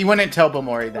 He wouldn't tell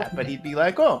Bimori that, but he'd be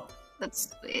like, "Oh,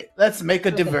 that's sweet. Let's make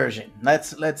a diversion.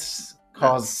 Let's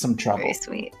cause some trouble." Very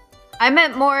sweet. I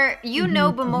meant more, you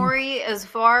know Bamori as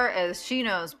far as she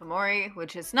knows Bamori,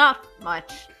 which is not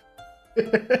much.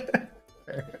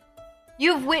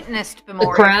 You've witnessed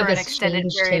Bamori for an extended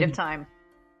period of time.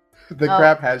 The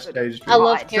crab has changed. I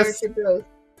love character growth.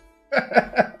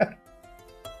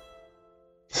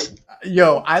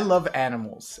 Yo, I love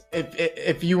animals.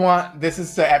 If you want, this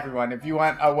is to everyone. If you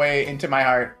want a way into my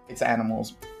heart, it's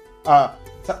animals.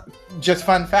 So, just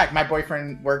fun fact, my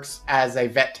boyfriend works as a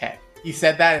vet tech. He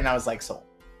said that, and I was like, sold.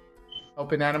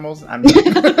 Open animals? I'm That's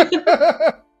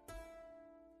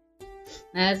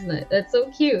nice. That's so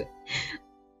cute.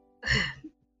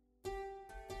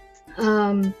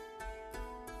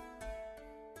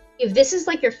 If this is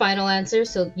like your final answer,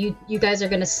 so you guys are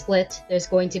gonna split. There's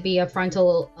going to be a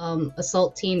frontal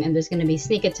assault team, and there's gonna be a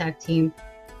sneak attack team.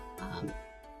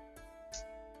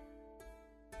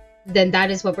 Then that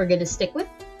is what we're gonna stick with.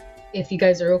 If you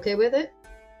guys are okay with it.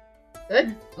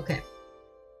 Good? Okay.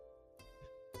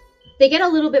 They get a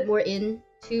little bit more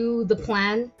into the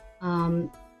plan.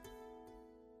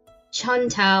 Chun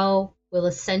Tao will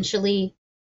essentially...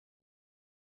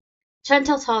 Chun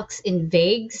Tao talks in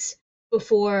vagues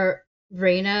before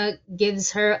Reina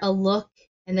gives her a look,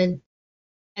 and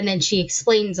then she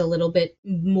explains a little bit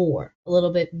more, a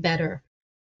little bit better.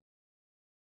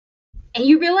 And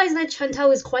you realize that Chun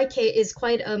Tao is quite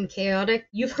chaotic.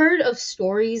 You've heard of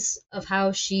stories of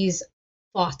how she's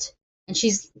fought, and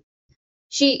she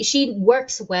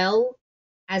works well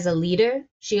as a leader.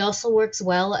 She also works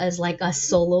well as like a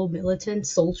solo militant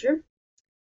soldier.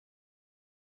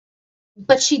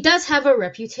 But she does have a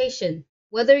reputation.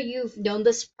 Whether you've known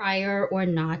this prior or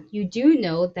not, you do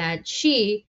know that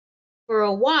she, for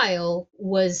a while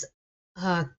was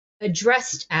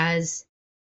addressed as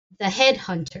the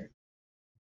headhunter.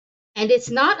 And it's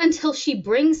not until she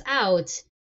brings out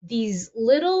these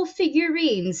little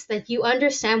figurines that you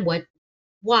understand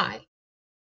why.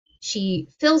 She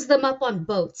fills them up on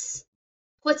boats,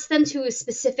 puts them to a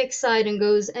specific side, and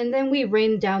goes, and then we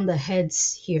rain down the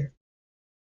heads here.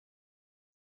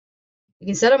 You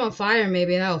can set them on fire,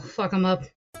 maybe that'll fuck them up.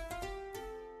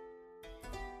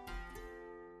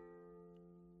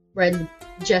 Red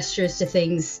gestures to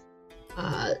things,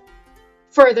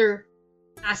 further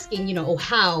asking,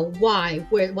 how, why,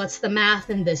 what's the math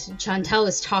in this? Chantel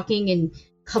is talking in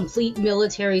complete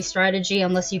military strategy,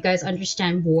 unless you guys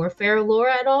understand warfare lore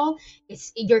at all.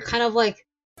 You're kind of like,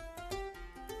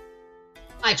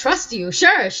 I trust you,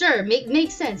 sure,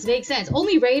 makes sense.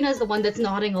 Only Reyna's the one that's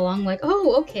nodding along like,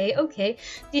 oh, okay.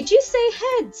 Did you say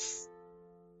heads?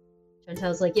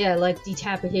 Chantel's like, yeah, like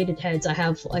decapitated heads. I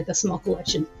have like a small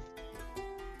collection.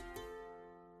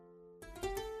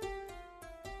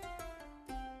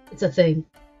 It's a thing.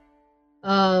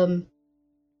 And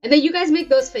then you guys make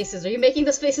those faces. Are you making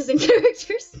those faces in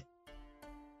characters?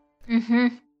 Mm-hmm.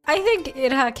 I think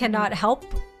Ira cannot help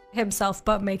himself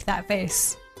but make that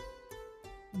face.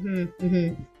 And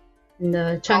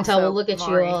Chantal Also, will look at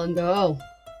Mari. you all and go,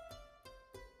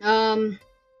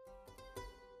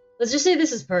 let's just say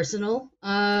this is personal.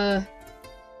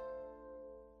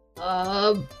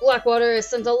 Blackwater has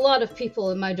sent a lot of people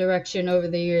in my direction over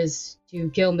the years to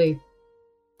kill me.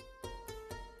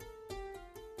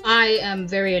 I am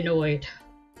very annoyed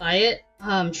by it,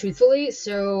 truthfully,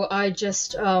 so I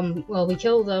just, we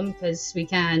kill them because we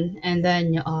can, and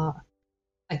then,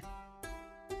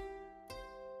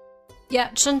 Yeah,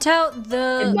 Chantel,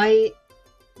 it might...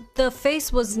 the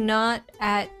face was not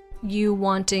at you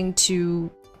wanting to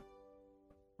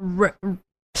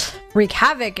wreak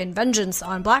havoc and vengeance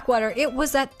on Blackwater. It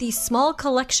was at the small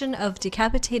collection of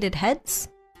decapitated heads.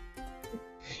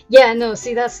 Yeah, no,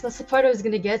 see, that's the part I was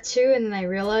gonna get to, and then I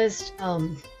realized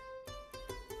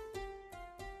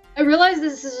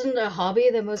this isn't a hobby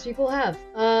that most people have.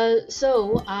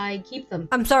 So I keep them.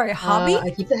 I'm sorry, hobby? I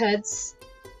keep the heads.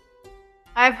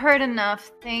 I've heard enough.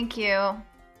 Thank you.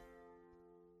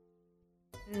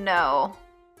 No.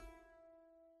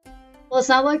 Well, it's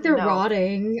not like they're No.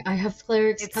 rotting. I have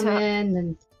clerics It's come in,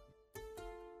 and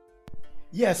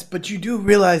Yes, but you do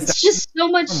realize it's that just so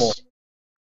much. normal.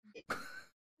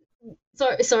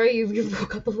 Sorry, you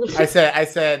broke up a little I bit.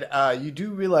 said, you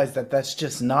do realize that that's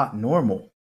just not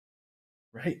normal,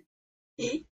 right?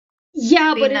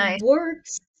 Yeah, Be but nice. it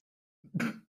works.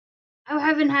 I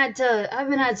haven't had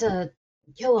to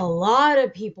kill a lot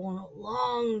of people in a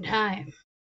long time.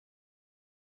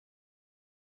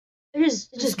 It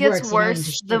just gets works, worse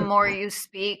just the shoot more it. you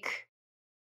speak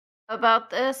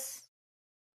about this.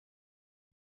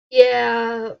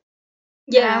 Yeah. And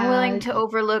Yeah. I'm willing to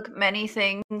overlook many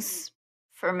things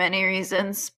for many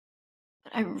reasons,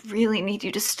 but I really need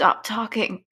you to stop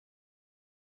talking.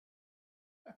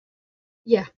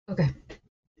 Yeah. Okay.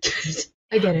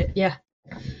 I get it. Yeah.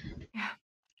 Yeah.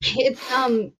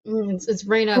 It's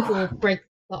Reyna who will break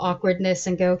the awkwardness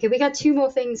and go, okay, we got 2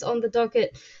 more things on the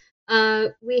docket.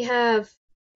 We have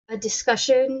a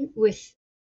discussion with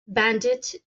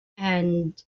Bandit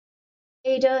and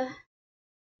Ada,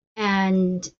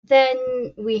 and then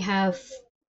we have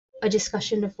a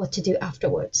discussion of what to do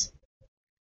afterwards.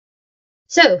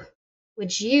 So,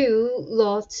 which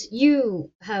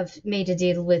you have made a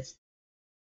deal with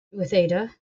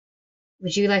Ada.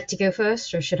 Would you like to go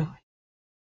first, or should I?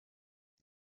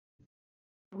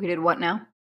 We did what now?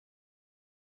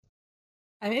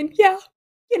 I mean, yeah,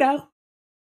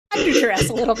 under duress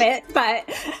a little bit, but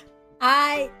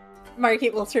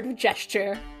Margit will sort of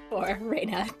gesture for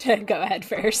Reyna to go ahead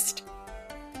first.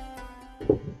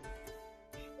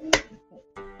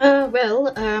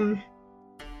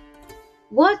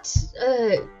 What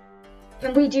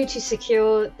can we do to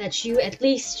secure that you at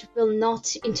least will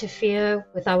not interfere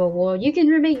with our war? You can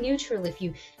remain neutral if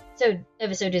you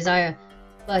ever so desire,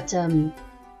 but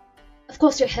of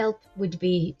course your help would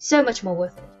be so much more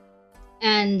worth it.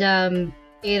 And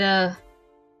Ada,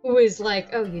 who is like,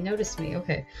 oh, you noticed me,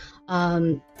 okay,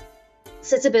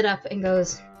 sits a bit up and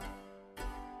goes,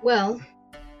 well,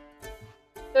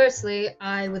 firstly,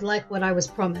 I would like what I was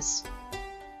promised,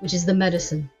 which is the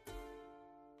medicine.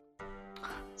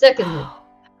 Secondly,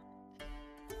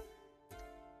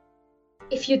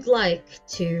 if you'd like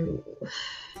to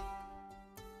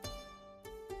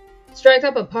strike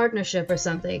up a partnership or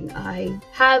something, I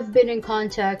have been in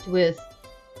contact with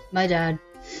my dad.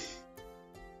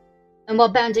 And while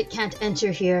Bandit can't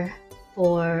enter here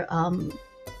for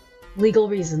legal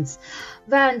reasons.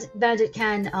 Bandit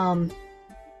can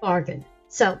bargain.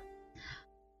 So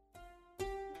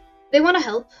they want to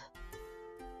help,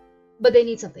 but they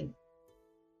need something.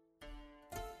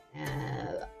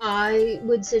 I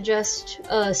would suggest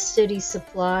a steady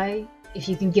supply. If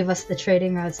you can give us the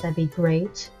trading routes, that'd be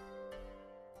great.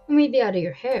 We'd be out of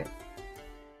your hair.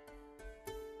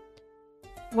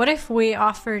 What if we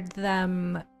offered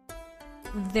them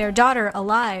their daughter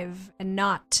alive and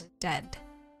not dead?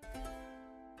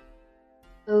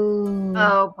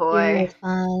 Oh boy.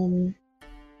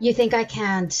 You think I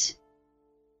can't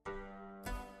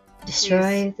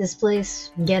destroy this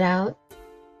place and get out?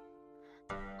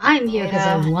 I'm here because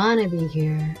I want to be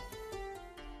here.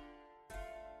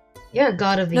 You're a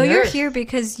god of the earth. No, you're here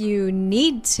because you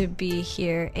need to be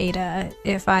here, Ada,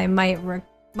 if I might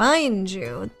remind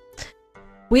you.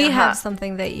 We have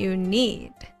something that you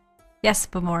need. Yes,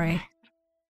 Bamori.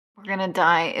 We're gonna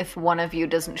die if one of you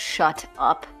doesn't shut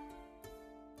up.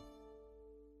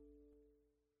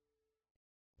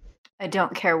 I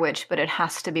don't care which, but it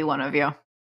has to be one of you.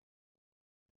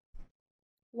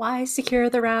 Why secure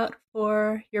the route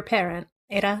for your parent,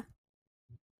 Ada?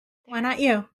 Why not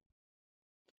you?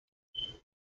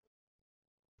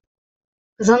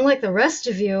 Because unlike the rest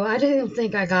of you, I didn't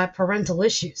think I got parental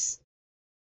issues.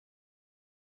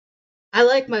 I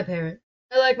like my parent.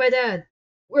 I like my dad.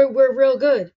 We're real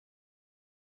good.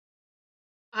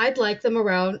 I'd like them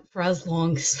around for as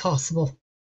long as possible.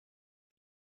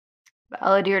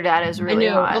 Ballad, your dad is really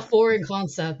hot. A foreign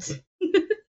concept.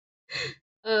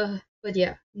 But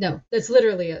yeah, no, that's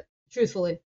literally it.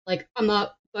 Truthfully. Like, I'm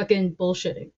not fucking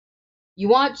bullshitting. You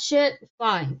want shit?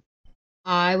 Fine.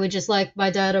 I would just like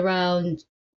my dad around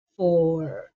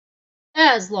for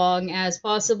as long as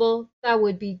possible. That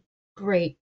would be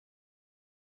great.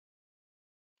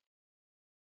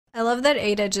 I love that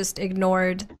Ada just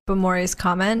ignored Bamori's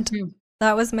comment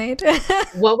that was made.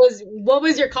 What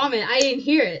was your comment? I didn't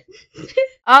hear it.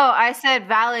 Oh, I said,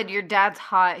 Valid, your dad's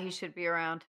hot. He should be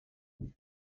around.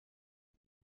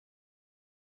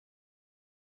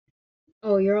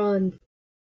 Oh, you're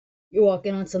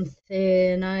walking on some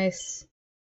thin ice.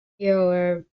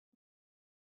 I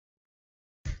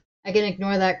can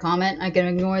ignore that comment.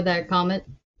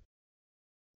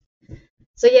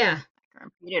 So yeah. I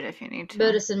can repeat it if you need to.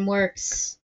 Medicine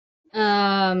works.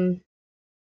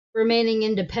 Remaining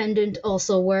independent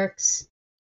also works.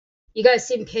 You guys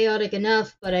seem chaotic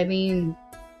enough, but I mean,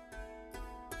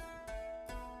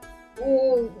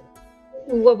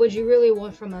 what would you really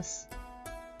want from us?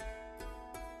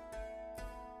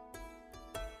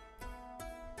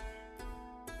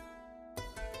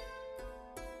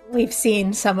 We've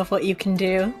seen some of what you can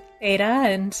do, Ada,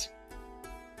 and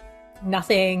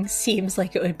nothing seems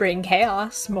like it would bring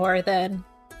chaos more than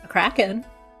a kraken.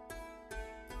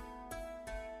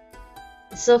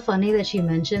 It's so funny that she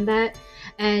mentioned that,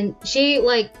 and she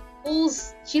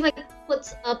puts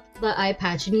up the eye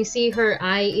patch, and you see her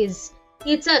eye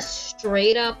it's a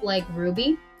straight up like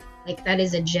ruby, like that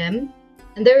is a gem,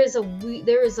 and there is like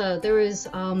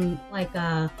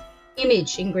a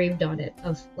image engraved on it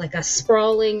of like a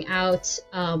sprawling out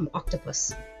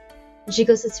octopus. And she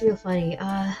goes, "It's real funny.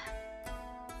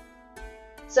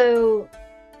 So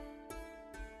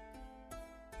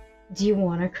do you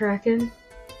want a kraken?"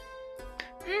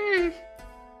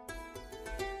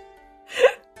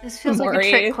 This feels like a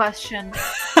trick question.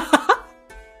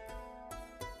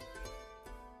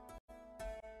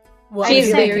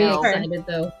 She's very excited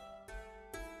though.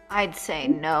 I'd say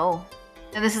no.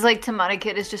 And this is like Tamada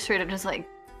Kid is just straight up just like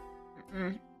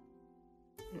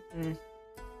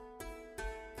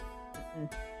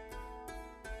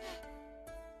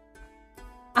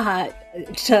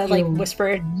to like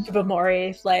whisper to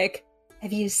Bamori, like,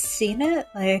 have you seen it?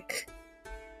 Like,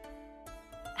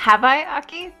 have I,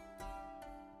 Aki?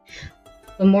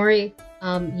 Bamori,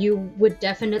 you would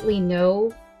definitely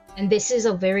know, and this is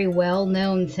a very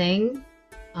well-known thing.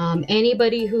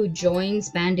 Anybody who joins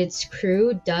Bandit's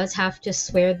crew does have to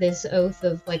swear this oath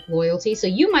of like loyalty. So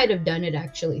you might have done it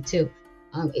actually too.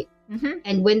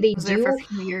 And when they do, for a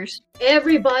few years.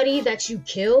 Everybody that you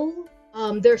kill,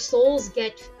 their souls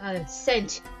get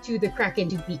sent to the Kraken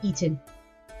to be eaten.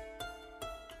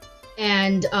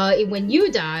 And when you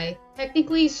die,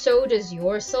 technically so does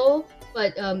your soul,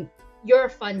 but you're a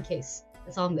fun case.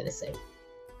 That's all I'm gonna say.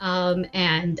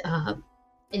 And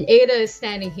Ada is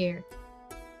standing here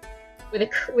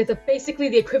with a basically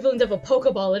the equivalent of a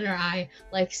Pokeball in her eye.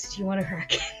 Like, do you want a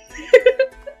Kraken?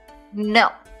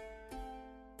 No.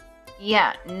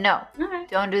 Yeah, no. Okay.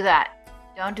 Don't do that.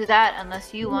 Don't do that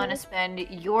unless you want to spend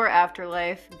your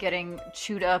afterlife getting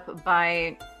chewed up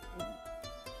by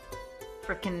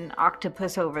freaking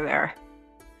octopus over there.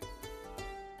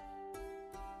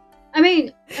 I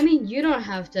mean, you don't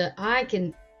have to. I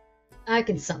can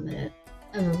summon it.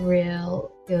 I have a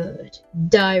real good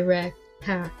direct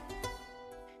path.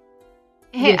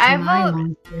 Hey, I vote.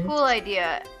 monsters. Cool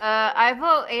idea. I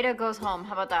vote Ada goes home.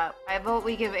 How about that? I vote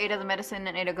we give Ada the medicine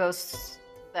and Ada goes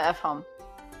the F home.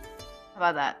 How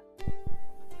about that?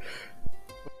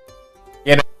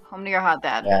 You know, home to your hot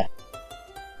dad. Yeah.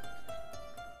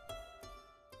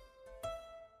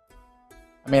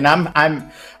 I mean,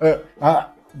 I'm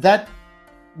that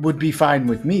would be fine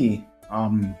with me.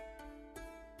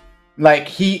 Like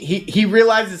he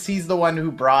realizes he's the one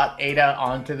who brought Ada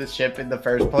onto the ship in the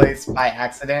first place by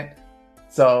accident.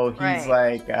 So he's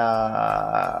like,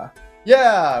 yeah,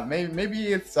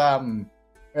 maybe it's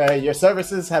your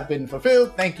services have been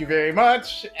fulfilled. Thank you very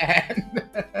much, and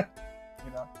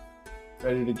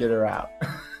ready to get her out.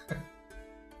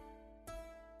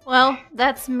 Well,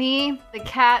 that's me, the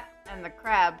cat, and the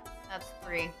crab. That's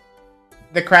 3.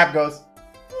 The crab goes.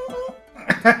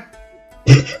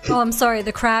 Oh, I'm sorry.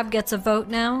 The crab gets a vote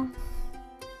now?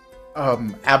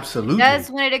 Absolutely. It does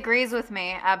when it agrees with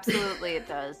me. Absolutely, it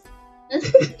does.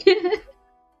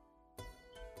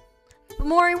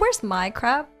 Maury, where's my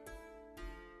crab?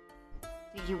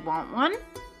 Do you want one?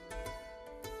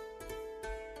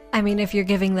 I mean, if you're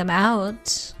giving them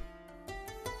out.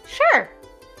 Sure.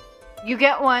 You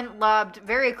get one lobbed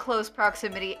very close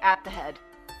proximity at the head.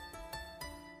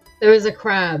 There is a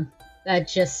crab that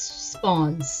just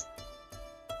spawns.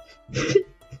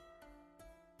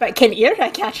 But can Ira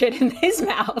catch it in his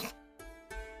mouth?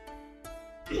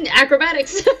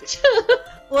 Acrobatics.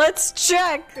 Let's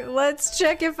check. Let's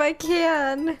check if I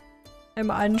can. I'm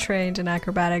untrained in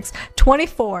acrobatics.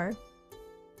 24.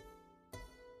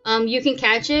 You can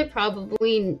catch it,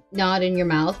 probably not in your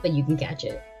mouth, but you can catch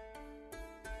it.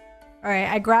 Alright,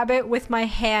 I grab it with my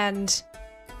hand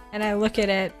and I look at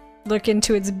it, look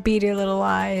into its beady little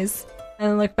eyes,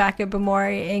 and look back at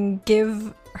Bamori and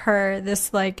give her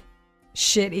this, like,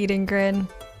 shit-eating grin.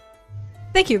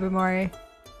 Thank you, Bamori.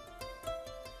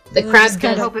 The crab I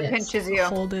does hope it this. pinches you.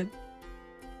 Hold it.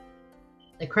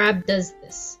 The crab does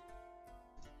this.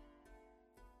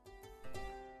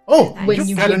 Oh, When you've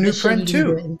you got give a new the friend shit-eating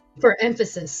too. grin. For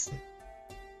emphasis.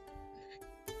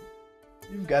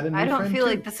 You've got a new I don't friend feel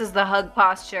too. like this is the hug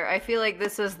posture. I feel like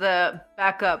this is the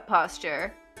backup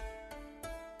posture.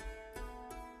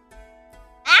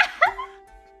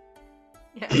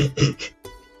 Yeah.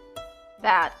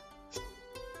 That.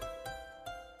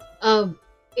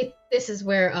 This is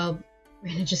where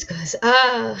Rena just goes,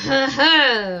 ha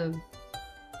ha.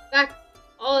 Back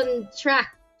on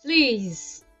track,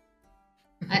 please.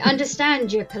 I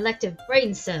understand your collective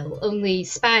brain cell only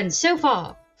spans so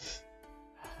far.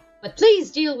 But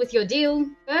please deal with your deal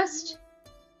first.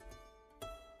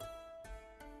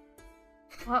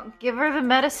 Well, give her the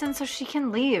medicine so she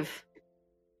can leave.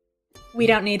 We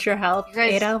don't need your help. You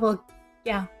guys- Ada,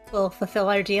 we'll fulfill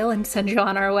our deal and send you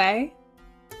on our way.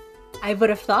 I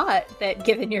would have thought that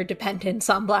given your dependence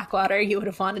on Blackwater, you would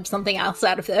have wanted something else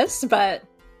out of this, but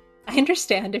I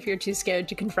understand if you're too scared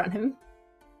to confront him.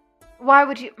 Why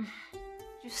would you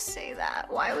say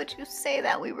that? Why would you say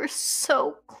that? We were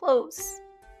so close.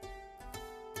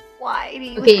 Why do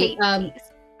you hate me?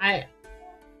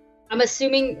 I'm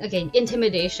assuming,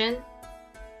 intimidation.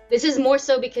 This is more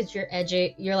so because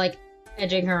you're like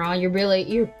edging her on.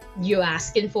 You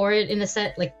asking for it in a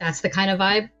set, like that's the kind of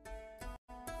vibe.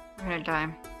 We're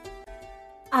gonna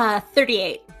die.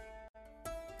 38.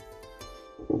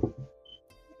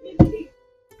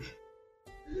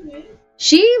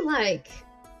 She like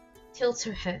tilts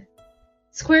her head,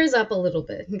 squares up a little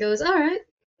bit, and goes, "All right.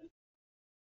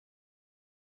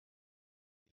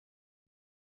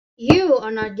 You are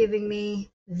not giving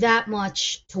me that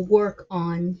much to work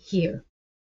on here.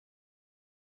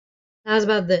 How's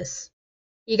about this?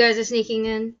 You guys are sneaking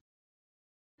in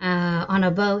on a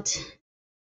boat.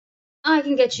 I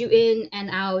can get you in and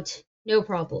out, no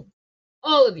problem.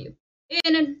 All of you.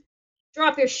 In and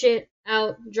drop your shit,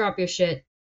 out, drop your shit,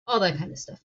 all that kind of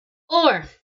stuff. Or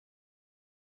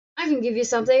I can give you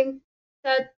something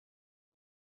that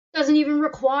doesn't even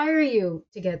require you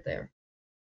to get there.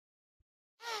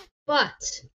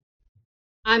 But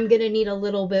I'm gonna need a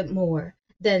little bit more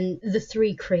than the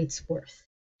 3 crates worth.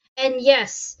 And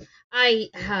yes, I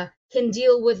can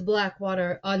deal with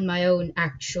Blackwater on my own,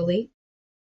 actually.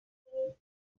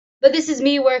 But this is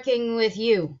me working with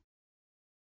you.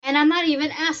 And I'm not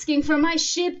even asking for my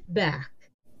ship back.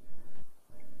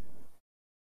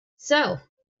 So,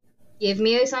 give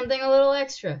me something a little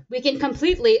extra. We can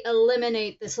completely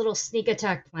eliminate this little sneak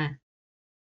attack plan.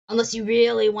 Unless you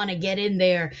really want to get in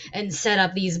there and set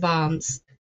up these bombs.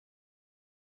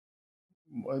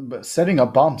 But setting a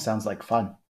bomb sounds like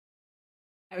fun.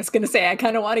 I was going to say, I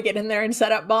kind of want to get in there and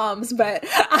set up bombs, but...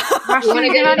 Rusty, You wanna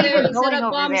you're get not in there even and set going up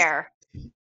over bombs? there.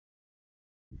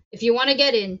 If you want to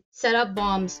get in, set up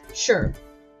bombs, sure.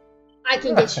 I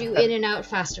can get you in and out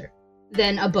faster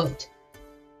than a boat.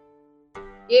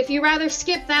 If you rather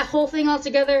skip that whole thing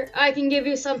altogether, I can give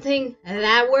you something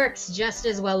that works just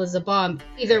as well as a bomb.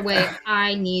 Either way,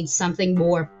 I need something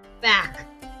more back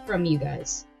from you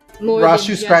guys. More Rashu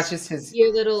than scratches his...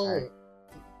 your little...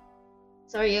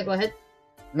 Sorry, yeah, go ahead.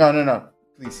 No,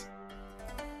 please.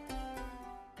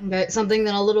 Okay, something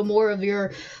than a little more of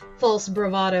your false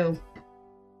bravado.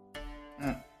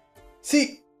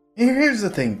 See, here's the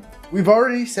thing. We've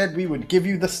already said we would give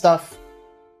you the stuff,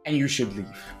 and you should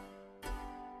leave.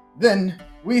 Then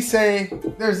we say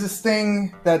there's this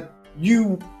thing that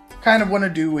you kind of want to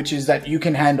do, which is that you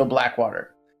can handle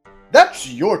Blackwater. That's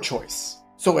your choice.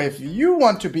 So if you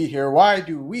want to be here, why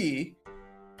do we...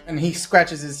 And he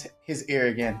scratches his ear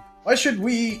again. Why should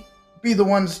we be the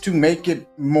ones to make it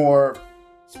more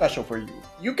special for you?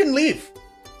 You can leave.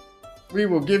 We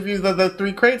will give you the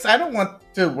 3 crates. I don't want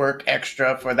to work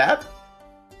extra for that.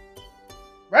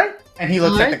 Right? And he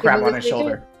looks at the crab on his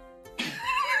shoulder.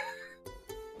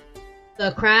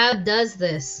 The crab does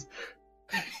this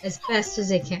as best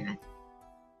as it can.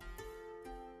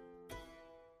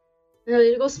 And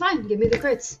it goes, fine, give me the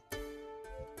crates.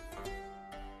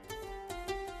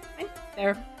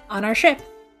 They're on our ship.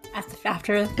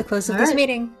 After the close of All this right.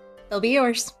 meeting, they'll be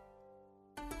yours.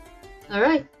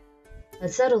 Alright,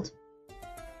 that's settled.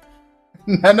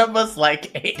 None of us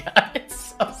like Ada. It's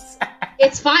so sad.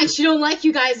 It's fine, she don't like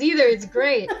you guys either, it's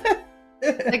great.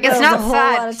 Like, That it's was not a whole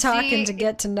sad. lot of talking She to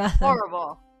get to nothing.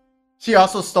 Horrible. She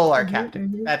also stole our Mhm, captain.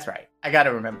 mhm. That's right. I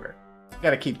gotta remember.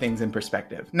 Gotta keep things in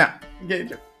perspective. No.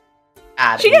 Get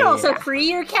out of She here. did also free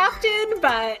your captain,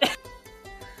 but...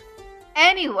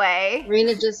 Anyway,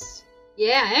 Rena just...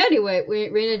 Yeah, anyway,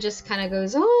 Rena just kind of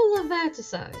goes, all of that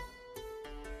aside.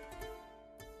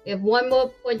 We have one more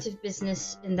point of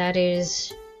business, and that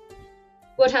is...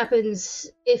 What happens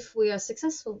if we are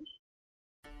successful?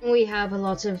 We have a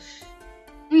lot of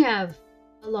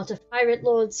pirate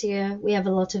lords here. We have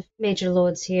a lot of major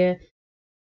lords here.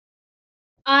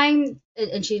 And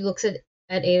she looks at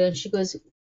Ada and she goes,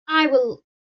 we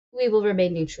will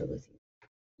remain neutral with you.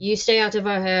 You stay out of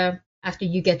our hair after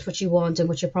you get what you want and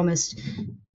what you promised.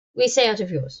 We stay out of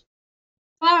yours.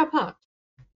 Far apart.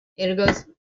 Ada goes,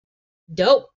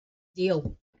 dope.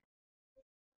 Deal.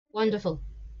 Wonderful.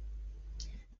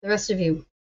 The rest of you.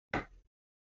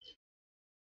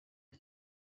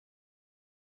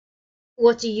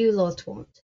 What do you lot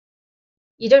want?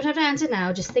 You don't have to answer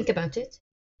now, just think about it.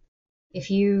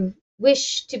 If you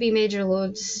wish to be major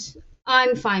lords,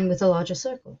 I'm fine with a larger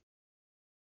circle.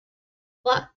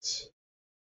 But,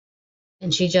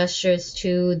 and she gestures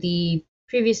to the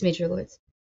previous major lords,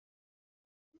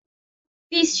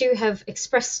 these two have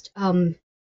expressed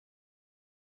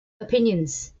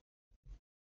opinions.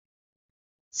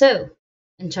 So,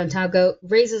 and Chantal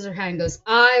raises her hand and goes,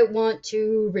 I want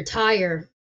to retire.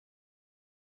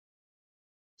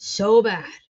 So bad.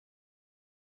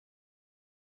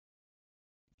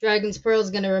 Dragon's Pearl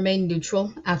is going to remain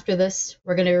neutral after this.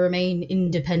 We're going to remain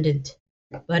independent.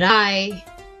 But I,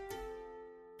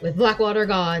 with Blackwater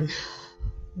gone,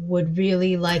 would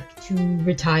really like to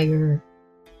retire.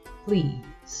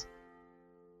 Please.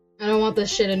 I don't want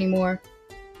this shit anymore.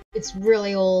 It's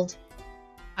really old.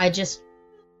 I just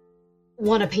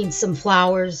want to paint some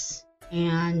flowers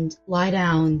and lie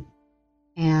down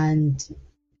and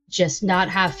just not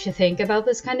have to think about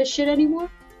this kind of shit anymore.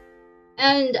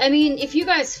 And, I mean, if you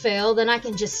guys fail, then I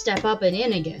can just step up and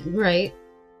in again, right?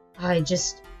 I would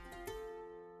just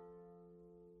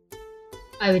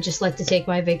like to take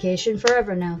my vacation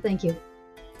forever now, thank you.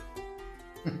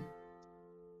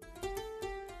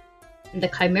 And the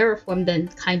Chimera form then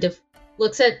kind of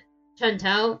looks at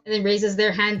Chantal and then raises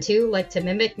their hand too, like to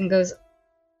mimic, and goes,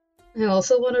 I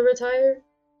also want to retire.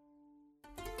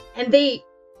 And they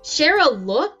share a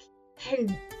look,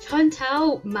 and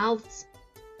Chantal mouths,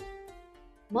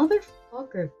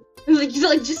 motherfucker.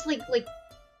 like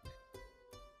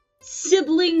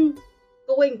sibling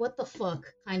going what the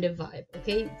fuck kind of vibe,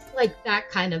 okay? It's like that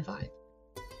kind of vibe.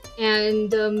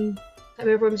 And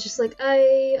everyone's just like,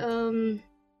 I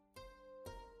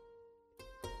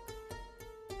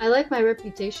like my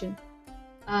reputation.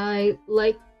 I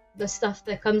like the stuff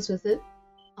that comes with it.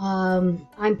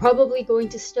 I'm probably going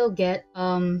to still get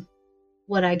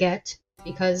what I get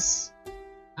because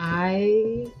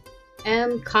I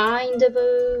am kind of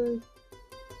a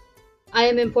I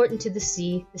am important to the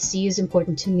sea is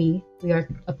important to me, we are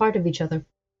a part of each other.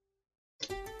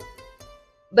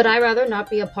 But I'd rather not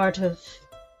be a part of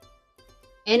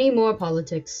any more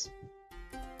politics.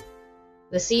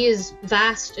 The sea is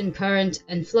vast and current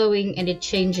and flowing, and it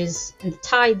changes, and the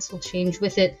tides will change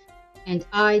with it, and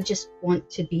I just want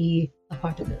to be a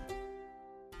part of it.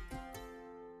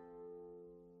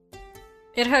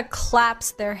 Itha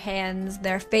claps their hands,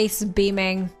 their face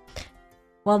beaming.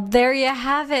 Well, there you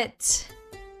have it.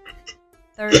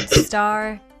 Third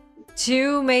star.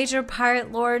 2 major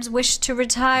pirate lords wish to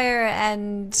retire,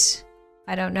 and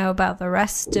I don't know about the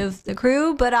rest of the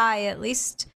crew, but I at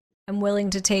least am willing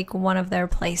to take one of their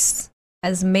place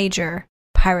as major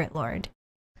pirate lord.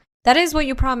 That is what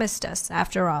you promised us,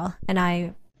 after all, and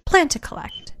I plan to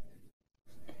collect.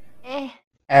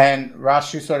 And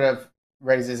Rashu sort of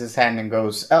raises his hand and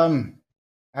goes,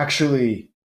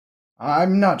 actually,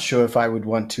 I'm not sure if I would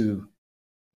want to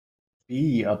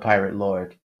be a pirate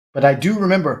lord, but I do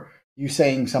remember you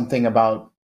saying something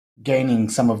about gaining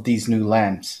some of these new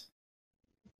lands.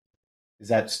 Is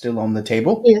that still on the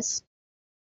table? Yes.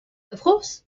 Of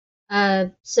course.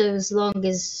 So as long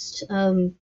as,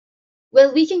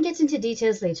 well, we can get into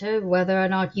details later, whether or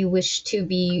not you wish to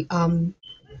be, an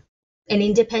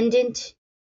independent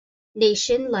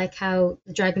nation, like how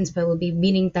the Dragon's Bow will be,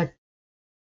 meaning that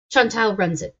Chantal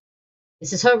runs it.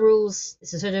 This is her rules,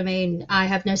 this is her domain, I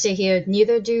have no say here,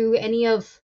 neither do any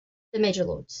of the major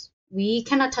lords. We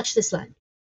cannot touch this land.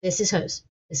 This is hers.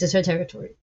 This is her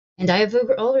territory. And I have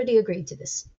already agreed to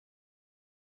this.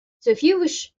 So if you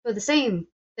wish for the same,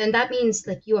 then that means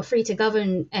that you are free to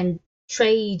govern and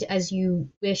trade as you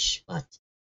wish, but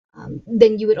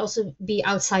then you would also be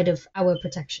outside of our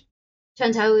protection.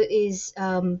 Chantal is,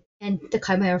 and the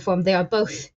Chimera form, they are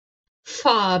both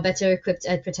far better equipped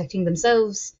at protecting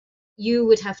themselves. You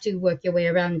would have to work your way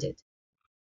around it.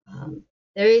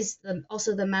 There is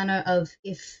also the manner of,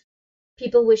 if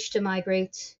people wish to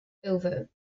migrate over,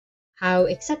 how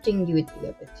accepting you would be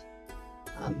of it.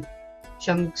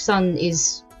 Shang-Sun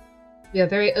we are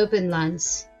very open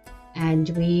lands, and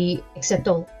we accept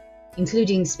all,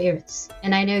 including spirits.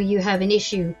 And I know you have an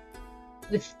issue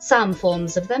with some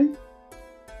forms of them.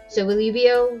 So will you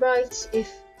be alright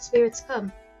if spirits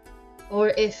come? Or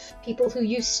if people who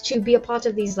used to be a part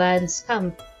of these lands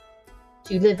come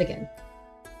to live again?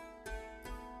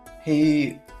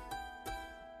 He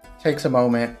takes a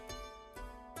moment,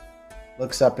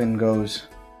 looks up and goes,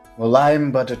 well,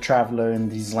 I'm but a traveler in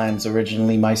these lands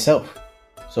originally myself,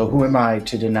 so who am I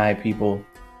to deny people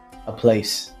a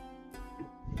place?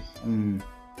 No,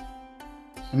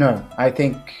 I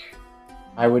think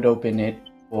I would open it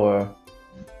for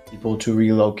people to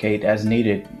relocate as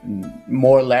needed.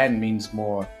 More land means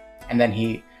more. And then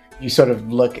you sort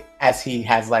of look as he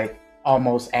has like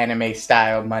almost anime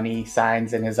style money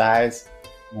signs in his eyes.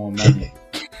 More money.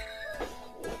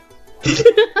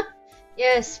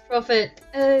 Yes, profit.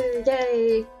 Oh,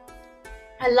 yay.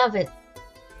 I love it.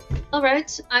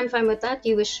 Alright, I'm fine with that.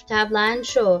 You wish to have land?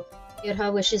 Sure.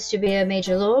 Yurha wishes to be a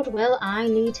major lord? Well, I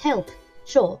need help.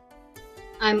 Sure.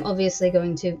 I'm obviously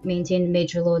going to maintain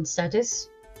major lord status.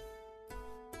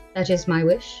 That is my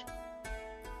wish.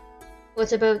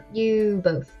 What about you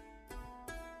both?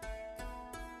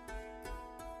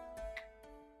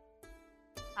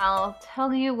 I'll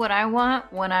tell you what I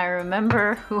want when I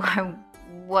remember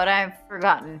what I've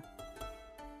forgotten.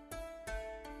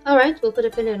 Alright, we'll put a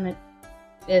pin in it.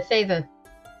 A favor.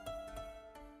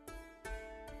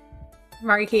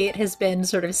 Margate has been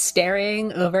sort of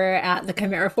staring over at the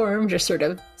Chimera form, just sort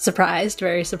of surprised,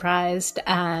 very surprised,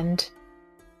 and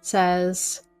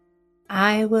says,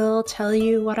 I will tell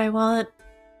you what I want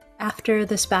after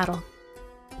this battle.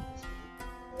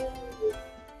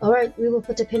 Alright, we will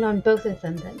put a pin on both of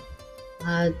them then.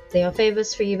 They are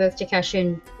favors for you both to cash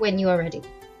in when you are ready.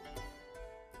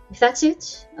 If that's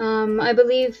it, I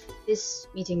believe this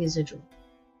meeting is adjourned.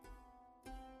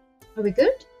 Are we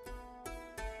good?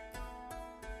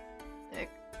 Sick.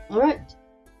 Alright.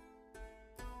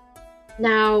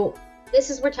 Now, this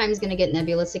is where time is going to get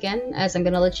nebulous again, as I'm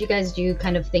going to let you guys do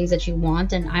kind of things that you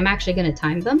want, and I'm actually going to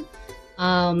time them.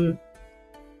 Who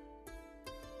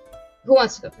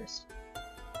wants to go first?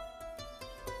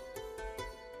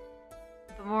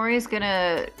 Bamori's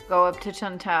gonna go up to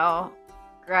Chantal,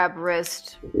 grab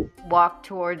wrist, walk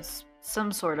towards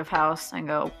some sort of house, and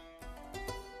go,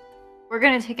 we're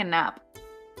gonna take a nap.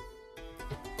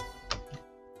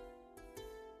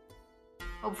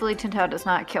 Hopefully Chantal does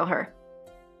not kill her.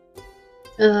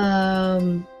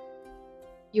 You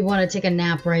want to take a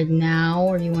nap right now,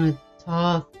 or you want to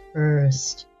talk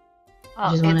first?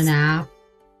 You just want a nap?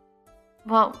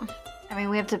 Well, I mean,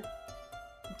 we have to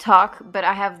talk, but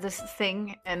I have this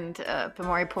thing, and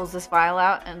Pamori pulls this vial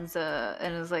out and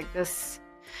is like, this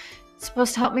is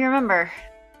supposed to help me remember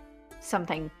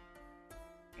something.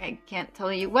 I can't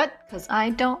tell you what, because I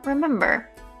don't remember.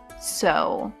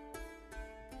 So,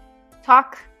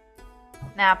 talk,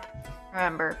 nap,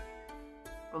 remember.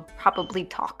 We'll probably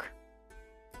talk.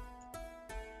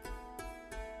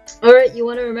 Alright, you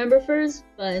want to remember first?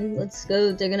 Fine, let's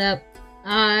go take a nap.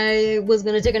 I was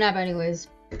gonna take a nap anyways.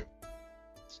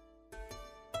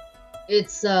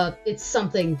 It's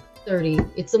something 30.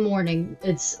 It's the morning.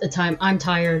 It's a time. I'm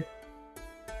tired.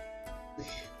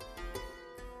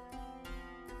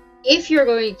 If you're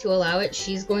going to allow it,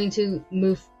 she's going to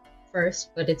move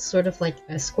first, but it's sort of like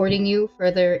escorting you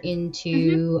further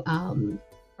into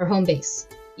her home base.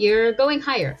 You're going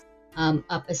higher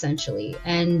up, essentially.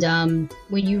 And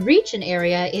when you reach an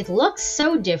area, it looks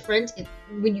so different.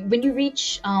 When you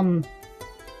reach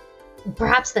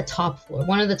perhaps the top floor,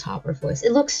 one of the topper floors,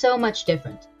 it looks so much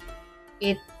different.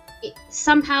 It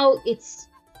somehow it's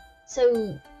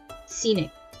so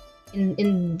scenic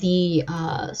in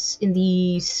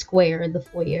the square, the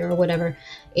foyer or whatever.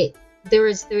 There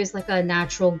is like a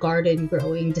natural garden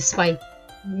growing despite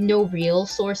no real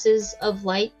sources of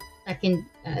light that can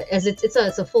as it's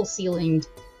a full ceilinged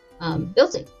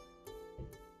building.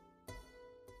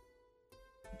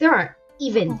 There are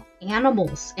even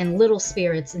animals and little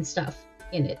spirits and stuff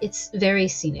in it. It's very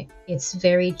scenic. It's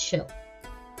very chill.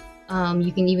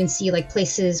 You can even see like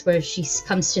places where she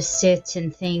comes to sit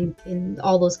and think and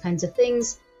all those kinds of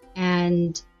things.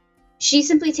 And she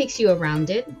simply takes you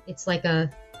around it. It's like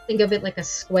think of it like a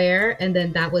square, and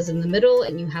then that was in the middle,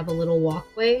 and you have a little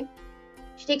walkway.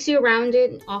 She takes you around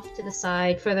it, off to the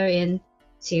side, further in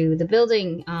to the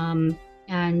building,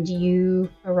 and you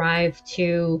arrive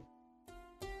to,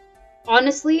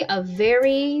 honestly, a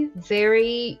very,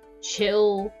 very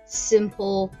chill,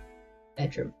 simple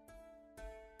bedroom.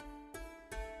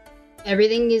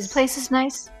 Everything is... This place is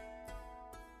nice.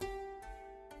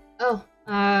 Oh,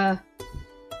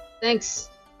 thanks.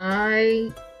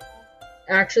 I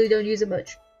actually don't use it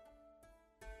much.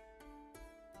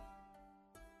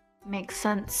 Makes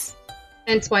sense.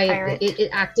 Hence why it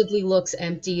actively looks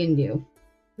empty and new.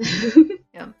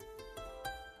 Yeah.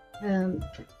 I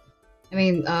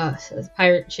mean,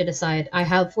 pirate shit aside, I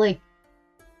have like...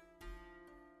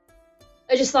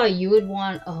 I just thought you would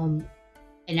want,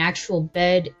 an actual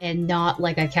bed and not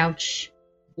like a couch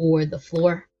or the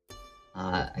floor.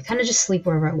 I kind of just sleep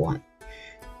wherever I want.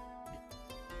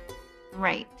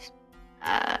 Right.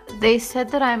 They said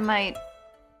that I might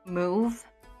move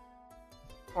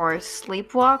or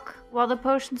sleepwalk while the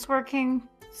potion's working,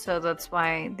 so that's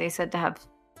why they said to have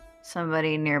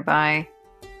somebody nearby.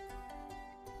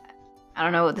 I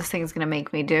don't know what this thing's gonna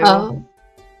make me do. Oh.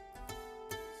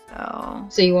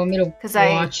 So you want me to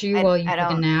watch you while you take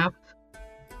a nap?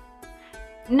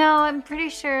 No, I'm pretty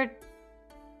sure...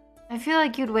 I feel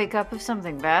like you'd wake up if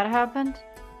something bad happened.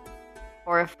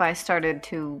 Or if I started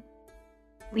to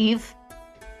leave.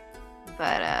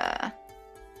 But, I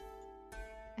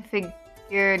figured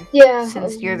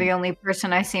since you're the only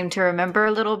person I seem to remember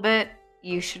a little bit,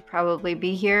 you should probably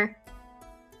be here.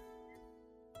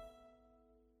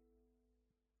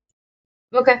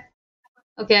 Okay,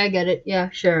 I get it. Yeah,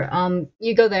 sure.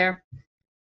 You go there.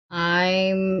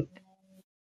 I'm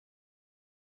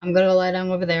gonna lie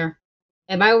down over there.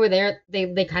 And by over there,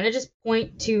 they kind of just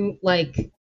point to,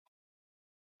 like...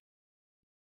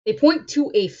 They point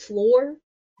to a floor,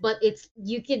 but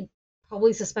you could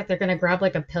probably suspect they're gonna grab,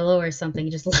 like, a pillow or something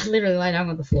and just literally lie down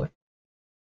on the floor.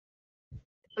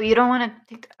 Oh, you don't want to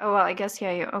take... Oh, well, I guess,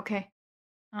 yeah, okay.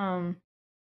 Well...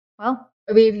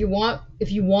 I mean,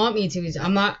 if you want me to,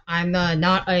 I'm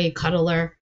not a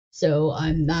cuddler, so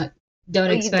I'm not...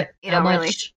 Don't expect you don't much.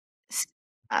 Really,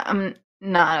 I'm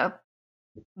not a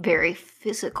very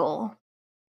physical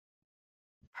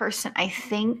person, I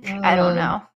think. I don't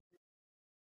know.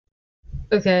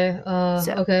 Okay,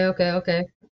 okay.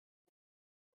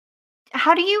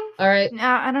 How do you... Alright.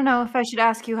 I don't know if I should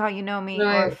ask you how you know me,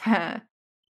 or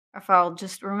if I'll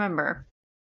just remember.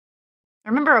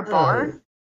 Remember a bar?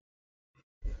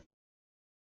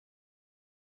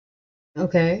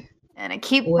 Okay. And I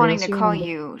keep wanting to call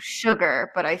you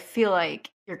Sugar, but I feel like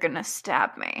you're gonna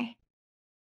stab me.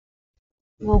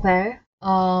 Okay.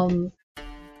 Well,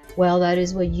 that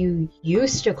is what you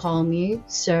used to call me,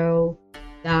 so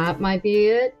that might be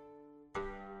it.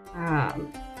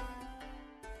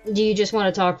 Do you just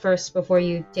want to talk first before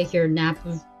you take your nap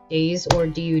of days, or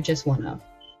do you just want to?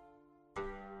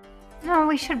 No,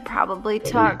 we should probably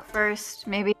talk first.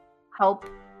 Maybe help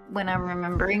when I'm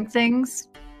remembering things.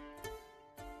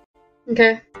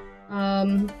 Okay.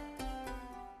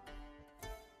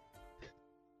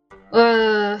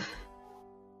 I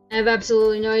have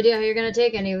absolutely no idea how you're gonna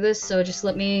take any of this, so just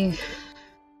let me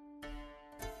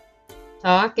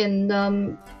talk, and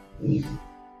then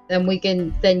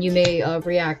you may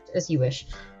react as you wish.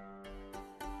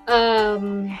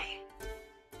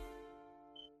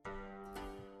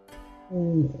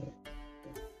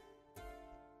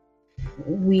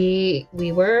 We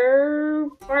were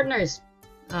partners.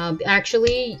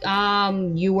 Actually,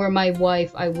 you were my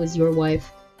wife, I was your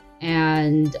wife,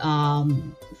 and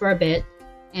for a bit,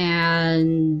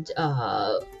 and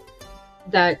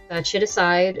that shit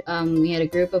aside, we had a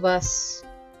group of us.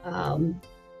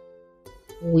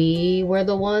 We were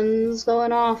the ones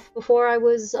going off before I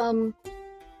was a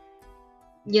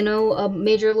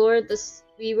major lord.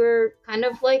 We were kind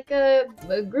of like a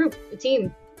group, a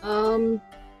team.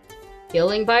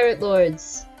 Killing pirate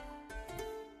lords,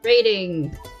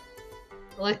 raiding,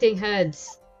 collecting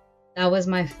heads.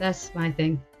 That's my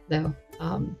thing, though.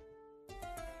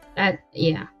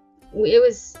 It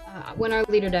was when our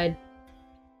leader died,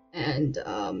 and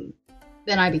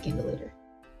then I became the leader.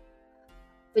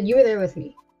 But you were there with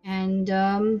me, and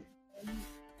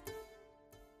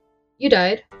you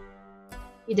died.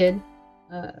 You did,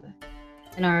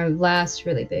 in our last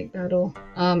really big battle,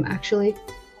 actually.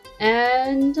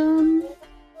 And,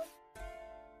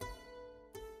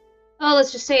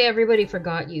 let's just say everybody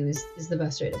forgot you is the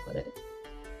best way to put it.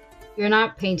 You're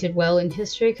not painted well in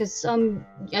history because,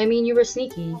 you were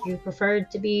sneaky. You preferred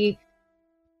to be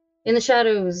in the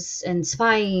shadows and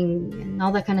spying and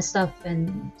all that kind of stuff,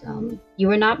 and, you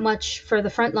were not much for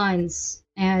the front lines,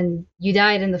 and you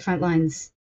died in the front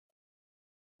lines.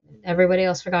 Everybody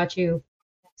else forgot you,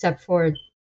 except for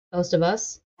most of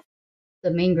us, the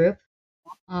main group.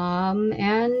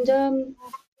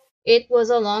 It was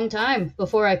a long time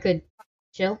before I could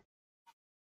chill,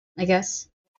 I guess.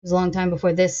 It was a long time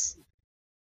before this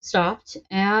stopped,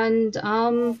 and,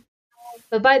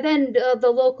 but by then,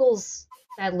 the locals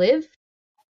that lived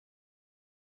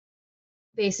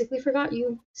basically forgot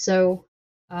you, so,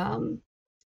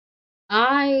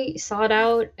 I sought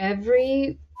out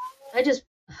every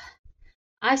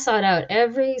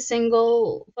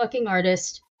single fucking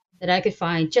artist that I could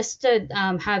find just to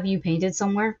have you painted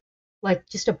somewhere, like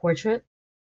just a portrait,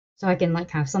 so I can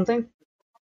like have something.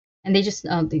 And they just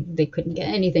they couldn't get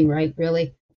anything right,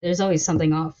 really. There's always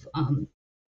something off. And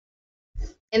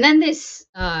then this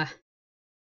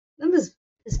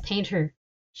painter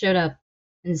showed up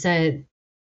and said,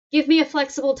 "Give me a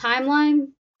flexible timeline,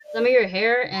 some of your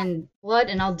hair and blood,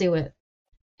 and I'll do it."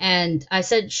 And I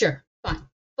said, "Sure, fine.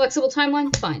 Flexible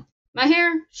timeline, fine. My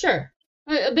hair, sure.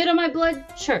 A bit of my blood,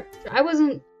 sure."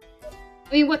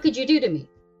 What could you do to me?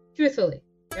 Truthfully,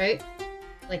 right?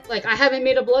 Like I haven't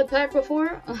made a blood pact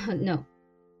before? No.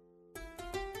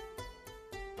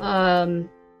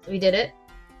 We did it.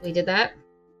 We did that.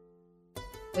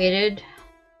 Waited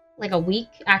like a week,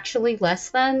 actually, less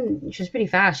than. She was pretty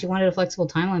fast. She wanted a flexible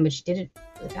timeline, but she did it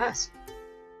really fast.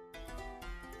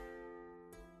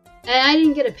 And I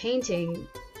didn't get a painting.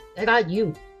 I got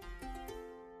you.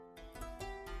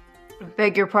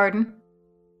 Beg your pardon?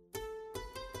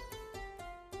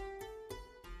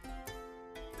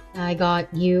 I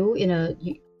got you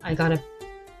I got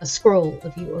a scroll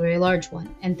of you, a very large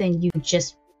one, and then you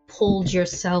just pulled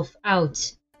yourself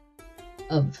out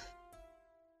of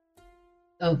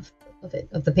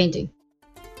the painting.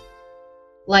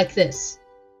 Like this.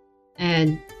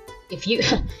 And if you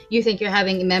you think you're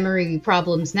having memory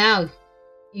problems now,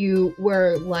 you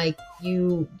were like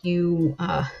you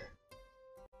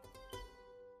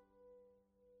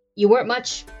weren't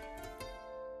much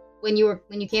when you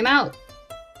came out.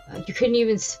 You couldn't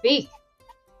even speak,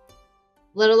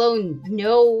 let alone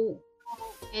know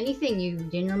anything. You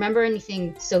didn't remember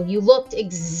anything, so you looked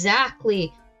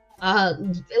exactly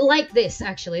like this.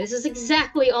 Actually, this is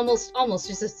exactly almost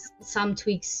just some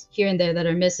tweaks here and there that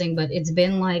are missing, but it's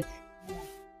been like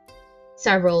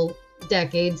several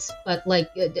decades. But like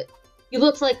you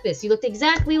looked like this. You looked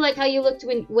exactly like how you looked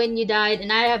when you died,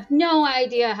 and I have no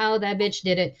idea how that bitch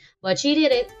did it, but she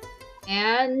did it.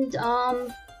 And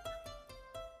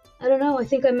I don't know. I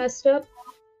think I messed up.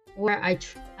 Or I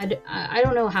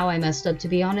don't know how I messed up, to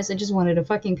be honest. I just wanted a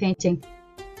fucking painting.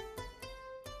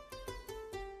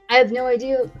 I have no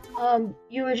idea.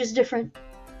 You were just different.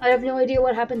 I have no idea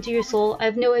what happened to your soul. I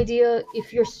have no idea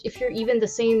if you're even the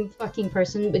same fucking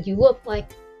person, but you look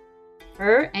like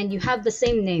her, and you have the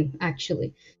same name,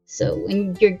 actually. So,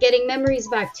 and you're getting memories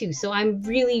back too. So I'm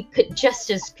really just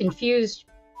as confused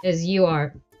as you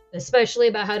are, especially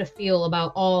about how to feel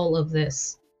about all of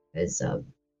this. Because,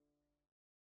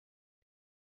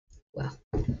 well,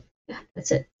 yeah,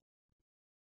 that's it.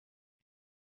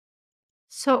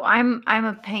 So I'm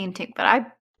a painting, but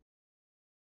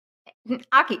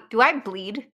Aki, do I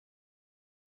bleed?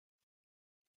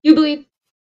 You bleed.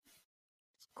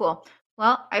 Cool.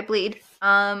 Well, I bleed.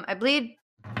 I bleed.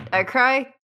 I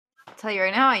cry. I'll tell you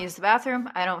right now, I use the bathroom.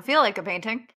 I don't feel like a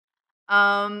painting.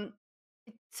 So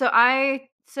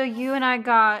you and I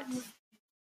got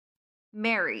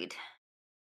married.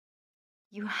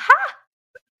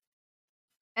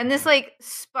 And this like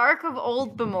spark of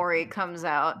old Bamori comes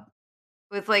out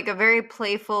with like a very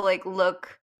playful like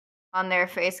look on their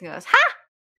face and goes, "Ha!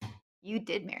 You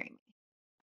did marry me."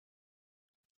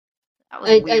 That was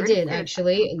I weird. did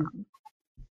actually.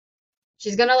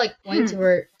 She's gonna like point to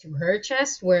her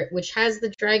chest which has the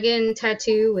dragon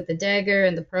tattoo with the dagger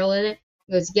and the pearl in it.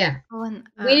 Goes, yeah.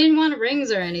 We didn't want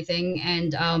rings or anything,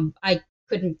 and I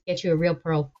couldn't get you a real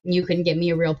pearl. You couldn't get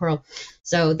me a real pearl.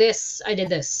 So I did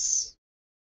this.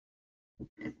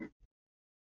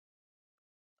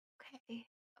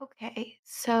 Okay.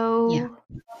 So yeah.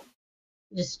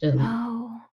 Just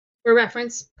for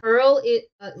reference,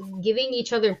 giving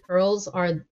each other pearls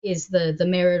is the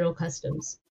marital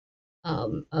customs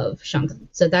of Shambhala.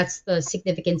 So that's the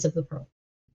significance of the pearl.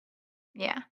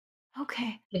 Yeah.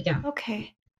 Okay. Yeah.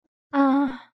 Okay.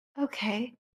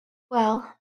 Okay.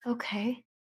 Well, okay.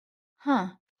 Huh.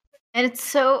 And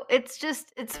it's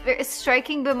very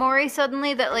striking Bamori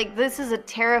suddenly that like this is a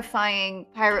terrifying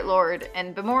pirate lord,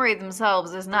 and Bamori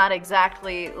themselves is not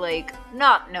exactly like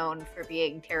not known for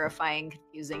being terrifying,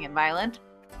 confusing, and violent.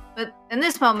 But in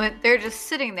this moment, they're just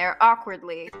sitting there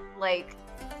awkwardly, like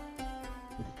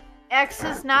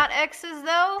X's not X's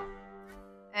though.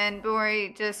 And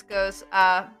Bamori just goes,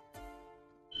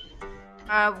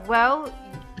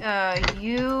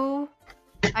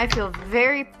 I feel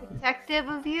very protective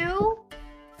of you,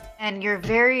 and you're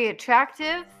very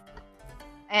attractive,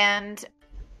 and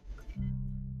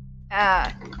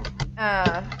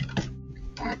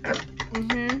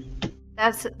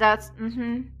that's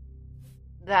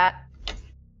that.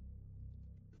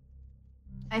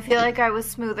 I feel like I was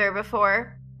smoother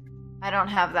before. I don't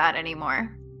have that anymore.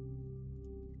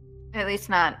 At least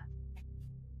not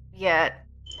yet.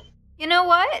 You know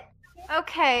what?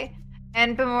 Okay.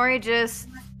 And Bamori just...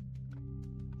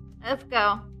 Let's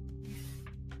go.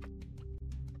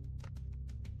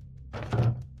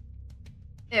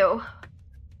 Ew.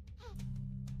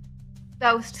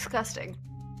 That was disgusting.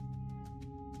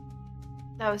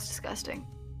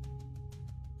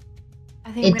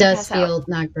 I think it does feel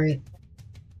not great.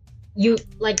 You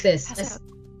like this.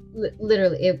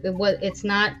 Literally,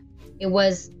 it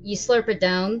was you slurp it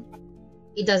down.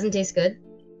 It doesn't taste good.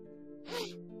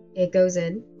 It goes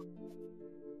in.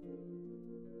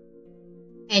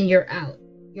 And you're out.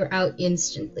 You're out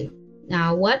instantly.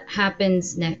 Now, what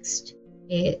happens next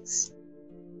is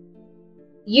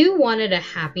you wanted a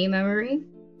happy memory.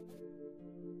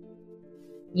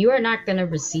 You are not going to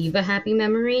receive a happy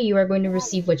memory. You are going to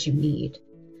receive what you need.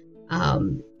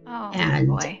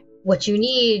 What you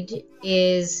need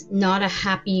is not a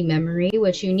happy memory.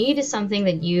 What you need is something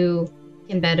that you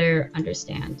can better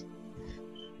understand.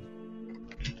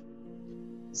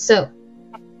 So,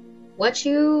 what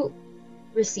you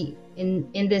receive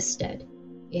in this stead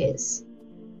is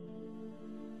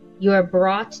you are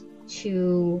brought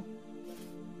to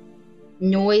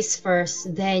noise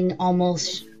first, then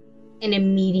almost an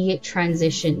immediate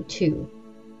transition to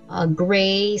a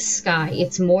gray sky.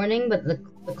 It's morning, but the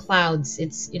clouds,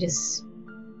 it is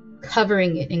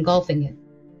covering it, engulfing it.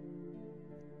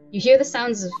 You hear the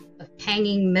sounds of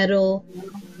hanging metal,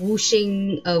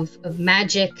 whooshing of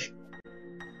magic,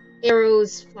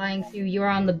 arrows flying through. You're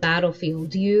on the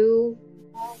battlefield. You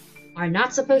are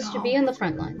not supposed to be in the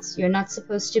front lines. You're not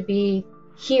supposed to be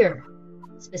here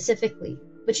specifically,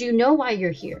 but you know why you're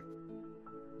here.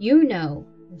 You know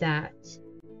that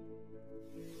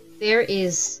there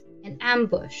is an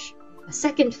ambush, a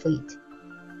second fleet,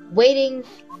 waiting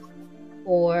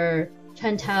for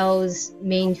Chuntao's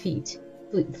main fleet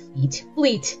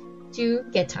to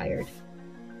get tired.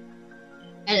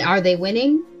 And are they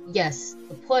winning? Yes,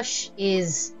 the push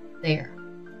is there.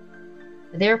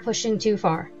 They're pushing too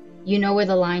far. You know where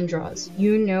the line draws.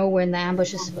 You know when the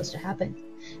ambush is supposed to happen.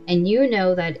 And you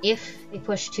know that if they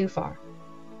push too far,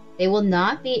 they will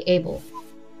not be able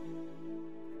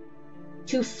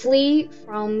to flee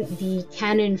from the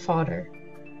cannon fodder,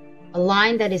 a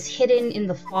line that is hidden in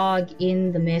the fog,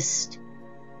 in the mist,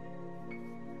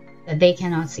 that they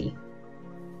cannot see.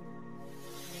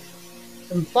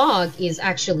 The fog is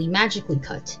actually magically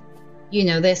cut. You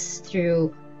know this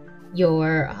through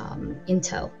your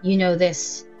intel. You know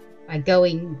this by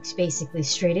going basically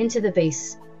straight into the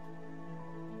base,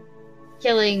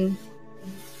 killing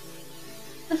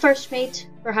the first mate,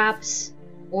 perhaps,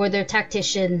 or their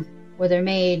tactician, or their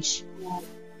mage.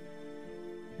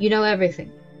 You know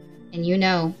everything. And you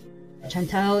know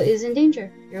Chantal is in danger.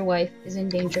 Your wife is in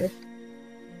danger.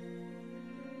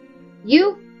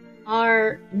 You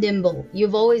are nimble.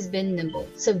 You've always been nimble.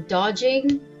 So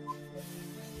dodging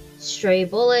stray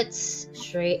bullets,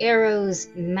 stray arrows,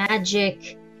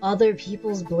 magic, other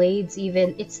people's blades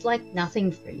even, it's like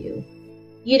nothing for you.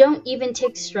 You don't even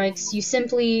take strikes. You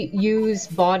simply use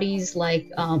bodies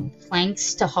like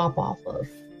planks to hop off of.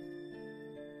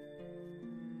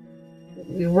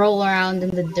 You roll around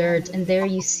in the dirt, and there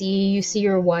you see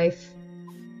your wife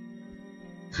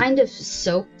kind of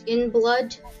soaked in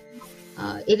blood.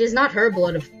 It is not her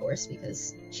blood, of course,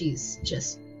 because she's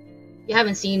just... You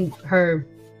haven't seen her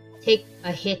take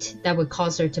a hit that would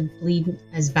cause her to bleed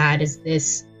as bad as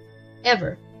this,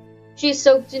 ever. She's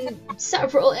soaked in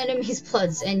several enemies'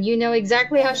 bloods, and you know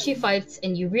exactly how she fights,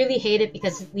 and you really hate it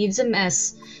because it leaves a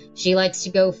mess. She likes to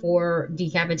go for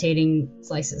decapitating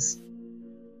slices.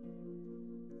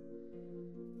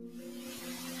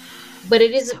 But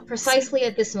it is precisely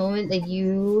at this moment that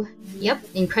you... Yep,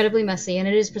 incredibly messy, and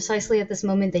it is precisely at this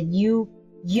moment that you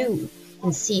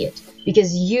can see it,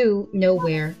 because you know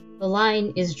where the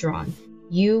line is drawn.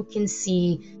 You can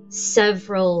see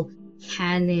several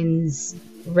cannons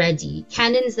ready.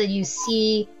 Cannons that you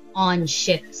see on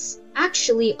ships,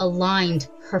 actually aligned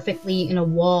perfectly in a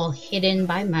wall hidden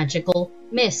by magical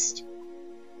mist.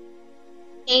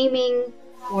 Aiming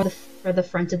for the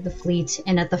front of the fleet,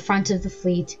 and at the front of the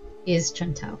fleet is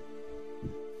Chantal.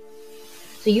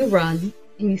 So you run,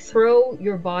 and you throw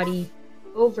your body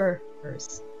over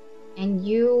hers, and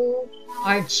you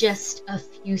are just a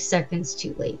few seconds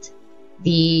too late.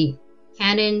 The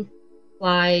cannon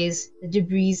flies, the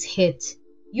debris hit.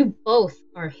 You both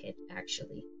are hit,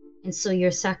 actually. And so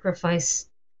your sacrifice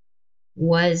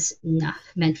was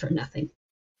meant for nothing.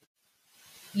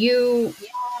 You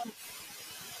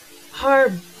are...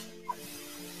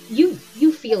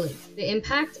 You feel it, the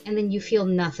impact, and then you feel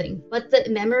nothing. But the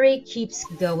memory keeps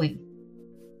going.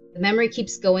 The memory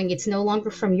keeps going. It's no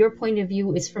longer from your point of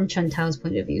view, it's from Chantal's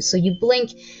point of view. So you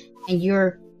blink, and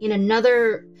you're in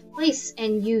another place,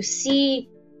 and you see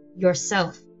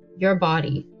yourself, your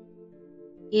body,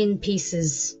 in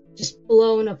pieces, just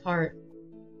blown apart.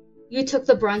 You took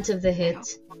the brunt of the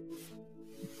hit.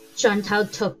 Chantal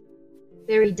took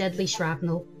very deadly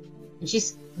shrapnel, and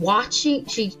she's watching.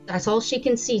 That's all she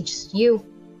can see, just you.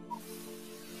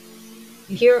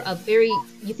 You hear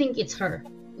you think it's her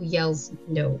who yells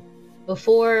no,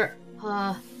 before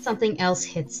something else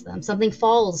hits them. Something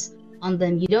falls on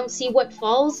them. You don't see what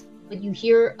falls, but you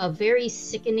hear a very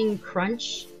sickening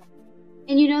crunch,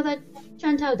 and you know that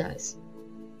Chantal dies.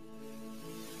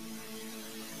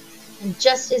 And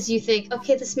just as you think,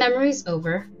 okay, this memory's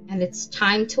over, and it's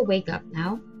time to wake up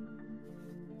now,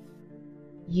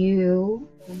 you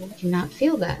do not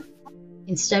feel that.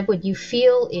 Instead, what you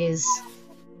feel is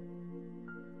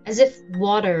as if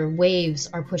water waves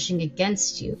are pushing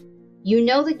against you. You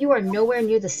know that you are nowhere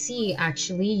near the sea,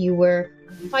 actually. You were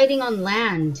fighting on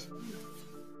land.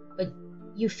 But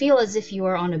you feel as if you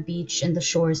are on a beach and the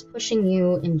shore is pushing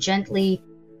you and gently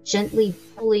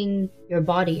pulling your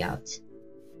body out.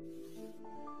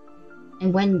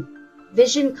 And when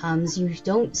vision comes, you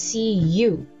don't see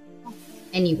you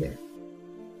anywhere.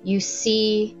 You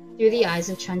see through the eyes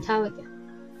of Chantal again.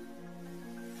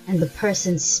 And the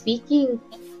person speaking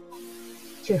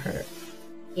to her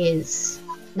is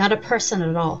not a person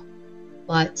at all,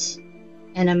 but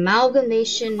an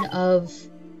amalgamation of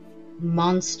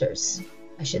monsters,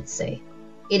 I should say.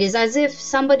 It is as if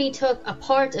somebody took a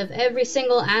part of every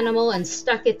single animal and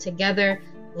stuck it together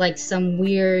like some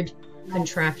weird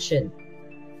contraption.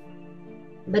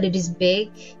 But it is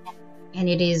big, and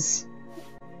it is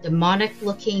demonic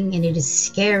looking, and it is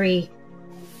scary,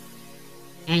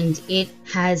 and it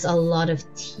has a lot of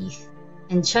teeth.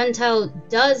 And Chantal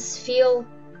does feel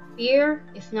fear,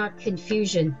 if not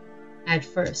confusion, at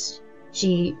first.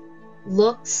 She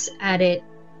looks at it,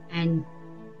 and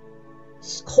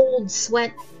cold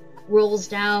sweat rolls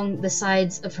down the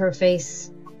sides of her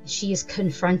face. She is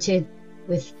confronted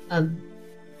with a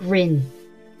grin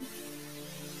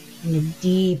and a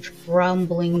deep,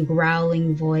 grumbling,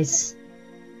 growling voice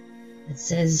that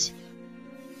says,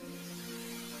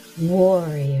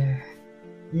 "Warrior,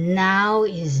 now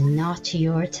is not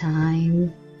your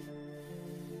time.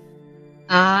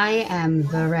 I am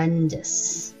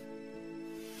Verendis,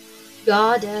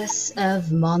 goddess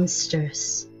of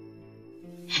monsters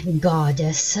and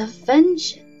goddess of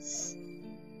vengeance.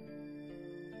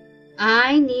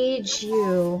 I need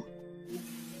you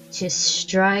to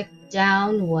strike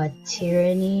down what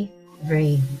tyranny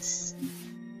reigns.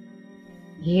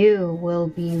 You will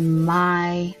be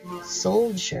my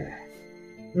soldier,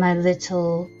 my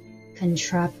little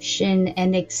contraption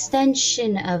and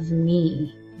extension of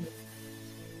me.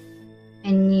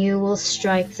 And you will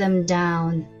strike them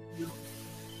down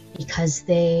because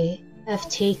they have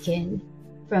taken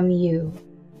from you.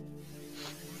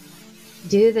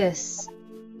 Do this,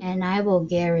 and I will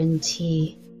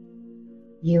guarantee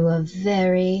you a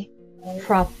very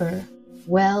proper,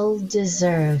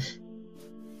 well-deserved,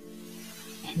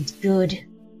 and good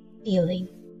feeling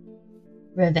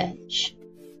revenge.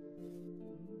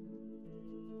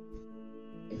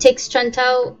 It takes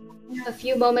Chantao a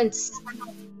few moments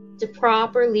to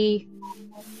properly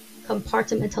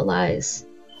compartmentalize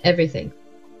everything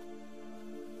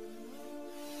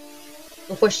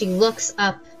before she looks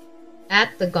up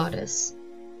at the goddess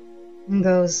and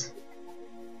goes,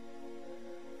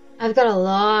 I've got a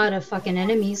lot of fucking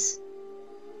enemies.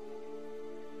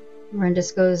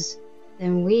 Rendis goes,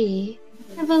 then we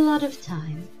have a lot of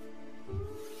time.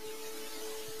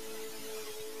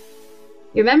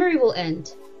 Your memory will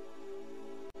end.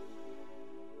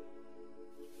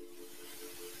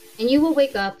 And you will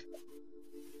wake up.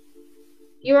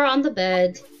 You are on the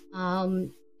bed,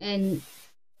 and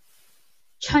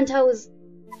Chantao is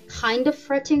kind of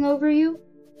fretting over you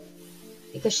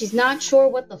because she's not sure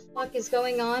what the fuck is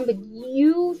going on, but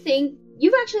you think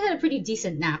you've actually had a pretty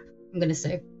decent nap, I'm gonna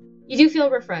say. You do feel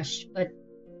refreshed, but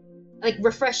like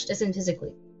refreshed as in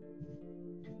physically.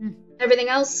 Everything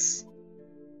else,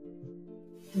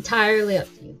 entirely up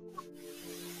to you.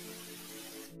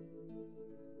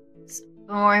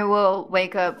 Mori will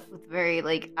wake up with very,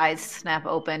 eyes snap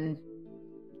open.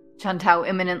 Chantao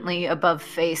imminently above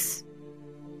face.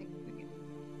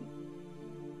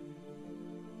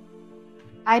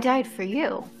 I died for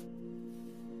you.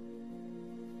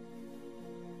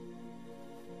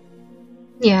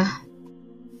 Yeah.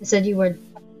 I said you were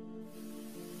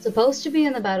supposed to be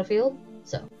in the battlefield,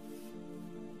 so.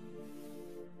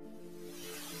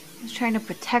 I was trying to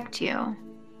protect you.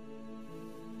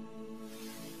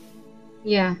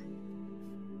 Yeah.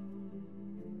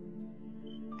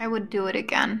 I would do it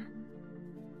again.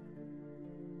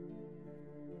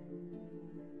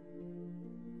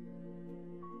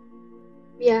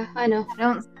 Yeah, I know. I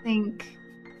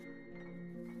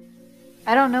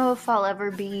don't know if I'll ever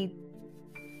be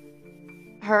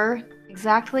her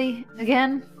exactly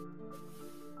again.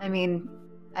 I mean,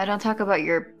 I don't talk about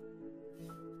your,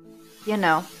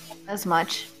 as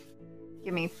much.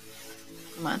 Give me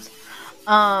 2 months.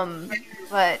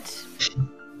 But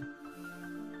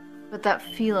that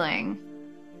feeling,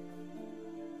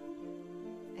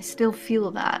 I still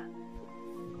feel that.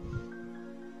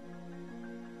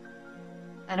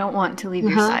 I don't want to leave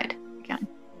your side again.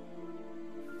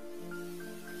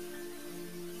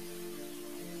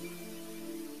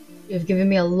 You've given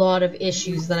me a lot of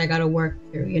issues that I gotta work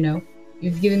through,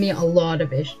 You've given me a lot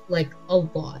of issues, a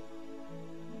lot.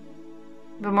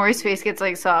 But Mori's face gets,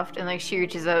 soft, and, she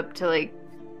reaches up to, in,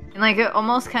 an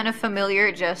almost kind of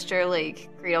familiar gesture,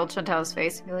 cradle Chantal's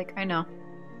face, and be like, I know.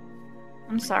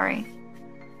 I'm sorry.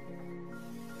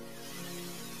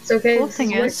 It's okay. Cool this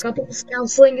thing is what couples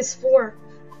counseling is for.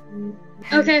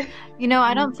 Okay.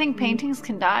 I don't think paintings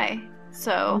can die,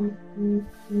 so...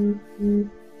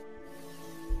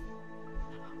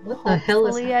 What the hell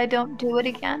is Hopefully I don't do it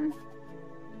again.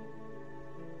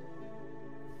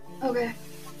 Okay.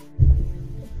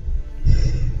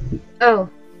 Oh.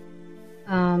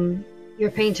 You're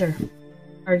a painter.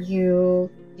 Did you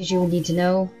need to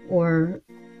know, or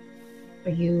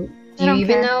do you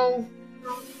even know?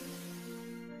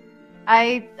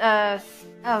 I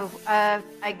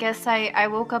guess I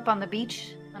woke up on a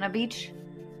beach,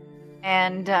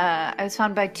 and I was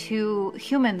found by 2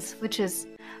 humans, which is,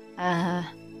 kind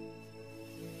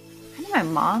of my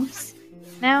mom's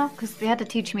now, because they had to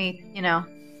teach me,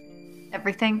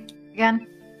 everything again.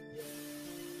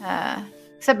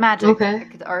 Except magic. Okay. I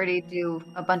could already do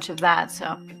a bunch of that,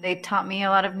 so they taught me a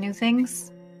lot of new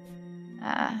things.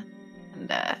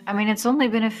 It's only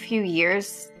been a few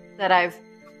years that I've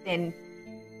been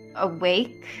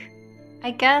awake, I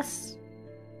guess.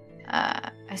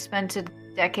 I spent a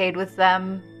decade with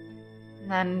them,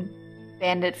 and then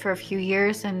banned it for a few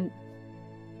years, and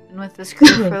been with this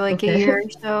crew for a year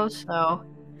or so.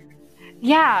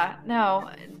 Yeah,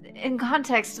 no. In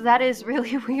context, that is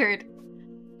really weird.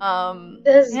 And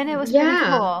it was pretty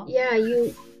cool. Yeah,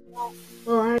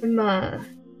 well,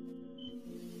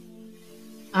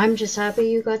 I'm just happy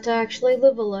you got to actually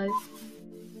live a life.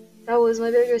 That was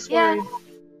my biggest worry. Yeah.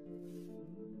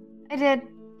 I did.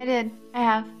 I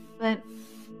have. But,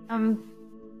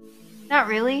 not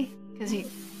really. Because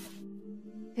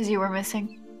Because you were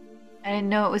missing. I didn't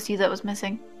know it was you that was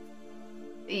missing.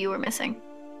 But you were missing.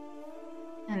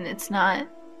 And it's not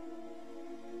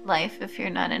life if you're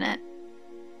not in it.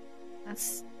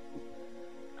 That's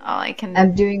all I can...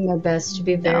 I'm doing my best to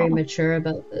be very No. mature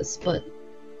about this, but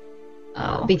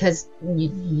because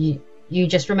you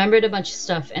just remembered a bunch of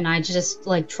stuff, and I just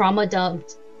like trauma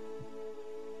dumped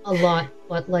a lot.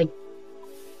 But like,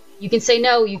 you can say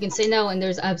no, and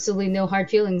there's absolutely no hard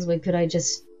feelings. Like, could I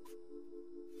just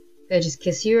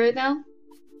kiss you right now?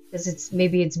 Because it's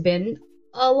been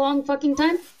a long fucking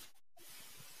time.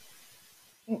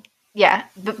 Yeah,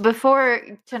 before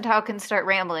Chantal can start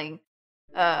rambling,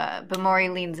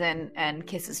 Bamori leans in and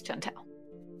kisses Chantal.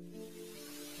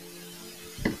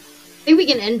 I think we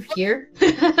can end here.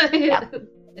 Yeah.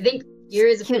 I think here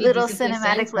is a Cute pretty little decent place to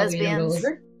cinematic end, so we don't go lesbians.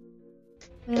 over.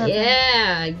 We love them.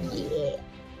 Yeah.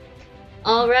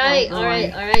 All right. Oh,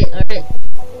 boy. All right.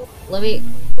 Let me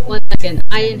 1 second.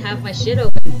 I didn't have my shit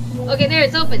open. Okay, there,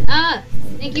 it's open.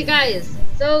 Thank you guys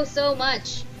so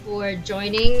much for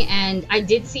joining. And I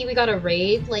did see we got a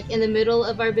raid like in the middle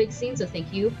of our big scene, so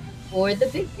thank you for the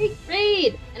big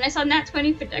raid. And I saw Nat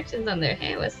 20 Productions on there.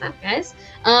 Hey, what's up, guys?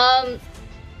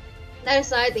 That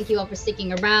aside, thank you all for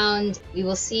sticking around. We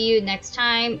will see you next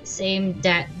time. Same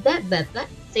dat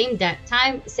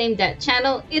time, same dat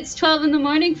channel. It's 12 in the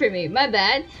morning for me. My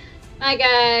bad. Bye,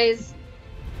 guys.